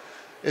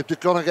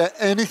gonna get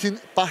anything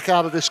back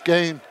out of this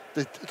game.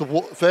 The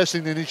first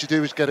thing they need to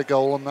do is get a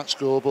goal on that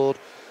scoreboard,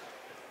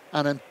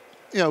 and then,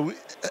 you know,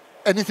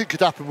 anything could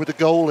happen with a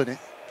goal in it.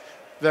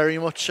 Very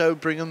much so.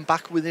 Bring them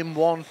back within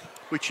one,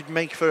 which would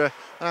make for an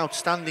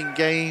outstanding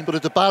game. But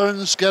if the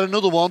Barons get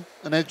another one,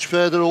 an edge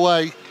further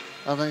away,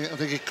 I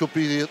think it could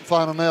be the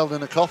final nail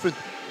in the coffin.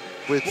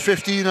 With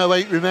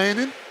 15:08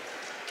 remaining.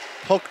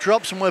 Puck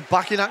drops and we're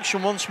back in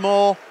action once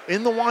more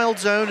in the Wild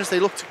zone as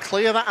they look to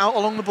clear that out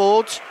along the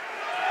boards.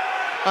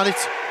 And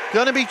it's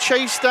going to be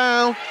chased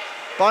down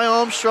by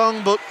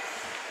Armstrong, but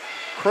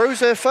Crows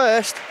there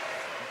first.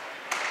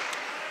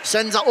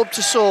 Sends that up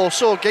to Saw.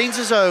 Saw gains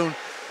his own.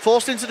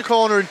 Forced into the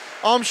corner, and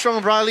Armstrong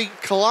and Briley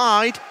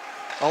collide.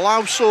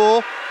 Allow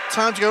Saw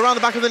time to go around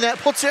the back of the net.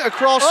 Puts it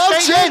across.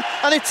 It's in!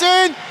 And it's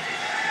in!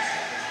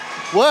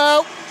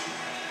 Well,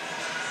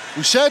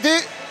 we said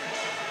it,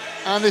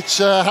 and it's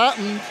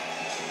happened.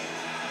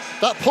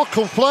 That puck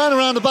come flying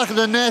around the back of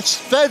the net,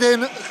 fed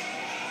in,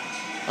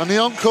 and the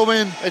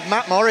oncoming... It's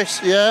Matt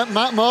Morris. Yeah,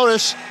 Matt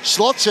Morris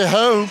slots it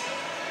home,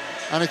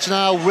 and it's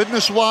now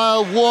Widnes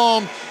Wild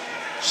 1,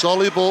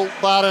 Solihull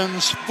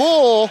Barons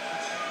 4,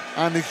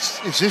 and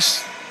is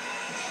this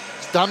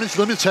damage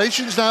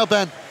limitations now,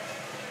 Ben?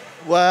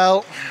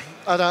 Well,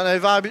 I don't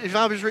know. If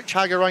I was Rich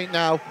Hagger right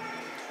now,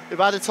 if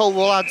I'd have told the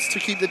lads to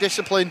keep the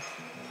discipline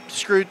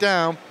screwed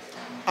down,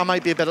 I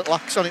might be a bit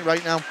lax on it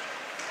right now.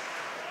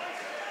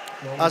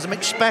 As I'm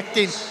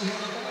expecting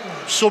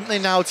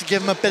something now to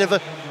give them a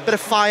bit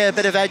of fire, a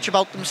bit of edge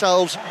about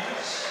themselves.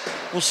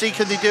 We'll see,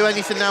 can they do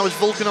anything now as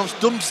Volkanovs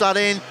dumps that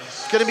in.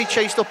 It's going to be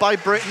chased up by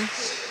Britain.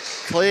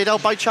 Cleared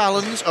out by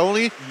Challenge,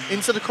 only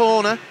into the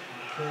corner.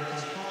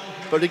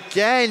 But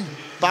again,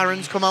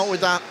 Barons come out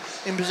with that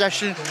in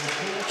possession.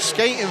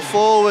 Skating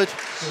forward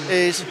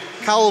is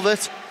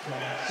Calvert.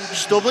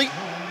 Stubley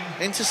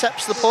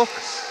intercepts the puck.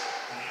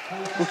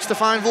 Looks to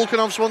find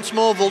Volkanovs once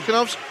more.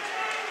 Volkanovs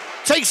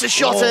takes a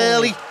shot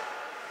early.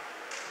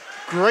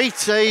 Great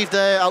save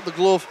there out the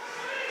glove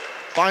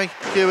by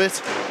Hewitt.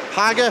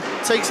 Hager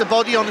takes the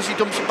body on as he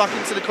dumps it back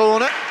into the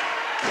corner.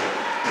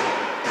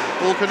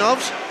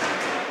 Volkanovs.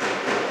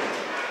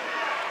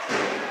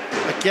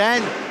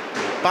 Again,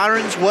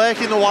 Barons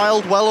working the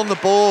Wild well on the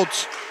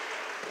boards.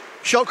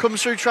 Shot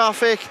comes through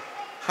traffic.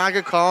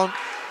 Hager can't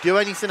do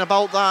anything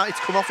about that. It's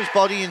come off his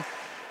body and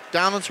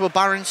down onto a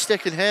Barons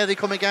stick, and here they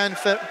come again.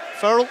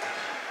 Farrell.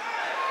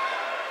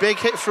 Big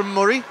hit from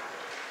Murray.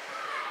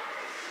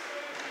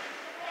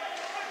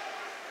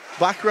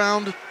 Back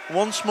round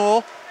once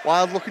more.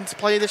 Wild looking to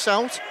play this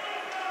out.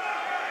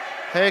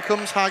 Here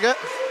comes Hager.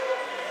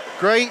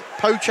 Great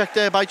poke check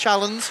there by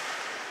Challenge.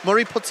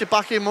 Murray puts it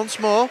back in once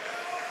more.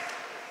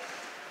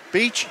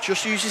 Beach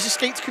just uses his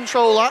skate to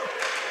control that.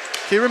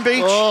 Kieran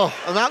Beach. Oh.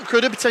 And that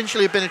could have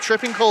potentially been a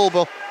tripping call,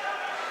 but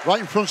right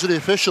in front of the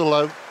official,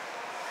 though.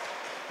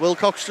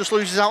 Wilcox just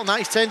loses out on that.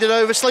 He's turned it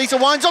over. Slater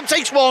winds up,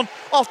 takes one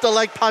off the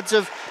leg pads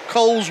of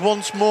Coles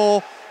once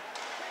more.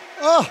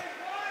 Oh.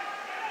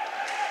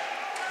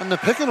 And they're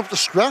picking up the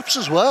scraps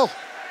as well.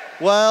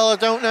 Well, I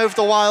don't know if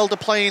the Wild are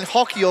playing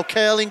hockey or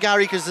curling,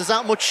 Gary, because there's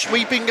that much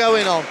sweeping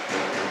going on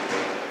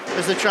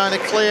as they're trying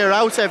to clear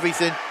out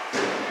everything.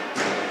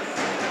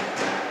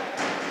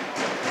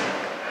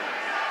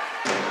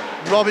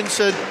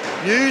 Robinson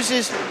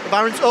uses the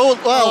Barons. Oh,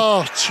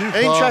 well, too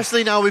far.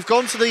 Interestingly now, we've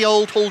gone to the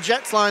old Hull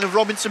Jets line of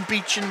Robinson,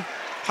 Beach and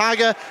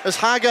Hager, as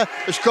Hager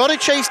has got to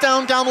chase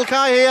down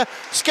Mulcahy here.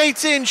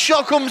 Skates in,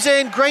 shot comes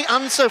in. Great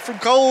answer from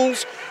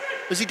Coles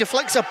as he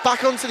deflects it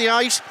back onto the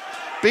ice.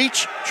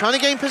 Beach trying to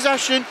gain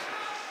possession.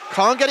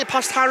 Can't get it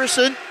past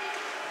Harrison.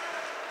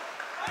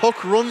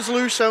 Puck runs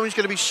loose, so he's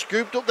going to be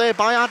scooped up there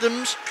by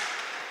Adams.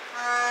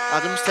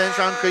 Adams turns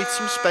around, creates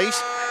some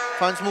space.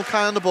 Finds Mulcahy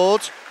on the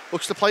boards.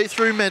 Looks to play it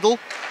through middle.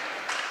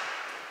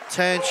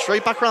 Turned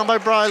straight back round by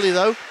Briley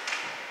though.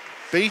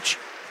 Beach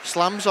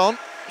slams on.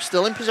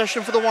 Still in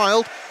possession for the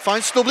Wild.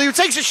 Finds Stubley, who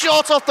takes a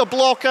shot off the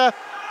blocker.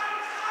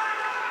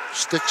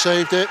 Stick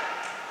saved it.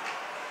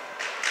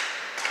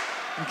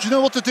 And do you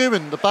know what they're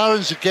doing? The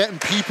Barons are getting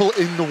people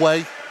in the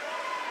way.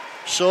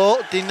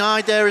 So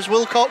denied there is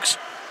Wilcox.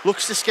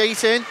 Looks to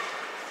skate in.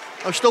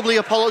 Oh, Stubley,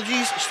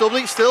 apologies.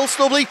 Stubley, still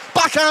Stubley.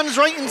 Backhands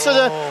right into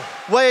the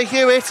way of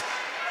Hewitt.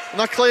 And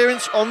that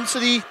clearance onto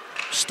the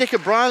stick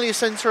of Briley at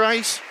centre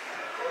ice.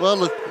 Well,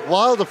 the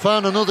Wild have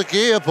found another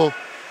gear, but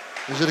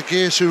is it a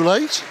gear too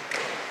late?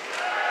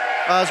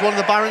 As one of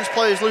the Barons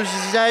players loses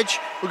his edge.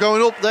 We're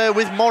going up there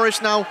with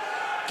Morris now.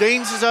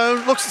 Gains his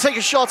own. Looks to take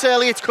a shot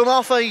early. It's come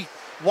off a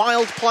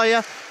Wild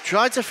player.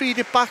 Tried to feed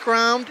it back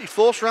round. He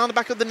forced around the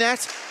back of the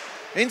net.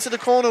 Into the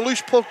corner,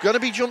 loose puck, going to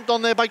be jumped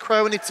on there by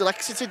Crow, and it's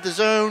exited the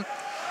zone.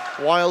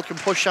 Wild can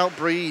push out,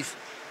 breathe.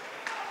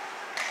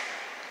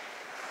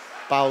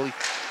 Bowley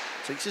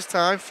takes his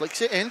time,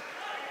 flicks it in.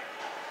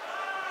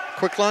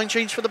 Quick line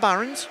change for the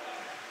Barons.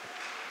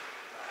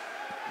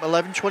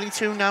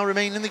 11:22 now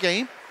remain in the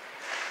game.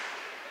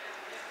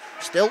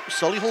 Still,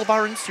 Solihull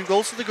Barons, 2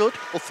 goals to the good,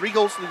 or 3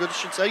 goals to the good, I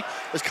should say,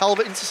 as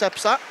Calvert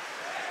intercepts that.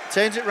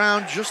 Turns it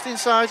round just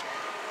inside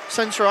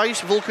centre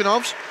ice,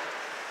 Volkanovs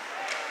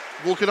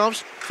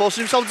forces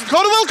himself to the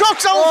corner,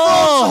 Wilcox out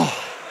front!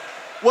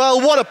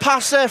 Well, what a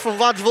pass there from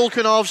Vlad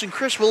Volkanovs, and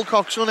Chris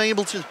Wilcox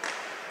unable to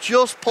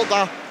just put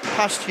that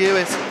past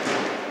Hewitt.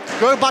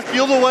 Go back the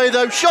other way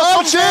though, shot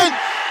comes in,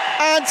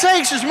 and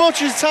takes as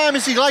much as time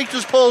as he liked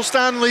as Paul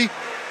Stanley.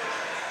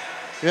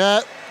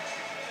 Yeah,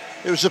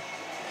 it was a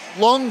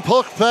long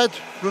puck fed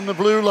from the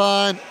blue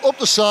line, up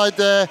the side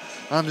there,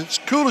 and it's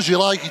cool as you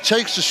like, he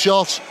takes the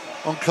shot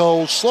on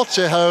Cole, slots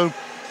it home,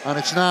 and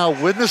it's now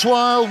Widnes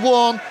Wild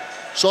 1,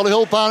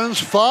 Solihull Barons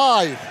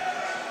 5.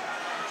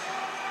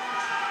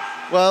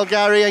 Well,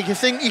 Gary, you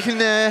think you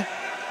can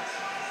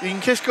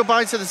kiss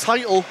goodbye to the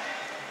title.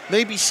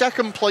 Maybe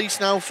second place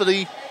now for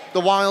the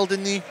Wild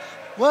in the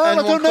Well, N1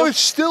 I don't know, Cup. it's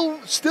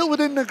still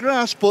within the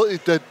grasp,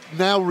 but they're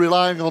now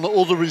relying on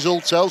other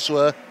results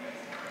elsewhere.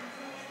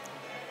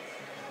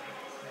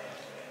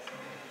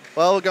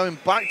 Well, we're going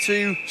back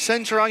to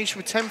centre ice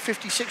with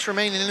 10:56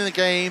 remaining in the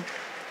game.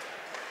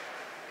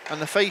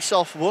 And the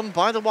face-off won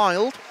by the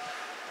Wild.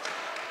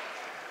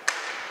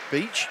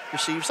 Beach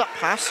receives that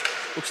pass,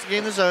 looks to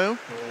gain the zone.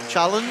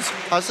 Challenge,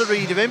 has the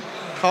read of him.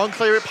 Can't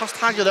clear it past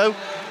Hagger though.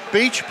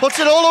 Beach puts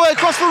it all the way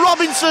across for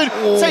Robinson.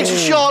 Takes a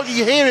shot,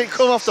 you hear it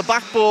come off the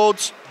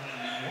backboards.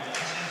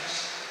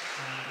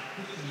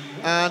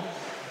 And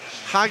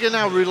Hagger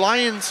now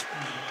reliant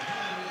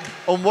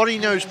on what he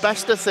knows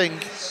best, I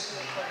think.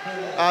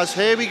 As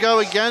here we go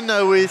again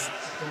though with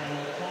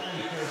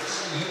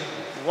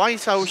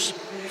Whitehouse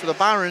for the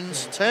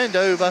Barons, turned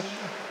over.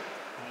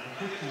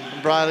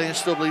 And Briley and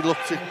Stubley look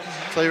to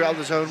clear it out of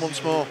the zone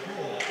once more.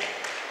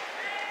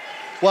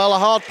 Well, a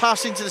hard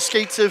pass into the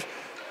skates of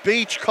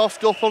Beach,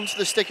 coughed up onto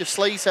the stick of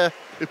Slater,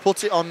 who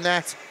puts it on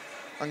net,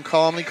 and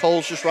calmly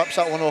Coles just wraps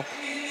that one up.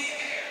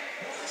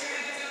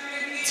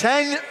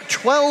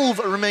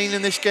 10-12 remain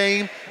in this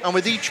game, and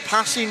with each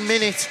passing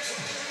minute,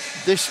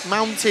 this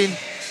mountain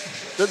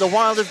that the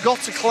Wild have got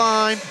to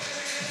climb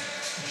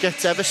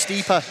gets ever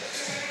steeper.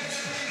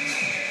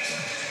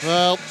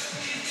 Well,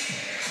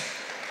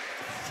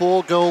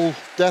 4-goal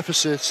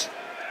deficit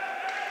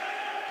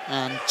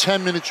and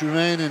 10 minutes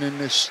remaining in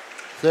this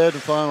third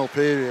and final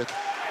period.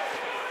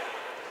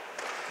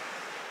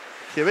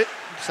 Hewitt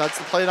decides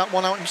to play that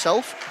one out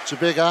himself. It's a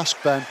big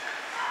ask, Ben.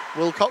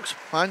 Wilcox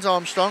finds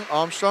Armstrong.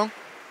 Armstrong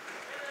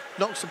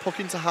knocks the puck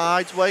into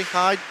Hyde's way.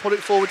 Hyde put it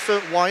forward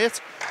for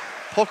Wyatt.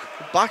 Puck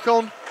back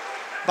on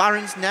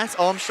Barron's net.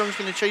 Armstrong's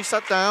going to chase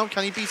that down.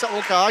 Can he beat that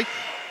Mulcahy?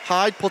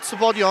 Hyde puts the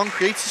body on,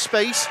 creates a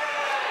space.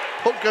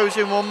 Puck goes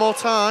in one more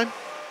time.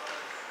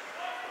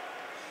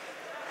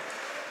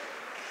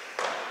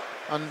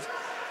 And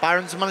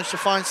Barron's managed to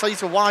find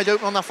Slater wide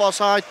open on that far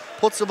side.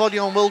 Puts the body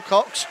on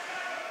Wilcox.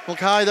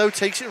 Mulcahy, though,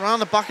 takes it around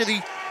the back of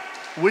the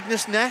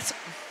Widnes net.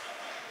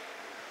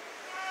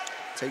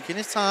 Taking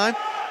his time.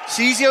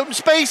 Sees the open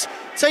space.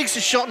 Takes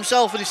the shot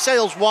himself and he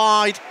sails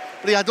wide.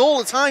 But he had all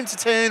the time to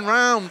turn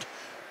round.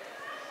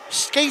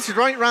 Skated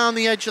right round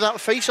the edge of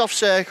that face-off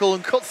circle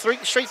and cut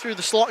straight through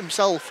the slot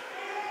himself.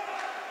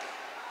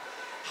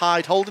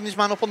 Hyde holding his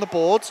man up on the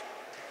boards.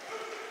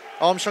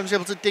 Armstrong's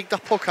able to dig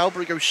that puck out, but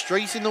it goes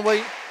straight in the way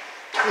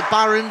of the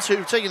Barons, who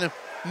have taken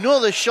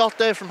another shot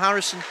there from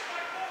Harrison.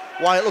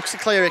 Wyatt looks to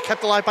clear it,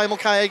 kept alive by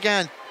Mulcahy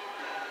again.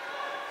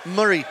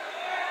 Murray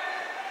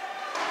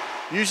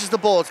uses the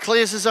board,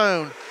 clears the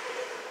zone.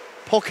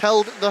 Puck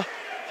held at the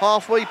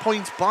halfway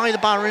point by the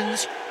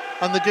Barons,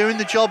 and they're doing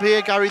the job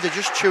here, Gary. They're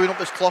just chewing up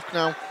this clock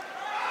now.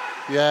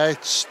 Yeah,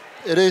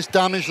 it is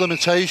damage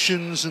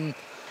limitations and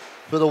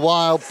for the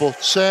Wild,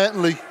 but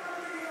certainly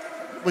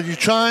when you're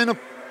trying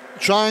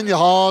your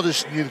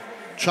hardest, and you're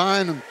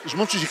trying as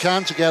much as you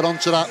can to get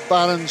onto that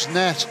Barons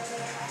net,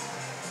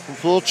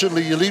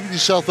 unfortunately you're leaving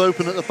yourself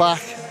open at the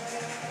back.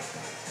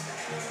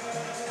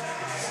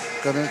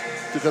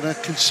 They're gonna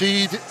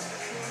concede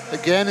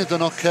again if they're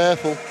not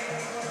careful.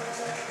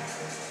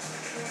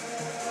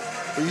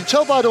 But you can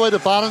tell by the way the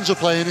Barons are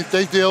playing it,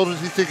 they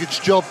already think it's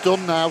job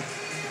done now.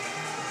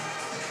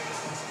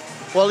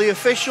 Well, the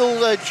official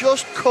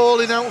just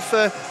calling out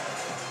for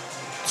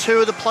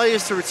two of the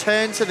players to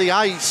return to the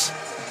ice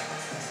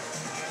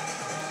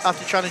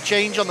after trying to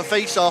change on the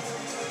face-off.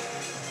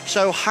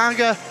 So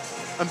Hagger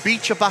and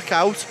Beach are back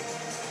out.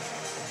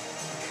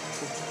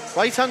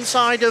 Right-hand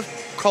side of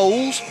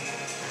Coles.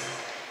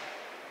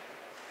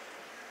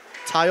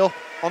 Tie up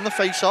on the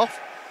face-off.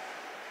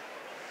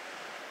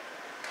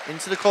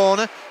 Into the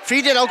corner.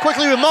 Feed it out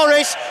quickly with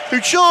Morris,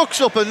 who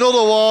chalks up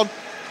another one.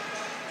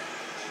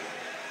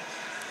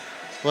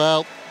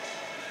 Well,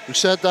 we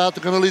said that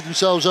they're going to leave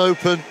themselves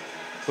open,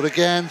 but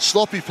again,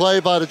 sloppy play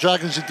by the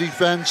Dragons in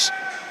defence.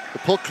 The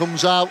puck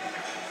comes out,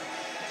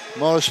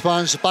 Morris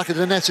finds the back of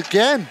the net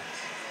again.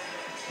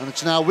 And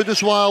it's now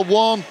Widderswile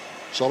 1,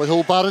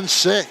 Solihull Barons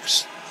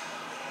 6.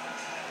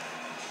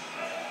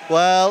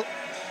 Well,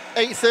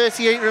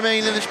 8:38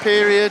 remain in this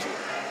period.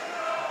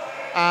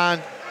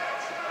 And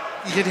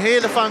you can hear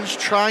the fans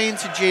trying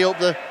to G up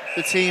the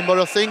team, but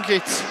I think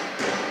it's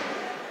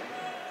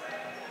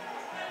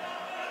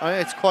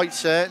quite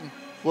certain.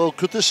 Well,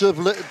 could this have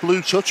lit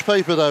blue touch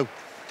paper though?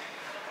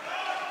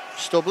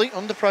 Stubley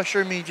under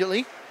pressure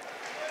immediately.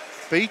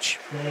 Beach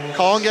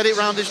can't get it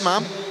round his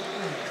man.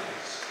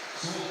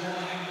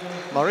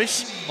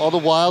 Morris. Or the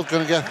Wild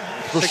going to get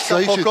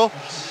frustrated.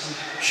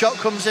 Shot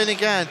comes in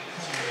again.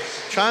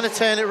 Trying to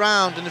turn it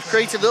round, and they've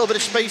created a little bit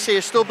of space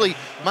here. Stubley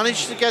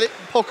managed to get it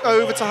puck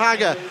over to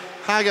Hagger.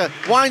 Hagger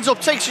winds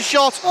up, takes a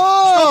shot.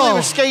 Stubley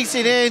was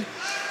skating in.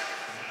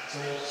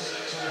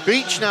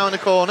 Beach now in the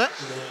corner.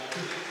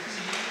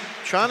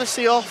 Trying to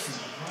see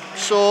off.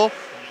 So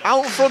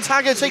out in front,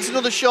 Hagger takes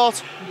another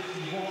shot.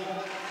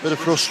 Bit of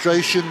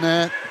frustration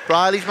there.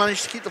 Briley's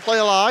managed to keep the play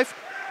alive.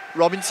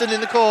 Robinson in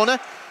the corner.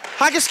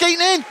 Hagger skating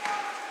in.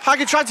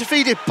 Hagger tried to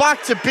feed it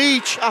back to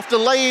Beach after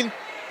laying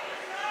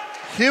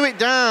Hewitt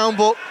down,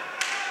 but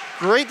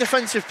great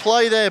defensive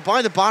play there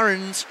by the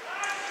Barons.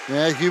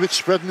 Yeah, Hewitt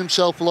spreading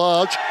himself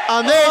large.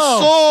 And there's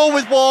Saul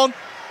with one.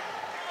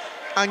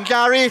 And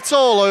Gary, it's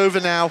all over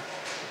now.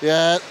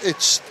 Yeah,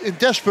 it's in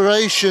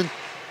desperation.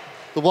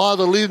 The Wild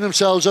are leaving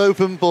themselves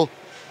open, but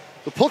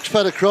the puck's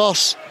fed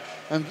across.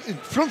 And in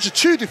front of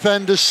two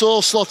defenders,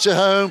 Saul slots it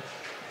home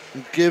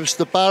and gives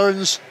the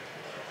Barons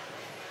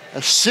a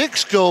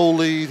 6-goal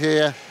lead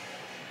here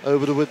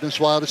over the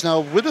Widderswile. It's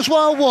now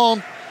Widderswile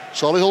 1,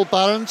 Solihull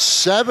Barons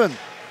 7.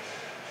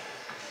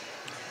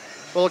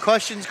 Well, the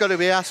question's got to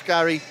be asked,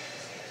 Gary.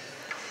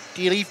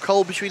 Do you leave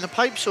Cole between the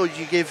pipes, or do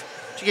you give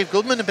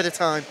Goodman a bit of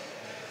time?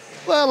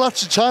 Well,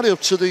 that's entirely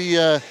up to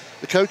the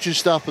coaching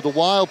staff of the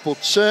Wild, but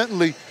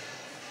certainly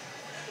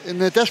in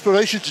their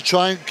desperation to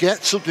try and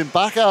get something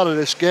back out of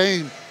this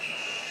game,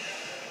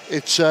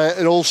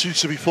 it all seems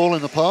to be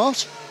falling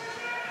apart.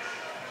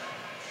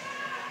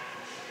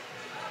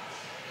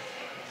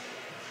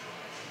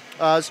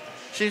 As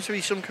seems to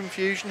be some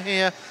confusion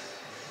here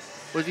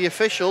with the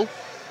official.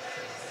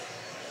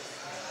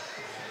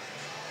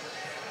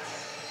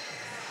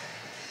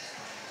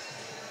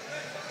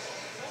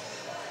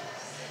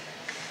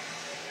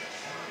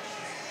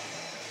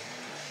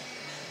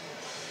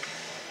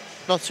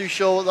 Not too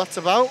sure what that's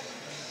about.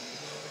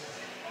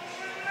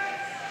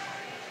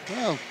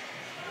 Well,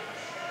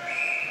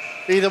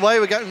 either way,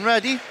 we're getting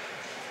ready.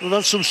 We've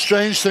had some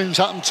strange things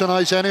happen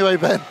tonight anyway,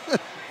 Ben.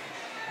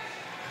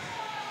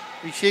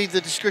 You see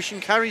the discussion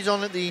carries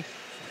on at the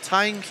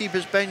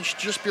timekeeper's bench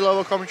just below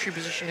our commentary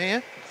position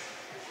here.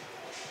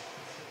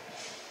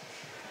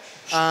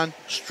 And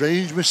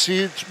strange,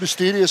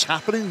 mysterious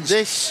happenings.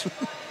 This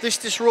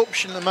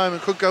disruption at the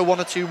moment could go one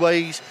or two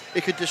ways.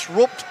 It could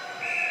disrupt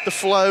the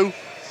flow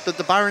that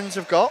the Barons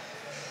have got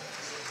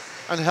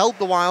and help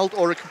the Wild,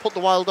 or it could put the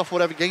Wild off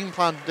whatever game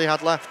plan they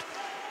had left.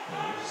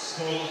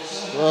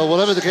 Well,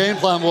 whatever the game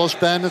plan was,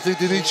 Ben, I think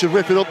they need to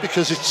rip it up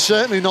because it's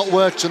certainly not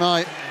worked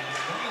tonight.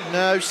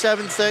 No,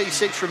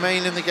 7:36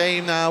 remain in the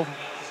game now,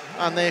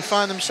 and they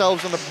find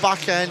themselves on the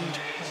back end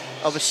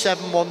of a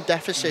 7-1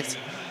 deficit.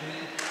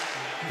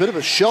 Bit of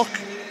a shock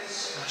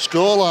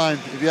scoreline,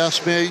 if you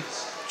ask me.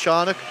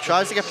 Charnock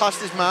tries to get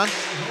past his man.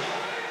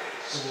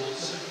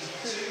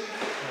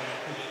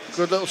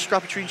 Good little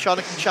scrap between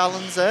Charnock and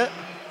Challens there.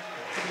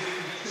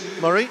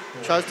 Murray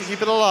tries to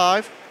keep it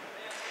alive.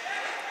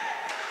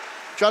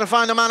 Trying to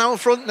find a man out in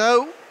front.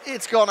 No,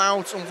 it's gone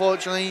out,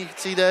 unfortunately. You can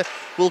see there,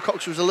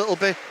 Wilcox was a little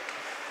bit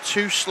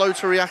too slow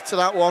to react to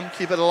that one.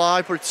 Keep it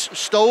alive, but it's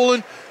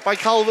stolen by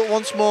Calvert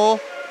once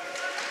more.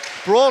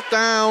 Brought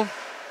down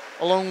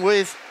along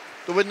with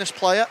the witness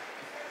player.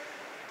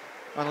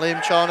 And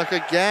Liam Charnock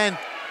again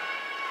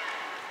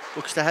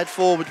looks to head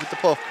forward with the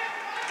puck.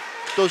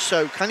 Does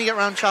so. Can he get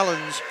round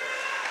Challens?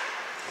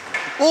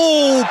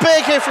 Oh,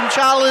 big hit from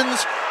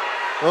Challens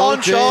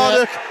on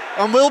Charnock.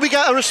 And will we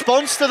get a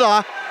response to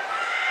that?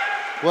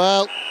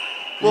 Well,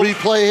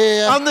 replay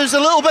here. And there's a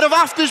little bit of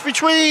afters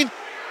between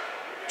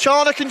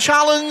Charnock and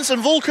Challens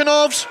and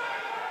Volkanovs.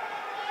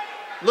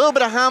 A little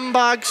bit of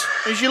handbags.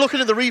 As you're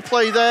looking at the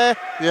replay there.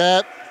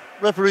 Yeah,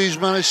 referees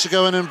managed to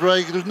go in and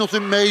break. There's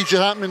nothing major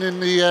happening in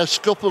the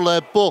scuffle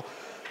there, but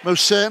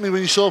most certainly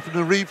when you saw from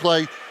the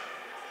replay,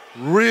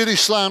 really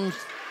slammed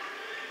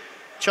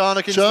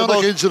Charnock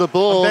into the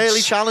boards. And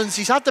Bailey Challens.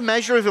 He's had the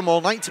measure of him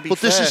all night, to be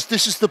fair. But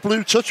this is the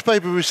blue touch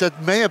paper we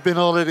said may have been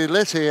already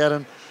lit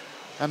here,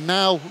 and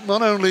now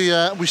not only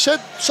we said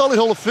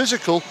Solihull are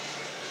physical,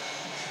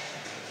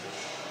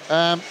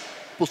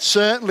 but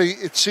certainly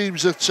it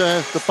seems that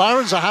the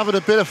Barons are having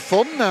a bit of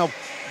fun now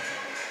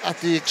at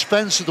the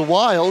expense of the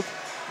Wild.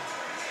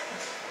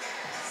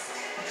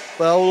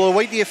 Well, we'll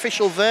await the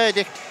official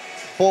verdict,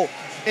 but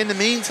in the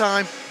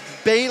meantime,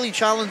 Bailey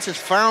Challens has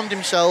found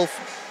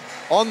himself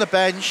on the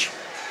bench.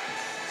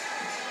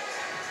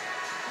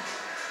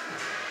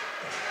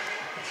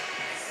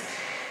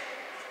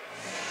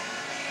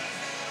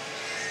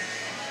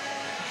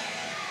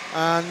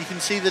 And you can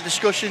see the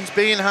discussions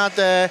being had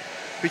there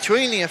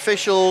between the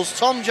officials,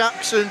 Tom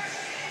Jackson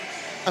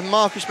and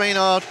Marcus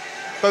Maynard,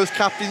 both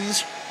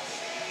captains.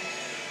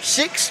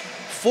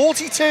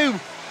 6:42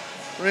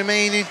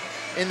 remaining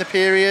in the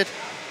period.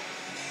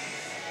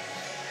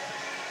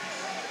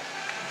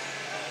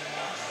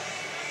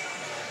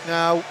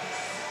 Now,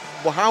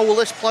 well, how will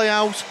this play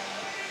out?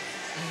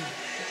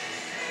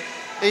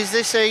 Is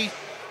this a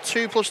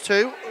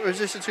 2+2 or is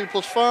this a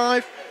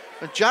 2+5?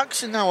 And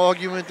Jackson now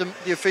arguing with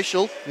the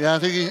official. Yeah, I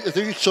think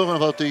he's talking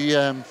about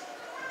the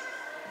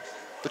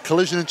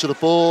collision into the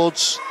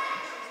boards.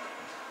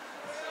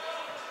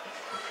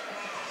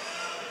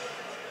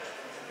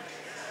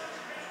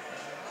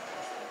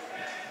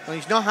 And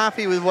he's not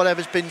happy with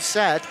whatever's been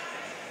said,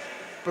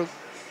 but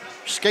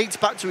skates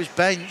back to his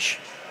bench.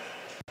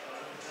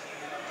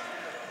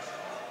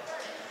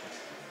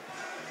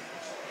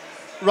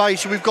 Right,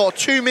 so we've got a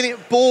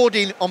 2-minute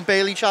boarding on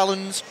Bailey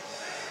Challenge.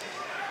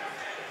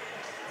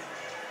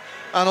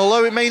 And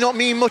although it may not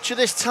mean much at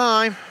this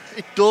time,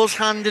 it does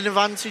hand an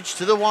advantage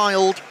to the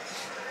Wild.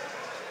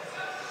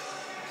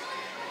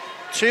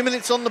 2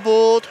 minutes on the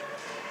board.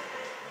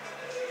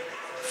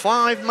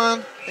 5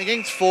 man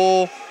against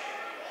 4.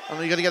 And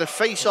you're going to get a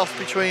face-off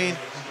between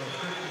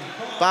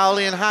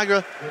Bowley and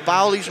Hager.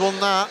 Bowley's won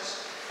that.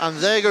 And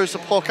there goes the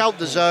puck out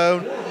the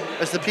zone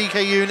as the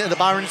PK unit of the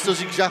Barons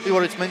does exactly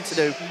what it's meant to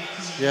do.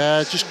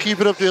 Yeah, just keep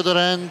it up the other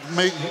end,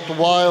 make the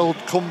Wild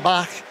come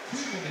back.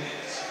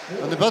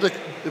 And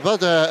they've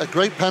had a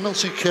great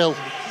penalty kill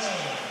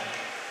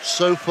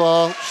so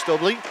far.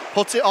 Stubley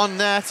puts it on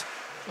net.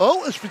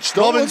 Oh, it's been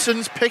stolen.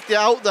 Robinson's picked it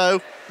out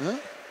though. Yeah.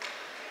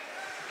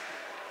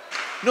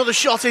 Another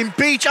shot in.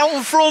 Beach out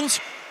in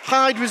front.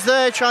 Hyde was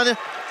there trying to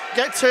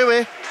get to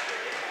it.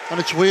 And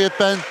it's weird,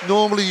 Ben.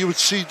 Normally you would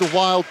see the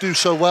Wild do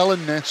so well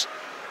in this,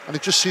 and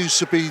it just seems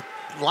to be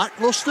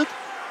lacklustre.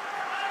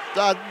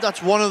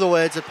 That's one of the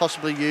words I'd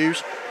possibly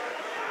use.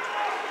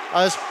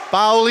 As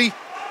Bowley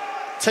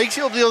takes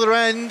it up the other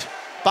end.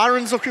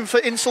 Barron's looking for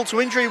insult to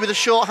injury with a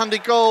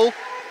short-handed goal. And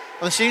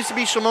there seems to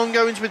be some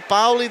ongoings with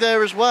Bowley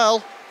there as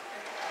well.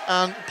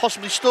 And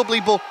possibly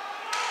Stubley, but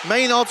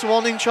Maynard's the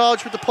one in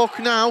charge with the puck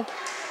now.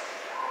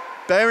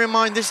 Bear in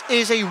mind, this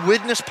is a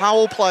Widnes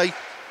power play.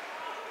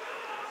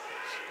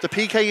 The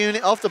PK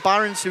unit of the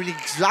Barons doing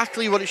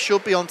exactly what it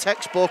should be on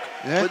textbook.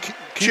 Yeah,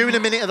 chewing a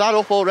minute of that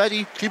up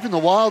already. Keeping the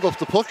Wild off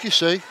the puck, you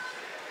see.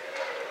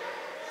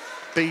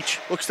 Beach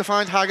looks to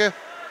find Hager.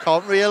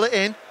 Can't reel it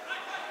in.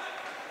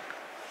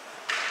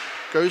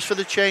 Goes for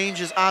the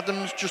change as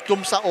Adams just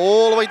dumps that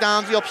all the way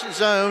down to the opposite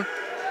zone.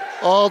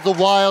 Oh, the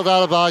Wild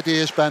out of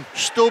ideas, Ben.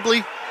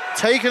 Stubley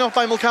taken off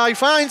by Mulcahy.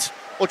 Finds,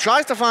 or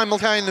tries to find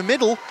Mulcahy in the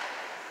middle.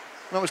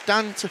 That was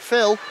Dan to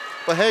Phil.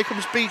 But here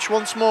comes Beach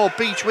once more.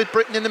 Beach with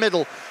Britton in the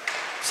middle.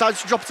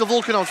 Decides to drop it to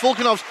Volkanovs.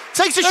 Volkanovs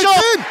takes a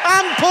shot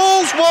and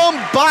pulls one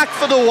back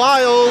for the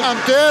Wild. And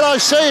dare I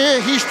say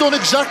it, he's done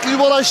exactly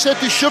what I said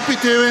they should be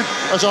doing,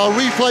 as our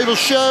replay will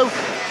show.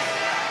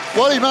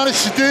 What he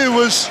managed to do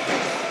was,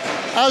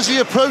 as he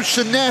approached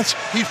the net,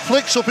 he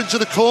flicks up into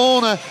the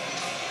corner,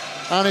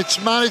 and it's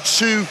managed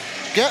to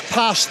get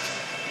past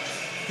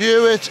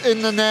Hewitt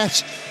in the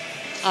net.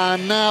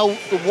 And now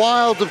the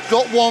Wild have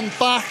got one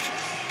back,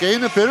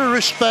 gain a bit of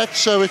respect,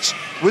 so it's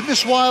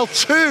Widnes Wild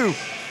 2,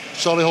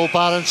 Solihull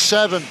Barons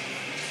 7.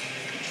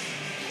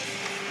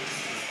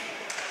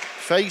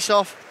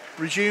 Face-off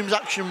resumes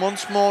action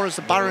once more as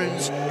the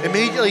Barons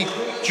immediately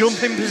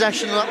jump in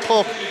possession of that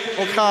puck.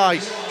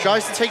 Mulcahy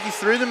tries to take it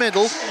through the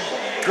middle.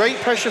 Great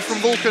pressure from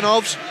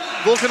Volkanovs.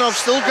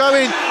 Volkanovs still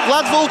going.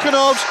 Vlad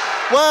Volkanovs.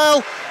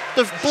 Well,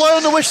 they've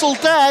blown the whistle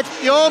dead.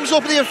 The arm's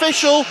up at the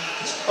official.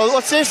 Oh,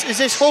 what's this? Is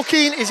this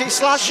hooking? Is it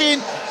slashing?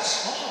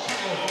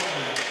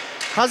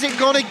 Has it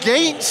gone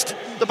against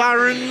the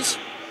Barons?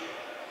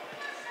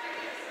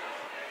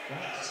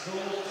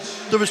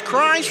 There was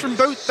cries from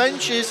both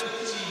benches.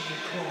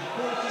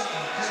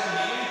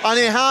 And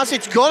it has.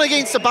 It's gone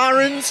against the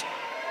Barons.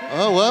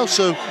 Oh, well,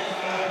 so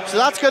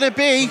that's going to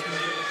be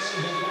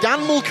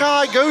Dan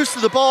Mulcahy goes to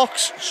the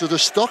box. So they're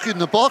stocking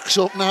the box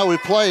up now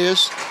with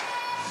players.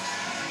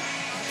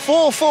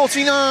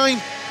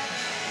 4:49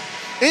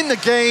 in the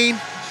game.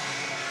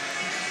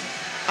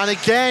 And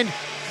again,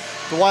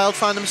 the Wild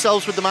find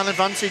themselves with the man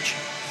advantage.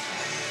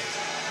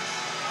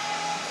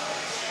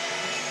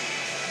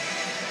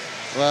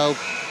 Well,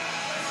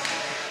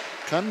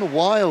 can the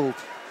Wild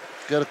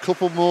get a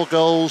couple more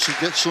goals and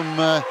get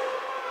some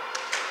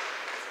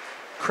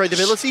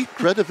credibility?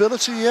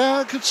 Credibility, yeah,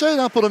 I could say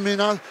that. But I mean,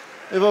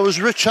 if I was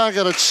Rich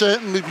Haggard, I'd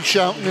certainly be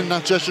shouting in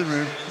that dressing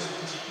room.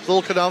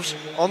 Volkanovs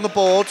on the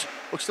board.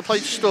 Looks to play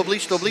to Stubley.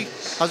 Stubley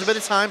has a bit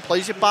of time,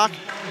 plays it back.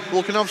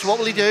 Volkanovs, what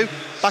will he do?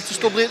 Back to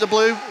Stubley at the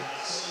blue.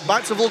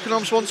 Back to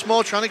Volkanovs once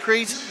more, trying to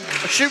create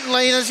a shooting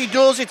lane. As he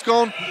does, it's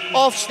gone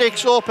off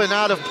sticks, up and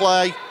out of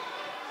play.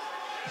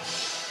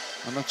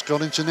 And that's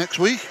gone into next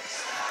week.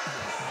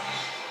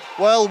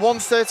 Well,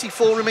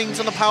 1:34 remains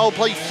on the power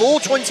play,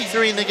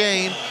 4:23 in the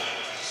game.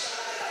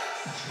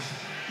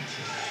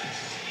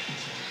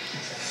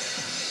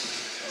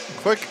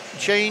 Quick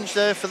change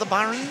there for the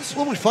Barons.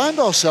 Well, we find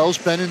ourselves,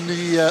 Ben, in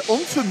the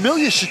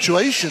unfamiliar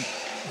situation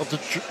of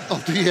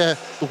the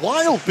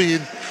Wild being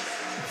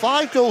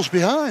 5 goals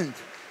behind.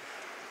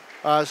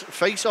 As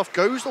face-off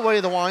goes the way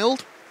of the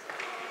Wild.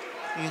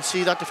 You can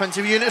see that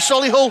defensive unit of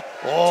Solihull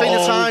taking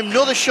the time.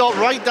 Another shot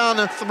right down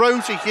the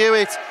throat to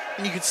Hewitt.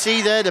 And you can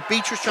see there the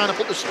Beach was trying to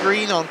put the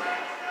screen on.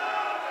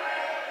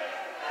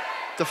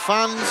 The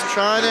fans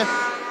trying to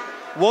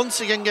once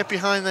again get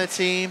behind their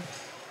team.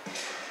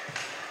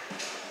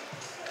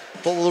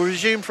 But we'll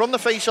resume from the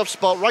face-off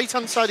spot,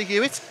 right-hand side of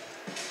Hewitt.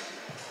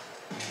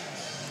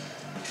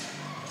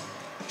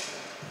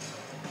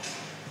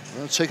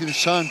 Well, taking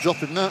his time,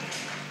 dropping that.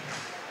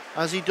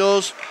 As he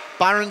does,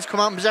 Barons come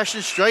out in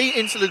possession straight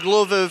into the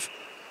glove of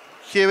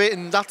Hewitt,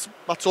 and that's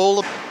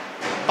all the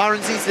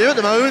Barons need to do at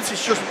the moment.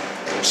 It's just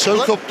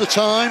soak up the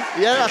time.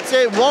 Yeah, that's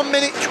it. 1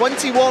 minute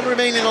 21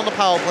 remaining on the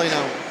power play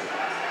now.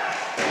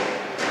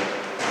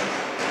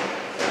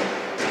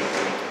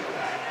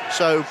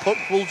 So puck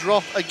will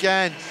drop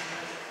again.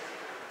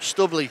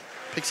 Stubley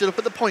picks it up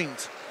at the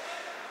point.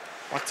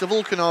 Back to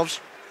Volkanovs.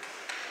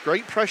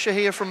 Great pressure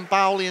here from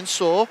Bowley and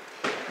Saw.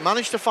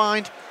 Managed to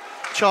find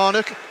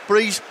Charnock.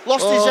 Breeze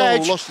lost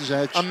his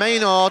edge. And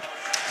Maynard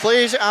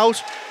clears it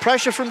out.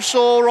 Pressure from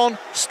Saw on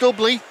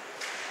Stubley.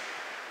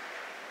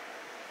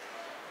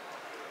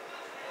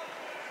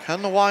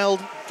 Can the Wild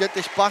get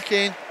this back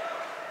in?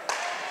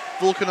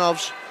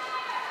 Volkanovs.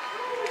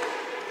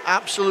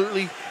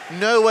 Absolutely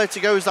nowhere to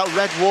go as that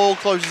red wall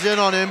closes in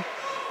on him.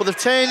 But they've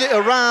turned it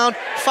around.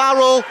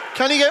 Farrell,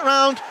 can he get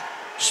round?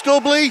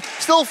 Stubley,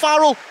 still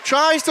Farrell,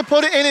 tries to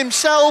put it in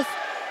himself.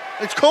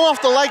 It's come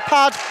off the leg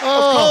pad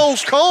of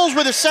Coles. Coles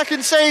with a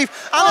second save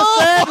and a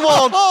third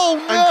one.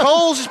 No. And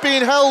Coles is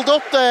being held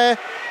up there.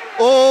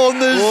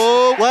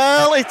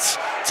 Well, it's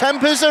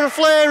tempers are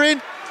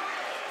flaring.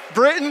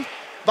 Britain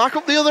back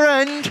up the other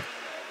end.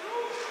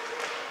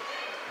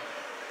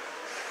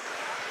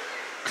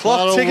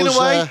 Clock ticking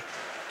away.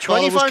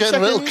 25 was getting seconds. a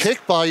little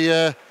kick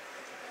by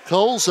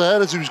Coles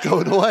there as he was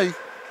going away.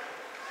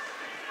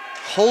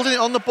 Holding it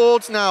on the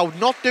boards now,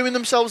 not doing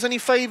themselves any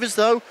favours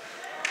though.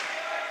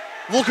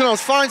 Volkanovs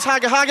finds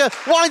Hager. Hager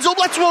winds up,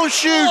 lets one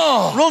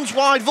shoot. Runs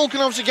wide.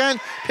 Volkanovs again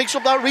picks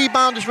up that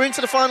rebound as we're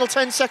into the final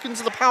 10 seconds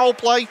of the power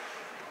play.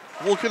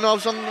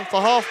 Volkanovs on the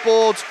half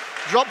boards,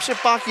 drops it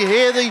back. You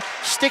hear the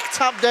stick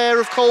tap there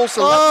of Coles.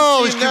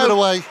 He's given it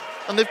away.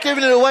 And they've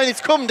given it away, and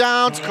it's come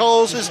down to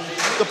Coles as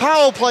the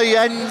power play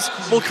ends.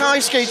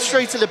 Mulcahy skates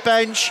straight to the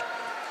bench.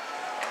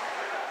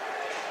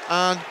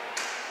 And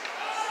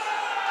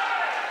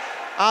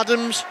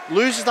Adams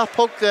loses that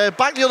puck there,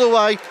 back the other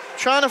way,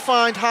 trying to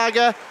find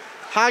Hager.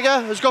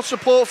 Hager has got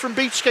support from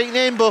Beach skating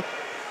in, but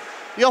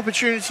the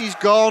opportunity's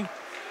gone.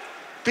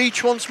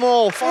 Beach once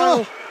more,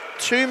 final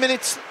 2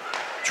 minutes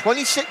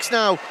 26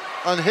 now.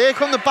 And here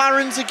come the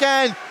Barons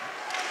again.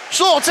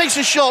 Saw takes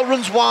a shot,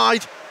 runs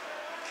wide.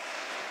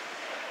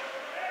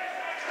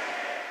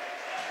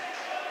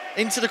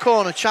 Into the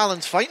corner,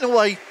 Challenge fighting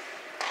away.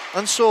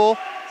 And Saw.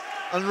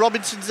 And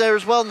Robinson's there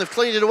as well, and they've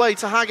cleared it away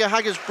to Hager.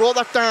 Hager's brought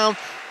that down,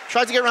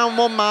 tried to get round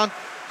one man,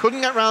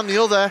 couldn't get round the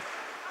other.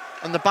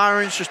 And the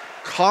Barons just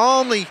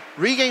calmly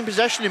regain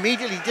possession,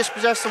 immediately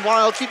dispossess the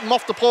Wild, keep them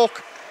off the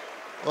puck.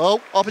 Well,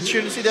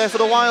 opportunity there for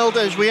the Wild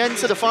as we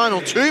enter the final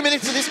 2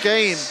 minutes of this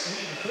game.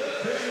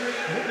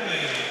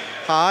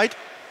 Hyde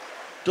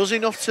does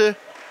enough to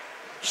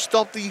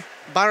stop the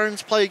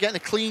Barons player getting a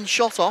clean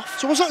shot off.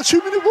 So was that a 2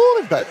 minute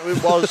warning, Ben?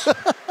 It was.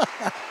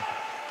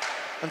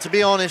 And to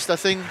be honest, I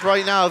think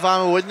right now, if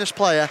I'm a witness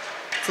player,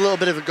 it's a little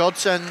bit of a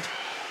godsend.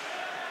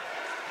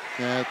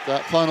 Yeah,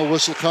 that final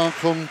whistle can't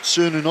come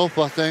soon enough,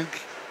 I think.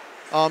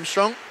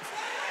 Armstrong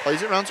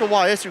plays it round to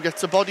Wyatt, who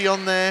gets a body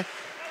on there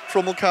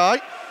from Mulcahy.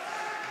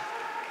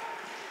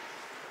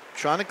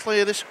 Trying to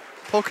clear this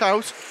puck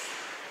out.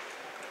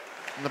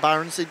 And the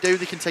Barons, they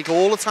can take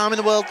all the time in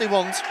the world they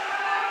want.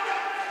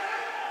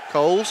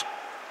 Coles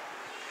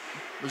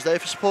was there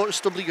for support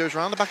as Stubley goes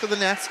round the back of the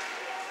net.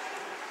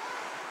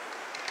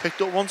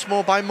 Picked up once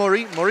more by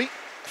Murray. Murray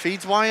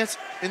feeds Wyatt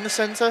in the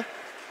centre.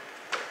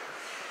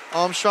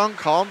 Armstrong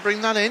can't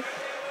bring that in.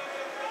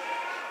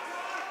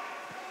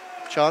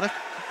 Charnock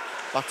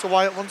back to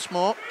Wyatt once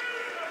more.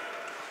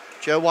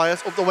 Joe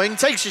Wyatt up the wing,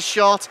 takes his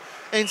shot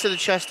into the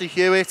chest of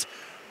Hewitt.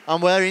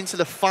 And we're into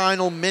the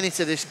final minute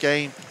of this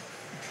game.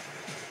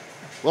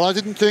 Well, I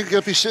didn't think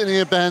I'd be sitting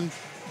here, Ben,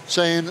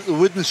 saying that the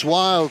Widnes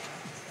Wild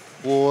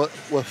were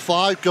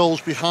 5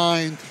 goals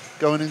behind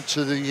going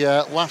into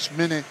the last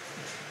minute.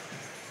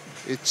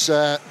 It's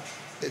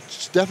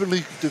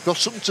definitely, they've got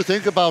something to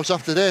think about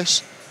after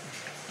this.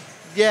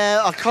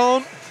 Yeah, I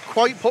can't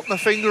quite put my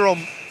finger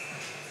on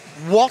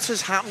what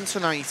has happened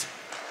tonight,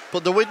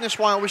 but the Widnes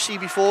Wild we see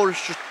before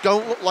just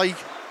don't look like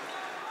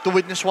the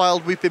Widnes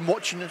Wild we've been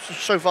watching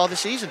so far this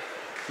season.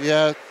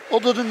 Yeah,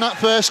 other than that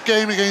first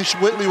game against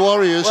Whitley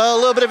Warriors. Well, a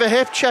little bit of a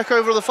hip check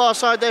over the far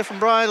side there from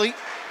Briley.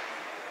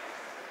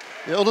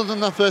 Yeah, other than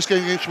that first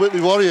game against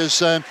Whitley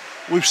Warriors,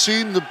 we've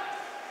seen the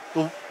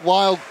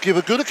Wild give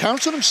a good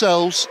account of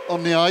themselves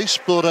on the ice,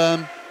 but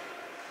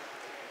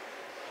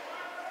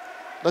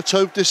let's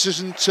hope this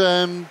isn't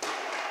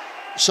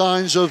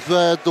signs of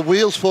the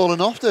wheels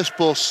falling off this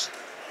bus.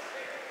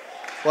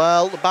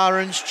 Well, the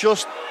Barons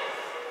just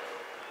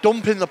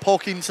dumping the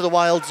puck into the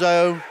wild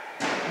zone,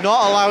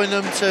 not allowing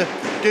them to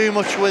do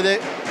much with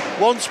it.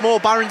 Once more,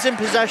 Barons in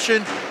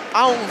possession,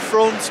 out in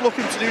front,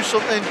 looking to do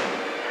something.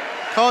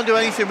 Can't do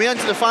anything. We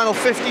enter the final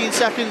 15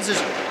 seconds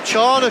as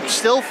Charnock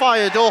still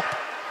fired up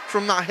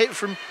from that hit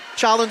from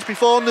challenge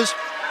before, and there's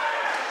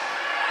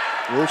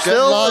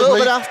still a little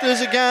bit after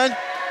us again.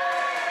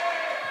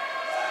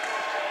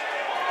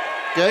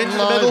 Getting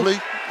lively.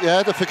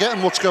 Yeah, they're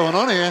forgetting what's going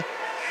on here.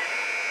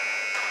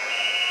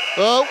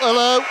 Oh,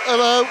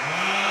 hello.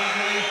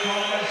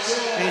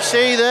 You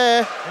see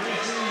there.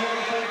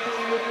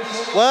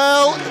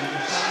 Well,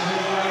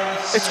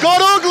 it's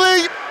got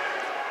ugly.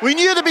 We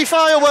knew there'd be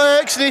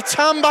fireworks, and it's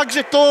handbags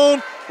at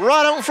dawn,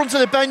 right out in front of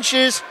the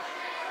benches.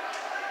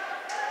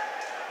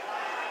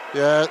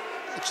 Yeah,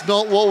 it's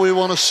not what we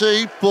want to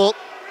see, but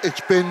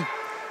it's been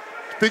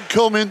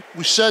coming.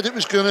 We said it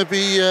was going to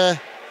be.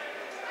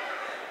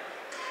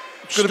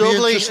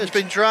 Studley has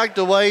been dragged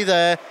away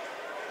there.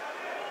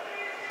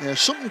 Yeah,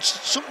 something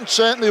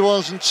certainly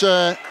wasn't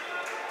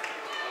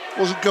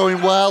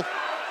going well,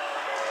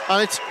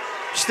 and it's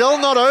still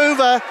not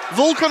over.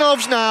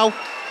 Volkanov's now.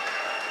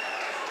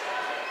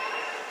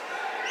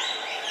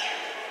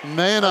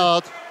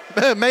 Maynard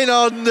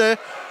and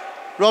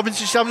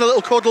Robinson's having a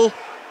little cuddle.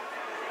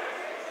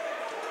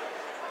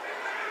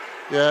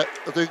 Yeah,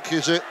 I think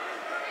is it.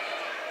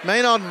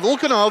 Maynard and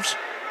Volkanov's.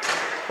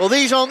 Well,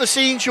 these aren't the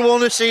scenes you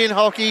want to see in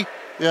hockey.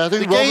 Yeah, I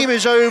think the game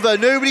is over.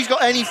 Nobody's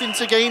got anything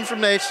to gain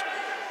from this.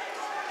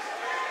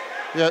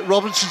 Yeah,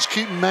 Robinson's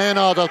keeping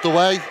Maynard out the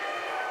way.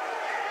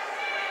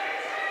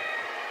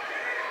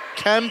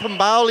 Kemp and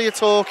Bowley are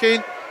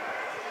talking.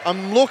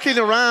 I'm looking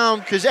around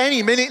because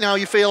any minute now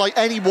you feel like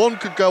anyone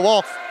could go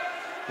off.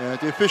 Yeah,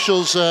 the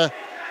officials,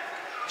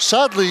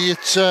 sadly,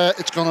 it's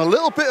gone a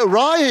little bit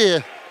awry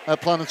here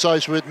at Planet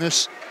Ice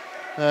Witness.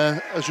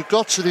 As we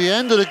got to the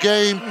end of the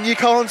game. You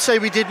can't say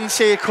we didn't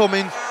see it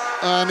coming.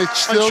 And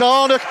it's still...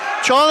 And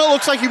Charnock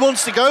looks like he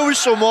wants to go with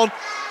someone.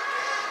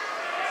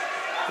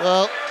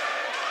 Well,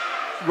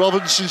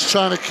 Robinson's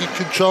trying to keep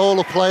control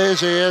of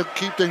players here,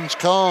 keep things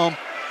calm.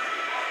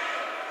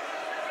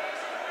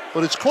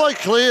 But it's quite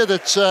clear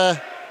that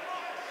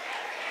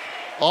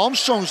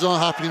Armstrong's not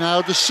happy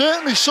now. There's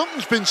certainly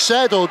something's been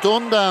said or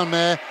done down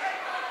there.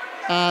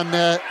 And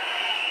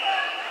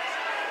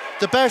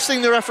the best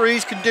thing the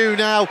referees can do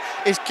now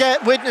is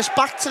get Witness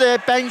back to their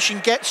bench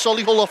and get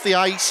Solihull off the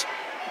ice.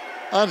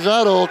 And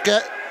that, or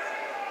get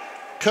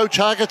Coach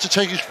Haggard to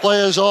take his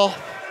players off.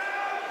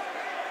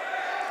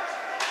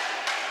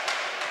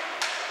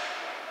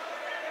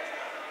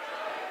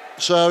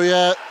 So,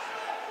 yeah,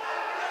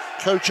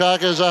 Coach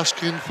Haggard's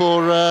asking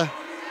for... well,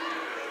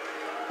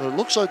 it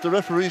looks like the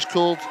referee's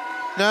called...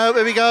 No,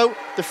 here we go.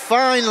 They've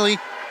finally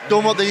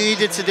done what they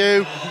needed to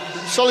do.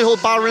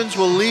 Solihull Barons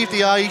will leave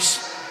the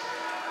ice.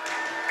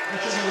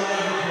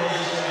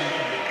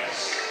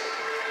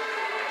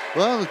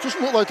 Well, it doesn't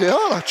look like they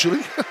are,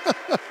 actually.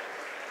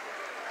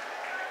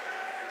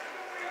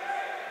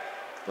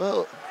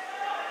 Well,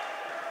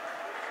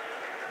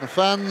 the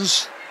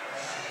fans,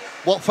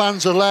 what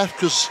fans are left,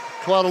 because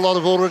quite a lot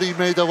have already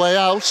made their way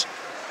out,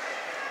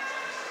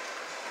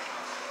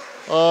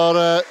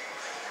 are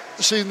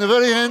seeing the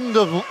very end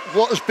of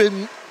what has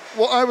been,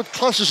 what I would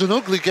class as an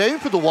ugly game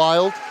for the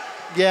Wild.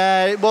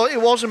 Yeah, well,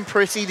 it wasn't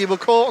pretty. They were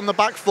caught on the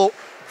back foot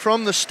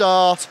from the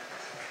start.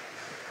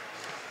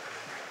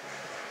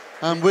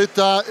 And with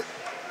that,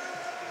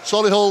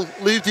 Solihull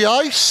leave the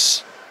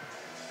ice.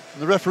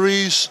 And the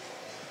referees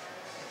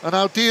are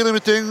now dealing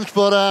with things,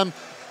 but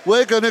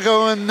we're going to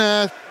go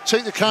and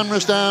take the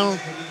cameras down,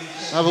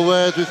 have a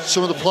word with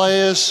some of the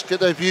players, get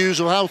their views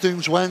of how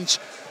things went.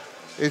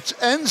 It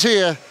ends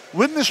here.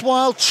 Witness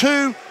Wild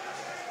 2,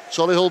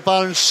 Solihull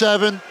Barons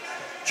 7.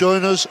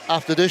 Join us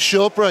after this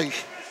short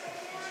break.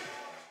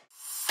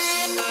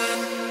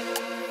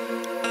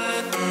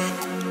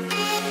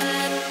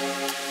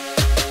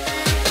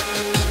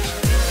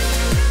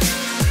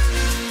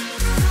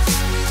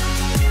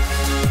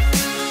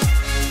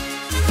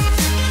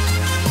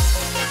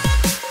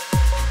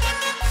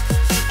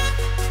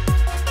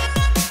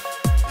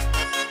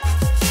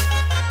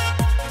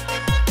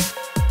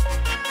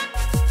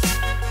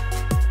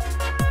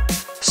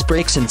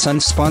 Brakes and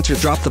Sons sponsor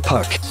Drop the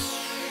Puck.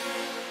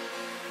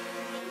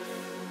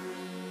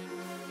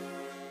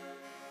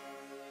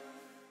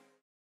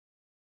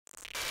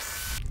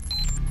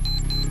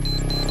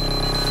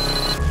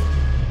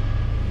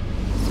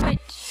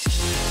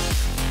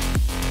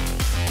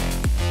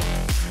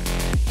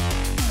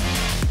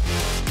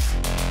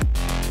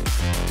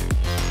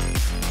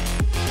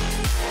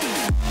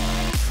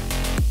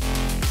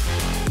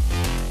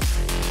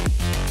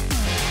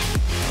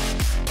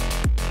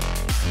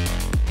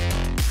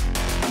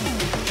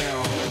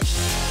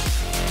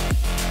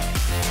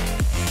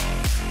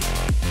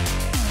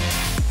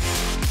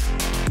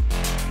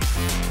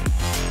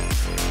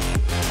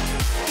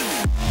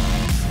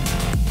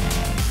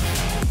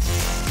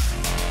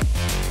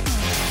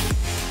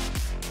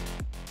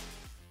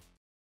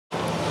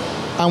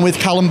 and with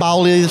Callum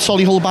Bowley, the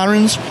Solihull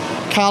Barons.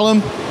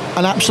 Callum,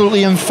 an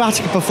absolutely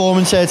emphatic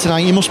performance here tonight.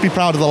 You must be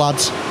proud of the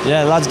lads.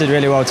 Yeah, the lads did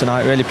really well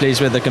tonight. Really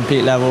pleased with the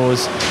compete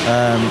levels.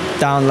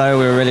 Down low,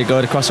 we were really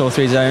good. Across all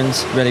 3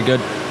 zones, really good.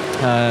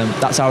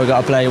 That's how we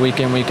got to play week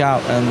in, week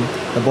out. And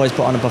the boys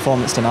put on a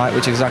performance tonight,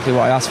 which is exactly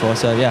what I asked for.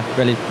 So yeah,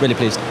 really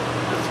pleased.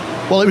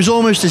 Well, it was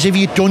almost as if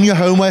you'd done your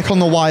homework on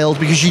the Wild,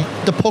 because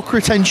the puck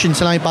retention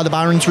tonight by the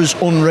Barons was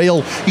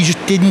unreal. You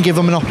just didn't give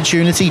them an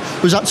opportunity.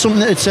 Was that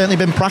something that had certainly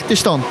been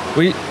practiced on?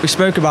 We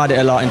spoke about it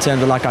a lot in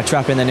terms of like our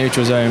trap in the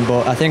neutral zone,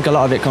 but I think a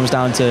lot of it comes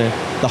down to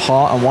the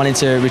heart and wanting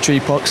to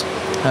retrieve pucks.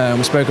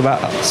 We spoke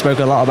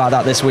a lot about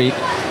that this week,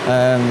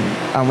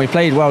 and we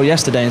played well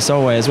yesterday in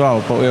Solway as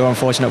well, but we were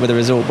unfortunate with the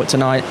result. But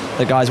tonight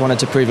the guys wanted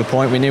to prove a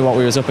point. We knew what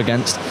we was up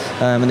against,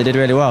 and they did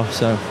really well.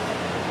 So.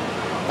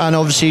 And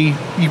obviously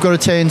you've got to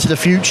turn to the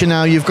future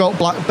now. You've got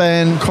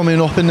Blackburn coming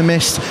up in the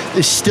mist.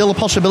 There's still a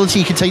possibility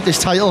you could take this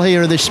title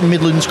here of this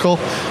Midlands Cup.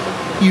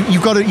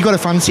 You've got to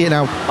fancy it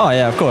now. Oh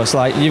yeah, of course.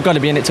 Like, you've got to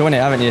be in it to win it,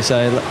 haven't you?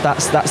 So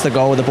that's the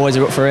goal. The boys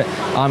are up for it.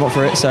 I'm up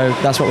for it. So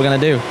that's what we're going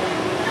to do.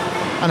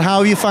 And how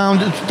have you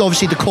found,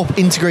 obviously, the cup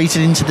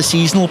integrated into the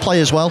seasonal play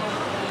as well?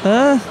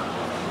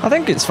 I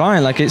think it's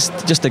fine. Like, it's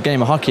just a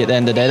game of hockey at the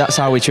end of the day. That's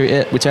how we treat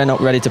it. We turn up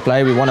ready to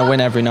play. We want to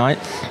win every night,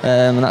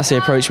 and that's the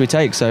approach we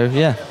take. So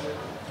yeah.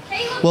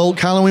 Well,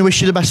 Callum, we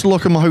wish you the best of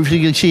luck, and we'll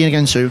hopefully see you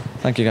again soon.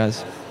 Thank you,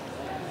 guys.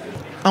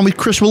 And with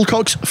Chris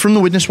Wilcox from the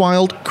Widnes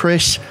Wild.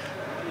 Chris,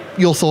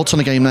 your thoughts on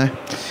the game there?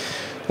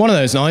 One of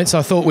those nights.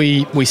 I thought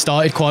we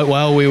started quite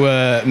well. We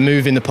were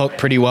moving the puck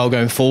pretty well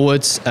going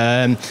forwards.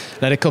 Led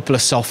a couple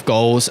of soft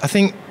goals. I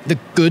think the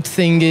good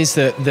thing is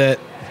that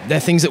they're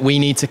things that we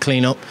need to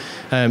clean up.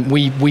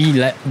 We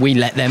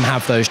let them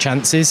have those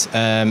chances,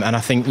 and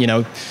I think,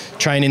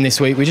 training this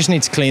week, we just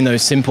need to clean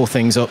those simple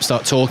things up,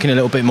 start talking a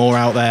little bit more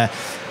out there,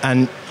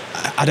 and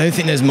I don't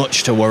think there's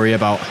much to worry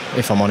about,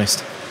 if I'm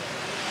honest.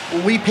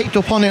 We picked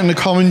up on it in the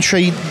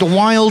commentary. The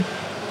Wild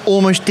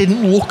almost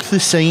didn't look the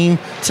same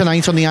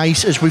tonight on the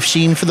ice as we've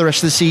seen for the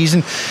rest of the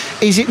season.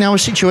 Is it now a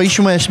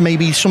situation where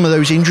maybe some of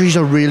those injuries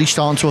are really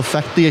starting to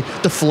affect the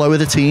flow of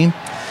the team?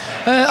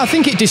 I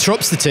think it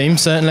disrupts the team,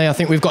 certainly. I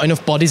think we've got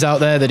enough bodies out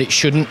there that it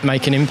shouldn't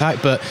make an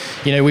impact, but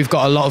we've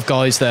got a lot of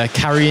guys there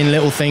carrying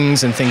little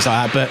things and things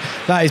like that,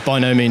 but that is by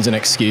no means an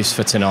excuse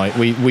for tonight.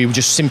 We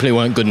just simply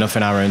weren't good enough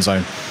in our own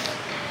zone.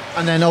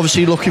 And then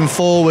obviously looking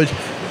forward,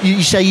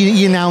 you say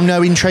you now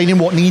know in training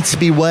what needs to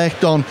be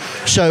worked on,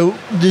 so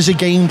there's a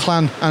game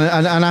plan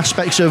and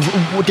aspects of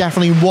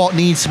definitely what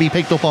needs to be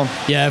picked up on.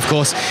 Yeah, of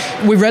course.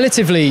 We're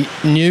relatively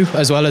new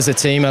as well as a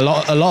team. A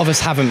lot of us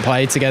haven't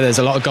played together. There's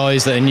a lot of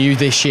guys that are new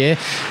this year,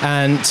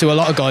 and to a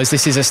lot of guys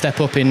this is a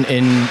step up in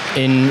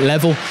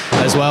level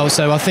as well.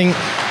 So I think,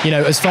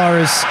 as far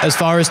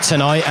as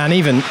tonight and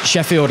even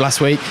Sheffield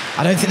last week,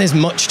 I don't think there's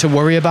much to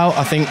worry about.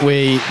 I think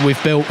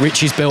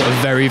Richie's built a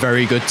very,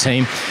 very good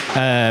team,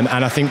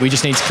 and I think we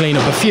just need to clean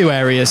up a few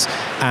areas,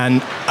 and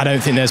I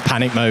don't think there's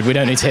panic mode. We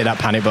don't need to hit that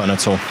panic button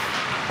at all.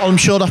 Well, I'm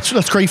sure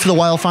that's great for the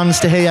Wild fans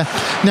to hear.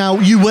 Now,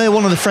 you were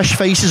one of the fresh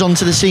faces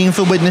onto the scene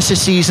for Widnes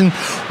this season.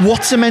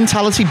 What's the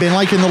mentality been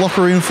like in the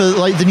locker room for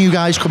the new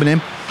guys coming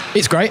in?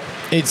 It's great.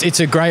 It's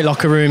a great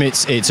locker room.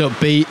 It's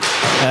upbeat.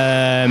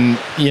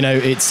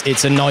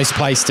 It's a nice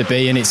place to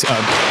be, and it's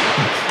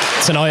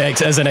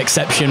tonight as an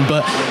exception,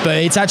 but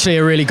it's actually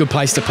a really good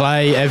place to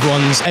play.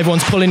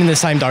 Everyone's pulling in the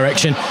same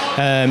direction,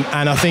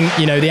 and I think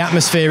the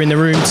atmosphere in the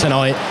room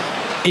tonight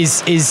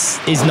is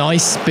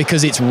nice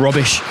because it's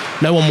rubbish.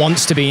 No one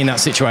wants to be in that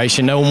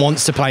situation. No one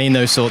wants to play in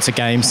those sorts of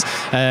games,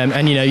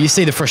 and you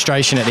see the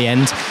frustration at the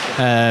end.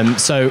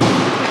 So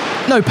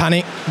no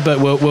panic, but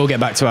we'll get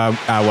back to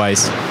our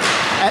ways.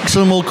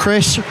 Excellent. Well,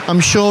 Chris, I'm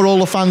sure all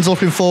the fans are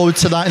looking forward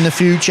to that in the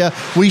future.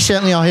 We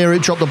certainly are here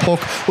at Drop the Puck.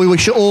 We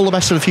wish you all the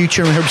best for the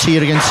future, and we hope to see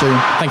you again soon.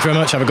 Thank you very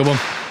much. Have a good one.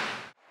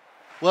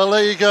 Well,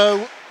 there you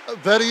go.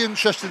 Very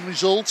interesting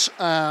results.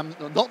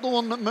 Not the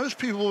one that most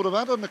people would have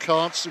had on the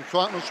cards, to be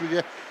quite honest with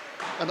you.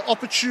 An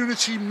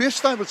opportunity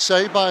missed, I would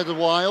say, by the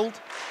Wild.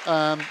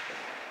 As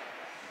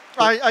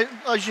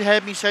you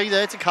heard me say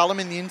there to Callum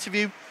in the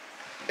interview,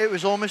 it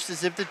was almost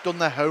as if they'd done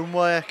their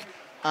homework.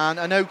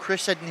 And I know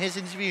Chris said in his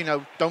interview,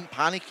 don't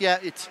panic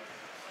yet.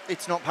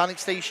 It's not panic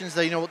stations.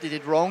 They know what they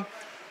did wrong.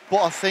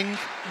 But I think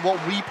what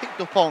we picked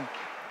up on,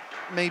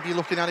 maybe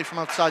looking at it from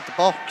outside the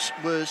box,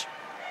 was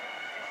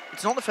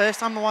it's not the first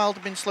time the Wild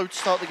have been slow to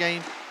start the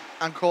game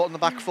and caught on the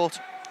back foot.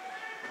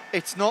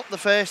 It's not the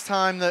first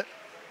time that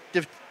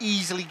they've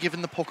easily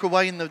given the puck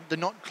away and they're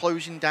not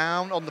closing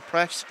down on the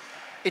press.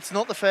 It's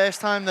not the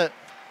first time that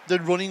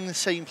they're running the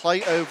same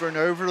play over and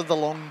over of the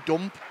long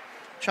dump,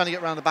 trying to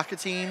get around the back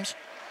of teams.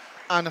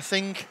 And I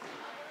think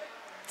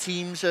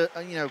teams are,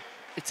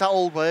 it's that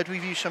old word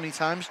we've used so many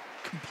times,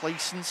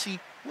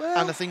 complacency. Well,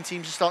 and I think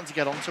teams are starting to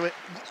get onto it.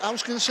 I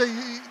was going to say,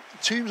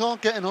 teams are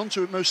getting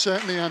onto it most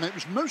certainly, and it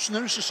was most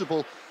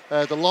noticeable,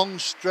 the long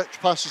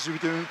stretch passes they were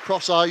doing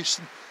cross ice.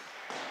 And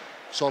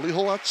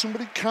Solihull had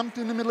somebody camped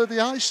in the middle of the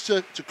ice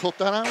to cut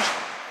that out.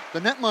 The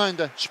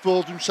netminder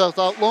sprawled himself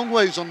out long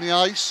ways on the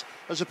ice,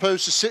 as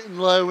opposed to sitting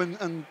low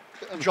and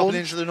dropping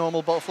into the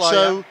normal butterfly.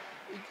 So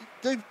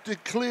they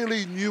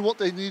clearly knew what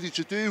they needed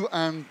to do,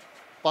 and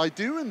by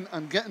doing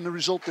and getting the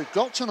result they've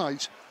got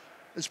tonight,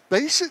 it's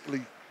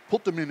basically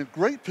put them in a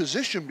great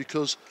position,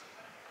 because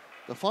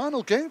the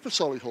final game for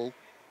Solihull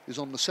is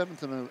on the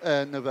 7th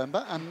of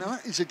November, and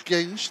that is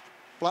against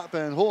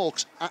Blackburn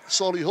Hawks at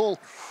Solihull.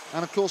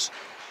 And of course,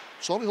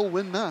 Solihull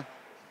win that,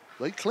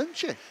 they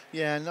clinch it.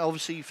 Yeah, and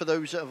obviously for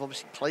those that have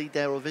obviously played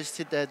there or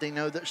visited there, they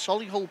know that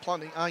Solihull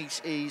Planting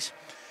Ice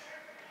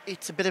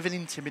it's a bit of an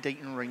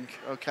intimidating rink,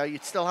 okay?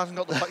 It still hasn't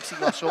got the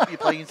plexiglass up, you're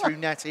playing through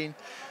netting.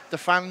 The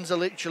fans are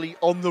literally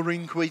on the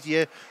rink with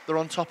you. They're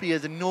on top of you.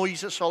 The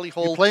noise at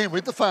Solihull. You're playing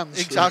with the fans.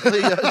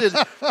 Exactly.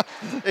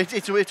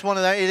 It's one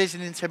of that. It is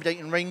an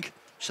intimidating rink.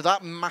 So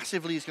that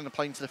massively is going to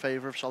play into the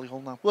favour of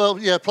Solihull now. Well,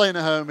 yeah, playing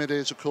at home it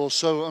is, of course.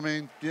 So, I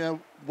mean,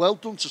 well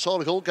done to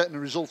Solihull getting the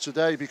result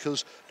today,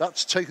 because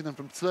that's taken them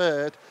from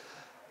third.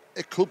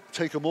 It could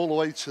take them all the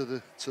way to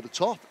the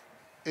top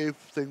if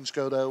things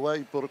go their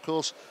way. But, of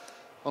course,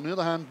 on the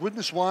other hand,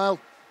 Widnes Wild,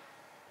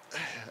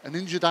 an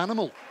injured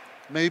animal,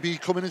 maybe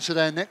coming into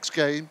their next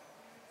game.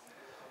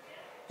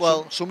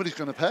 Well, somebody's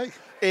going to pay.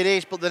 It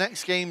is, but the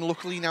next game,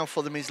 luckily now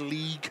for them, is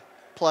league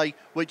play,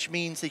 which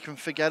means they can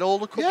forget all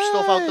the cup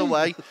stuff out the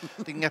way.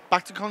 They can get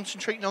back to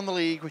concentrating on the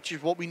league, which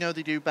is what we know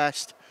they do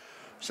best.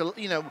 So,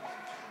 to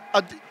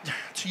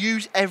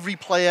use every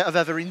player I've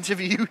ever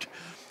interviewed,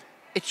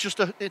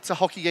 it's a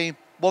hockey game.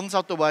 One's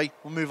out the way,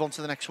 we'll move on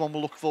to the next one,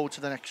 we'll look forward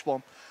to the next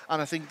one.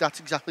 And I think that's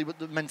exactly what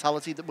the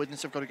mentality that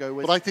Widnes have got to go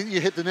with. But I think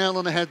you hit the nail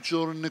on the head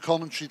during the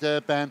commentary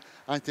there, Ben.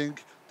 I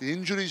think the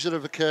injuries that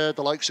have occurred,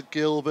 the likes of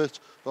Gilbert,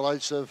 the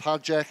likes of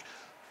Hadjek,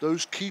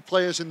 those key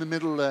players in the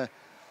middle there,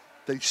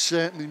 they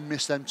certainly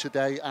missed them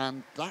today,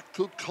 and that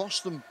could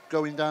cost them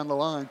going down the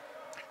line.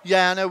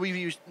 Yeah, I know we've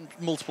used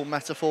multiple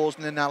metaphors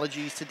and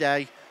analogies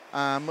today. We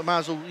might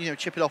as well,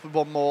 chip it off with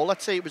one more.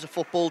 Let's say it was a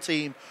football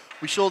team.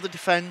 We saw the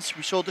defence,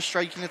 we saw the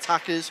striking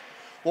attackers.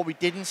 What we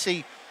didn't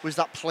see was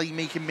that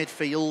playmaking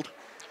midfield.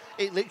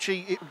 It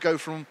would go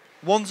from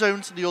one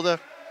zone to the other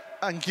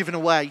and given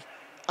away,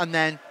 and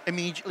then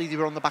immediately they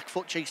were on the back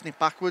foot chasing it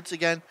backwards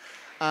again.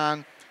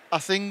 And I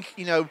think,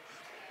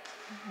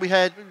 we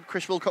heard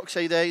Chris Wilcox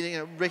say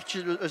there,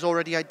 Richard has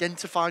already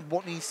identified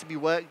what needs to be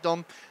worked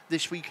on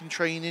this week in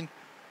training.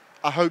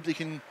 I hope they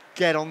can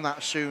get on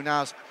that soon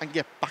as and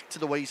get back to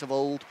the ways of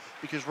old,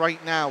 because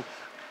right now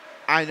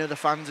I know the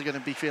fans are going to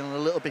be feeling a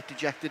little bit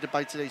dejected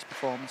about today's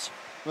performance.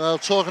 Well,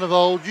 talking of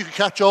old, you can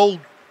catch old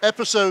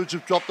episodes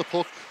of Drop the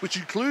Puck, which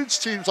includes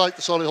teams like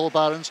the Solihull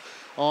Barons,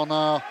 on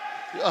our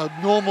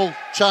normal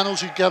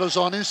channels. You can get us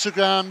on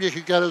Instagram, you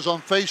can get us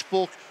on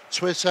Facebook,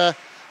 Twitter.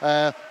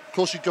 Of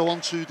course, you go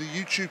on to the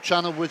YouTube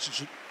channel, which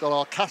has got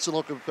our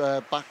catalogue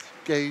of back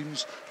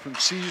games from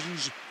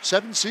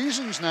 7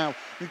 seasons now,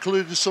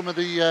 including some of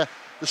the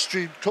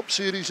streamed cup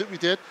series that we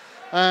did.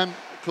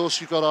 Of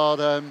course, you've got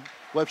our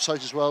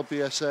website as well,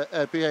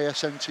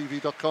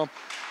 BASNtv.com.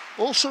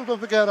 Also, don't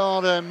forget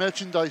our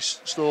merchandise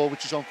store,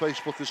 which is on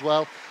Facebook as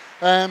well.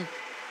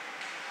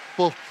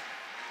 But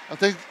I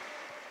think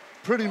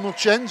pretty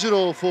much ends it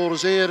all for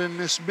us here in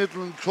this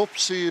Midland Cup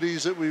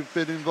series that we've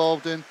been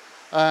involved in.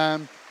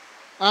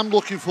 I'm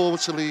looking forward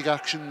to league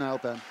action now,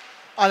 Ben.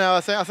 I know.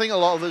 I think a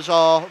lot of us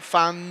are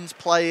fans,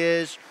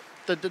 players,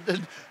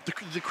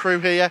 the crew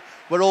here.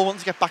 We're all wanting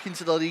to get back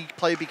into the league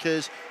play,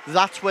 because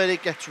that's where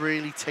it gets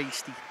really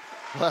tasty.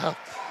 Well,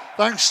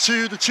 thanks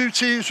to the two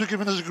teams for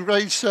giving us a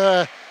great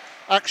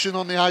action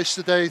on the ice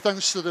today.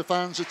 Thanks to the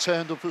fans that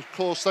turned up. Of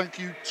course, thank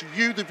you to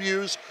you, the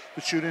viewers, for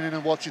tuning in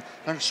and watching.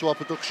 Thanks to our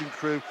production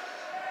crew.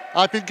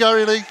 I've been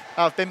Gary Lee.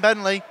 I've been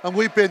Ben Lee. And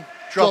we've been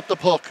Drop the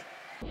Puck.